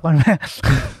พันศัพท์ก่อนไหม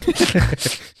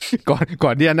ก่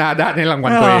อนที่จะหน้าด้านในรางวั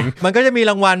ลตัวเองมันก็จะมี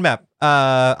รางวัลแบบ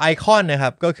ไอคอนนะค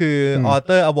รับก็คือ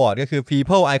Author Award ก็คือ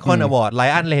People Icon Award ไล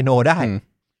อ้อนเรโนได้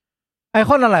ไอค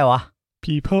อนอะไรวะ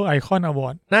People Icon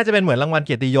Award น่าจะเป็นเหมือนรางวัลเ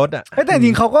กียรติยศอ่ะแต่จ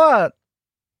ริงเขาก็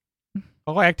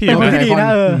แอคทีฟเป็นคนที่ดีนะ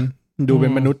ดูเป็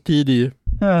นมนุษย์ที่ดี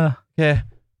โอเค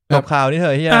จบข่าวนี่เถ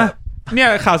อะที่เนี่ย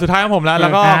ข่าวสุดท้ายของผมแล้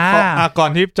วก็ก่อน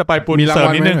ที่จะไปปูนเสริม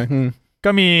นิดนึง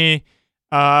ก็มี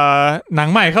หนัง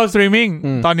ใหม่เข้าสตรีมมิ่ง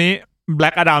ตอนนี้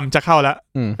Black Adam จะเข้าแล้ว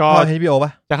ก็ HBO ป่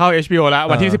ะจะเข้า HBO แล้ว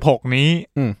วันที่16นี้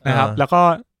นะครับแล้วก็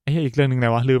อีกเรื่องนึงไหน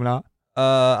วะลืมแล้ว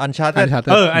Uncharted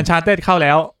Uncharted เข้าแ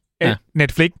ล้ว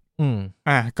Netflix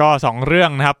ก็2เรื่อ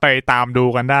งนะครับไปตามดู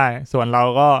กันได้ส่วนเรา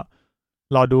ก็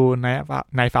รอดู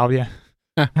ในฟาวเนี่ย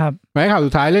ครับไปข่าวสุ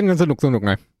ดท้ายเล่นกันสนุกห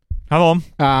น่อยครับผม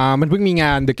มันเพิ่งมีง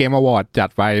าน The Game Award จัด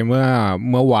ไปเ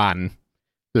มื่อวาน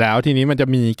แล้วทีนี้มันจะ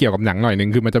มีเกี่ยวกับหนังหน่อยนึง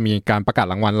คือมันจะมีการประกาศ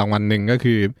รางวัลนึงก็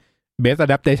คือ Best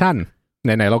Adaptation ไห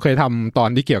นๆเราเคยทำตอน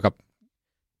ที่เกี่ยวกับ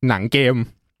หนังเกม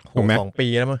ถูกมั้ย2 ปี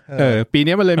แล้วมั้งปี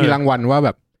นี้มันเลยมีรางวัลว่าแบ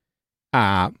บ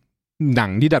หนั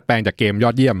งที่ดัดแปลงจากเกมย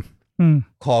อดเยี่ยม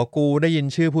ขอกูได้ยิน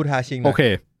ชื่อผู้ท้าชิงโอเค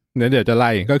เดี๋ยวจะไ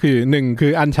ล่ก็คือ1คื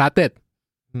อ Uncharted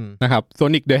นะครับ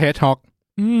Sonic the Hedgehog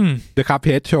The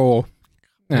Cuphead Show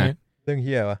เรื่องเ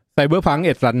หี้ยวะ Cyberpunk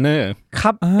Edge Runner ค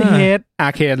รับCuphead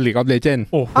Arcane League of Legends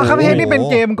Cuphead นี่เป็น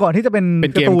เกมก่อนที่จะเป็น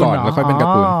เกมก่อนแล้วค่อยเป็นกา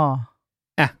ร์ตูน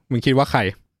มึงคิดว่าใคร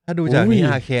ถ้าดูจากนี้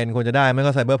Arcane ควรจะได้ไม่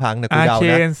ก็ Cyberpunk เนี่ยกูเดานะ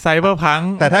Arcane Cyberpunk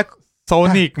แต่ถ้า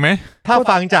Sonic มั้ยถ้า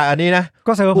ฟังจากอันนี้นะ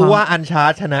กูว่า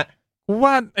Uncharted ชนะกู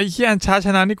ว่าไอ้เหี้ย Uncharted ช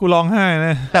นะนี่กูร้องไห้น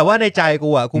ะแต่ว่าในใจกู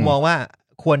อ่ะกูมองว่า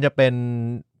ควรจะเป็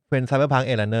นCyberpunk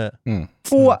Edge Runner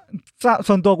กูอ่ะ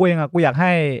ส่วนตัวกูเองอ่ะกูอยากใ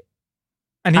ห้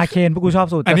อันนี้Arcane พวกกูชอบ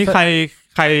สุดอันนี้ใ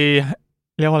คร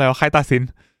เรียกว่าอะไรวะใครตัดสิน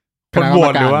คนโหว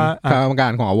ตหรือว่าคณะกรรมกา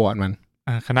รของอวอร์ดมัน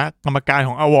คณะกรรมการข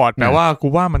องอวอร์ดแต่ว่ากู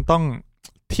ว่ามันต้อง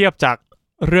เทียบจาก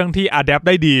เรื่องที่อะแดปไ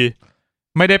ด้ดี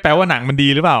ไม่ได้แปลว่าหนังมันดี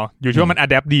หรือเปล่าอยู่ที่ว่ามันอะ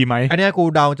แดปดีไหมอันนี้กู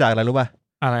เดาจากอะไรรู้ป่ะ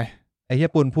อะไรไอ้เหี้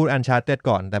ยปุณพูด Uncharted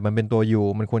ก่อนแต่มันเป็นตัว U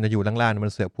มันควรจะอยู่ล่างๆมั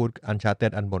นเสือกพูด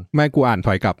Uncharted อันบนไม่กูอ่านถ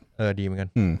อยกลับดีเหมือนกัน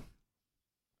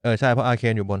ใช่เพราะ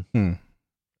Arcane อยู่บน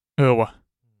ว่ะ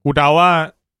กูเดาว่า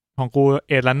ของกู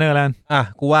Edge Runner แล้ว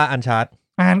กูว่า Uncharted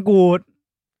กู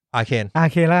Arcane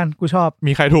แล้วกูชอบ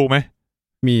มีใครถูกไหม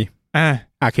มี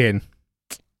Arcane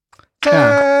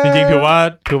จริงๆถือ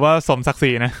ว่าสมศักดิ์ศ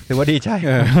รีนะถือว่าดีใจ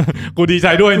กูดีใจ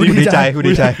ด้วยจริงดีใ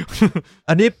จ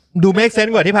อันนี้ดู make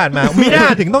sense กว่าที่ผ่านมามีหน้า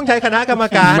ถึงต้องใช้คณะกรรม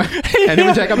การอันนี้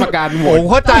มันใช้กรรมการโหวต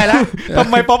เข้าใจแล้วทำ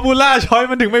ไม Popular Choice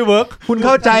มันถึงไม่เวิร์กคุณเ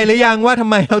ข้าใจหรือยังว่าทำ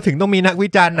ไมเราถึงต้องมีนักวิ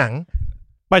จารณ์หนัง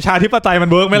ประชาธิปไตยมัน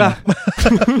เวิร์กไหมล่ะ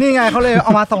นี่ไงเขาเลยเอ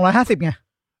ามา250ไง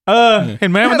เห็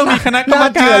นไหมมันต้องมีคณะกรรม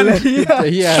การเลย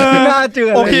น่าเจื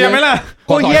อโอเคไหมล่ะโ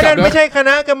อ้ยนั่นไม่ใช่คณ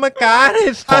ะกรรมการ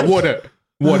ขอโหวต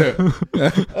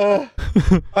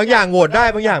บางอย่างโหวตได้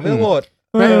บางอย่างไม่ต้องโหวต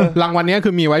รางวัลนี้คื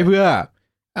อมีไว้เพื่อ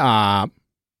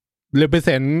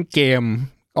represent เกม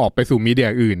ออกไปสู่มีเดีย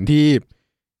อื่น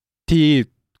ที่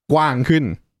กว้างขึ้น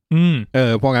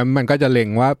เพราะงั้นมันก็จะเล็ง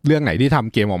ว่าเรื่องไหนที่ท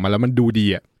ำเกมออกมาแล้วมันดูดี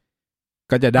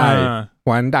ก็จะได้เพรา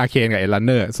ะฉะนั้นอาร์เคนกับเอลันเ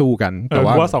นอร์สู้กันแต่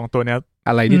ว่า2ตัวเนี้ย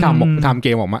อะไรที่ทำเก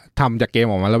มออกมาทำจากเกม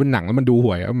ออกมาแล้วเป็นหนังแล้วมันดู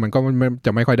ห่วยมันก็จ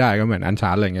ะไม่ค่อยได้ก็เหมือนอันชา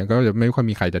ร์ตอะไรเงี้ยก็จะไม่ค่อย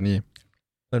มีใครจะนี่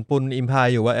เหมือนปุนอิมพาย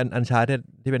อยู่ว่าอันชาร์ต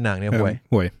ที่เป็นหนังเนี่ย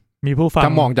ห่วยมีผู้ฟังถ้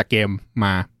ามองจากเกมม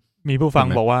ามีผู้ฟัง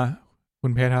บอกว่าคุ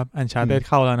ณเพชรครับอันชาร์ต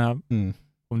เข้าแล้วนะครับ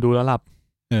ผมดูแล้วหลับ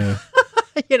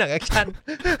เฮียหนังแอคชั่น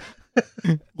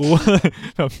กู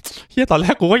แบบเฮียตอนแร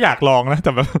กกูก็อยากลองนะแ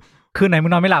ต่แบบคืนไหนมึ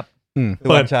งนอนไม่หลับ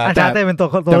เปิดอันชาร์ตเป็นตัว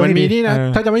แต่มันมีนี่นะ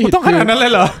ถ้าจะไม่ผิดต้องขนาดนั้นเล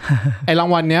ยเหรอไอ้ราง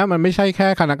วัลเนี้ยมันไม่ใช่แค่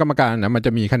คณะกรรมการนะมันจ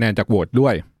ะมีคะแนนจากโหวตด้ว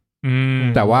ย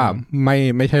แต่ว่า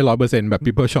ไม่ใช่ 100% แบบ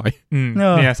people choice เ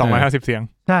นี่ย250เสียง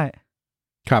ใช่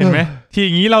ครับเห็นไหมที่อ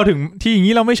ย่างนี้เร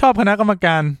าไม่ชอบคณะกรรมก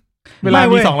ารเวลา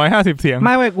มี250เสียงไ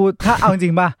ม่เว้ยกูถ้าเอาจ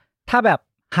ริงป่ะถ้าแบบ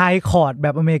ไฮคอร์ดแบ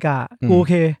บอเมริกากูโอ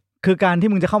เคคือการที่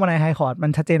มึงจะเข้ามาในไฮคอร์ดมั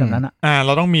นชัดเจนแบบนั้นเร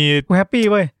าต้องมีกูแฮปปี้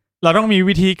เว้ยเราต้องมี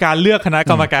วิธีการเลือกคณะ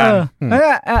กรรมการ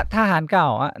ทหารเก่า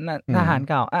ทหาร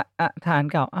เก่าทหาร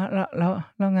เก่า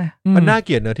แล้วไงมันน่าเก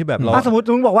ลียดเนอะที่แบบเราสมมติ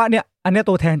มึงบอกว่าเนี่ยอันเนี้ย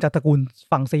ตัวแทนจากตระกูล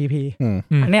ฝั่ง CP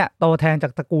อันเนี้ยตัวแทนจา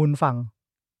กตระกูลฝั่ง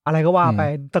อะไรก็ว่าไป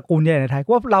ตระกูลใหญ่ในไทย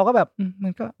ว่าเราก็แบบมั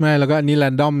นก็ไม่แล้วก็อันนี้แร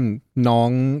นดอมน้อง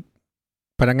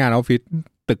พนักงานออฟฟิศ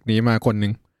ตึกนี้มาคนนึ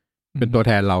งเป็นตัวแ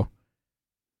ทนเรา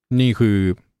นี่คือ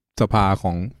สภาข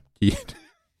องจีน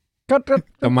ก็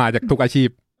จะมาจากทุกอาชีพ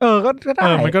ก็ได้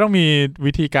มันก็ต้องมี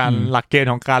วิธีการหลักเกณฑ์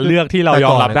ของการเลือกที่เราย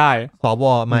อมรับได้สว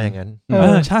มาอย่างนั้น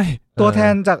ใช่ตัวแท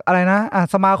นจากอะไรนะ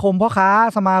สมาคมพ่อค้า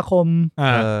สมาคม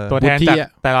ตัวแทนจาก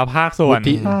แต่ละภาคส่วน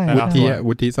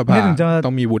วุฒิสภาต้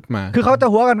องมีวุฒิมาคือเขาจะ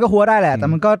หัวกันก็หัวได้แหละแต่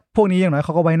มันก็พวกนี้อย่างน้อยเข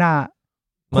าก็ไว้หน้า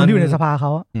คนที่อยู่ในสภาเข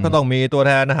าก็ต้องมีตัวแ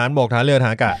ทนทหารบกทหารเรือทห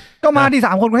ารอากาศก็มาที่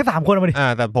3คนก็ให้3คนมาดิ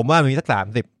แต่ผมว่ามีสัก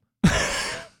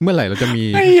30เมื่อไหร่เราจะมี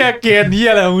ไอ้เกณฑ์เหี้ย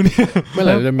อะไรมึงเนี่ยเมื่อไห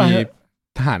ร่เราจะมี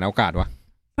ทหารอวกาศวะ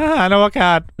ทหารอวก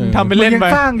าศทำเป็นเล่นไป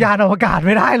ยังสร้างยานอวกาศไ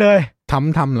ม่ได้เลยท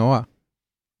ำแล้วอ่ะ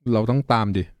เราต้องตาม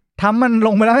ดิทำมันล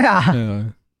งไปแล้ว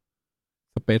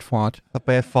Space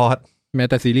Force แม้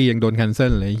แต่ซีรีส์ยังโดนแคนเซิ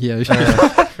ลเลยเฮีย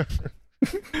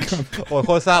โอ้โค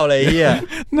ตรเศร้าเลยเฮีย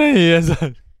นี่สัส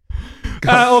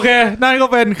โอเคนั่นก็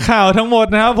เป็นข่าวทั้งหมด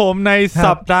นะครับผมใน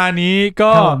สัปดาห์นี้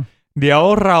ก็เดี๋ยว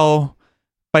เรา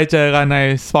ไปเจอกันใน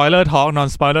Spoiler Talk Non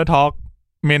Spoiler Talk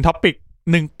Main Topic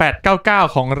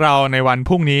 1899ของเราในวันพ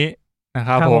รุ่งนี้นะค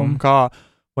รับผมก็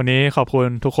วันนี้ขอบคุณ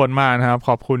ทุกคนมากนะครับข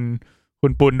อบคุณคุ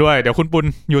ณปุณด้วยเดี๋ยวคุณปุณ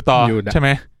อยู่ต่อใช่ไหม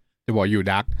จะบอกอยู่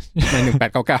ดักใน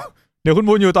1899เดี๋ยวคุณ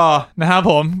ปุณอยู่ต่อนะครับ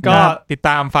ผมก็ติดต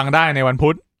ามฟังได้ในวันพุ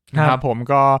ธนะครับผม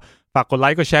ก็ฝากกดไล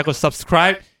ค์กดแชร์กด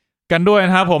subscribe กันด้วยน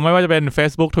ะครับผมไม่ว่าจะเป็น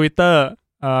Facebook Twitter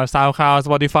SoundCloud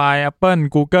Spotify Apple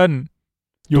Google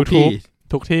YouTube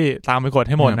ทุกที่ตามไปกด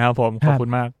ให้หมดนะครับผมขอบคุ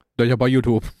ณมากโดยเฉพาะ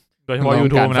YouTube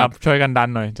นะครับช่วยกันดัน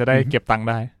หน่อยจะได้เก็บตังค์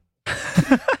ได้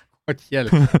โคตรเชี่ยเล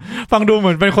ยฟังดูเห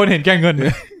มือนเป็นคนเห็นแก่เงิน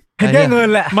เห็นแก่เงิน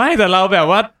แหละไม่แต่เราแบบ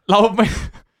ว่าเราไม่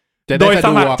โดยส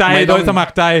มัครใ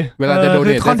จเวลาจะโดเ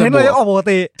นทคอนเทนต์เราจะออกปก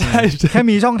ติแค่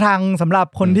มีช่องทางสำหรับ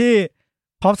คนที่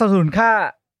พร้อมสนับสนุนค่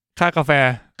ากาแฟ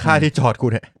ค่าที่จอดกู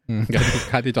เนี่ย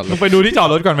ค่าที่จอดรถไปดูที่จอด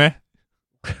รถก่อนไหม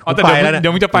แต่เดี๋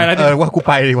ยวมึงจะไปแล้วว่ากู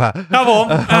ไปดีกว่าครับผม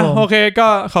โอเคก็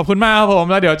ขอบคุณมากครับผม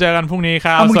แล้วเดี๋ยวเจอกันพรุ่งนี้ค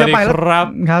รับสวัสดีครับ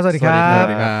สวัสดี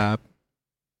ครับ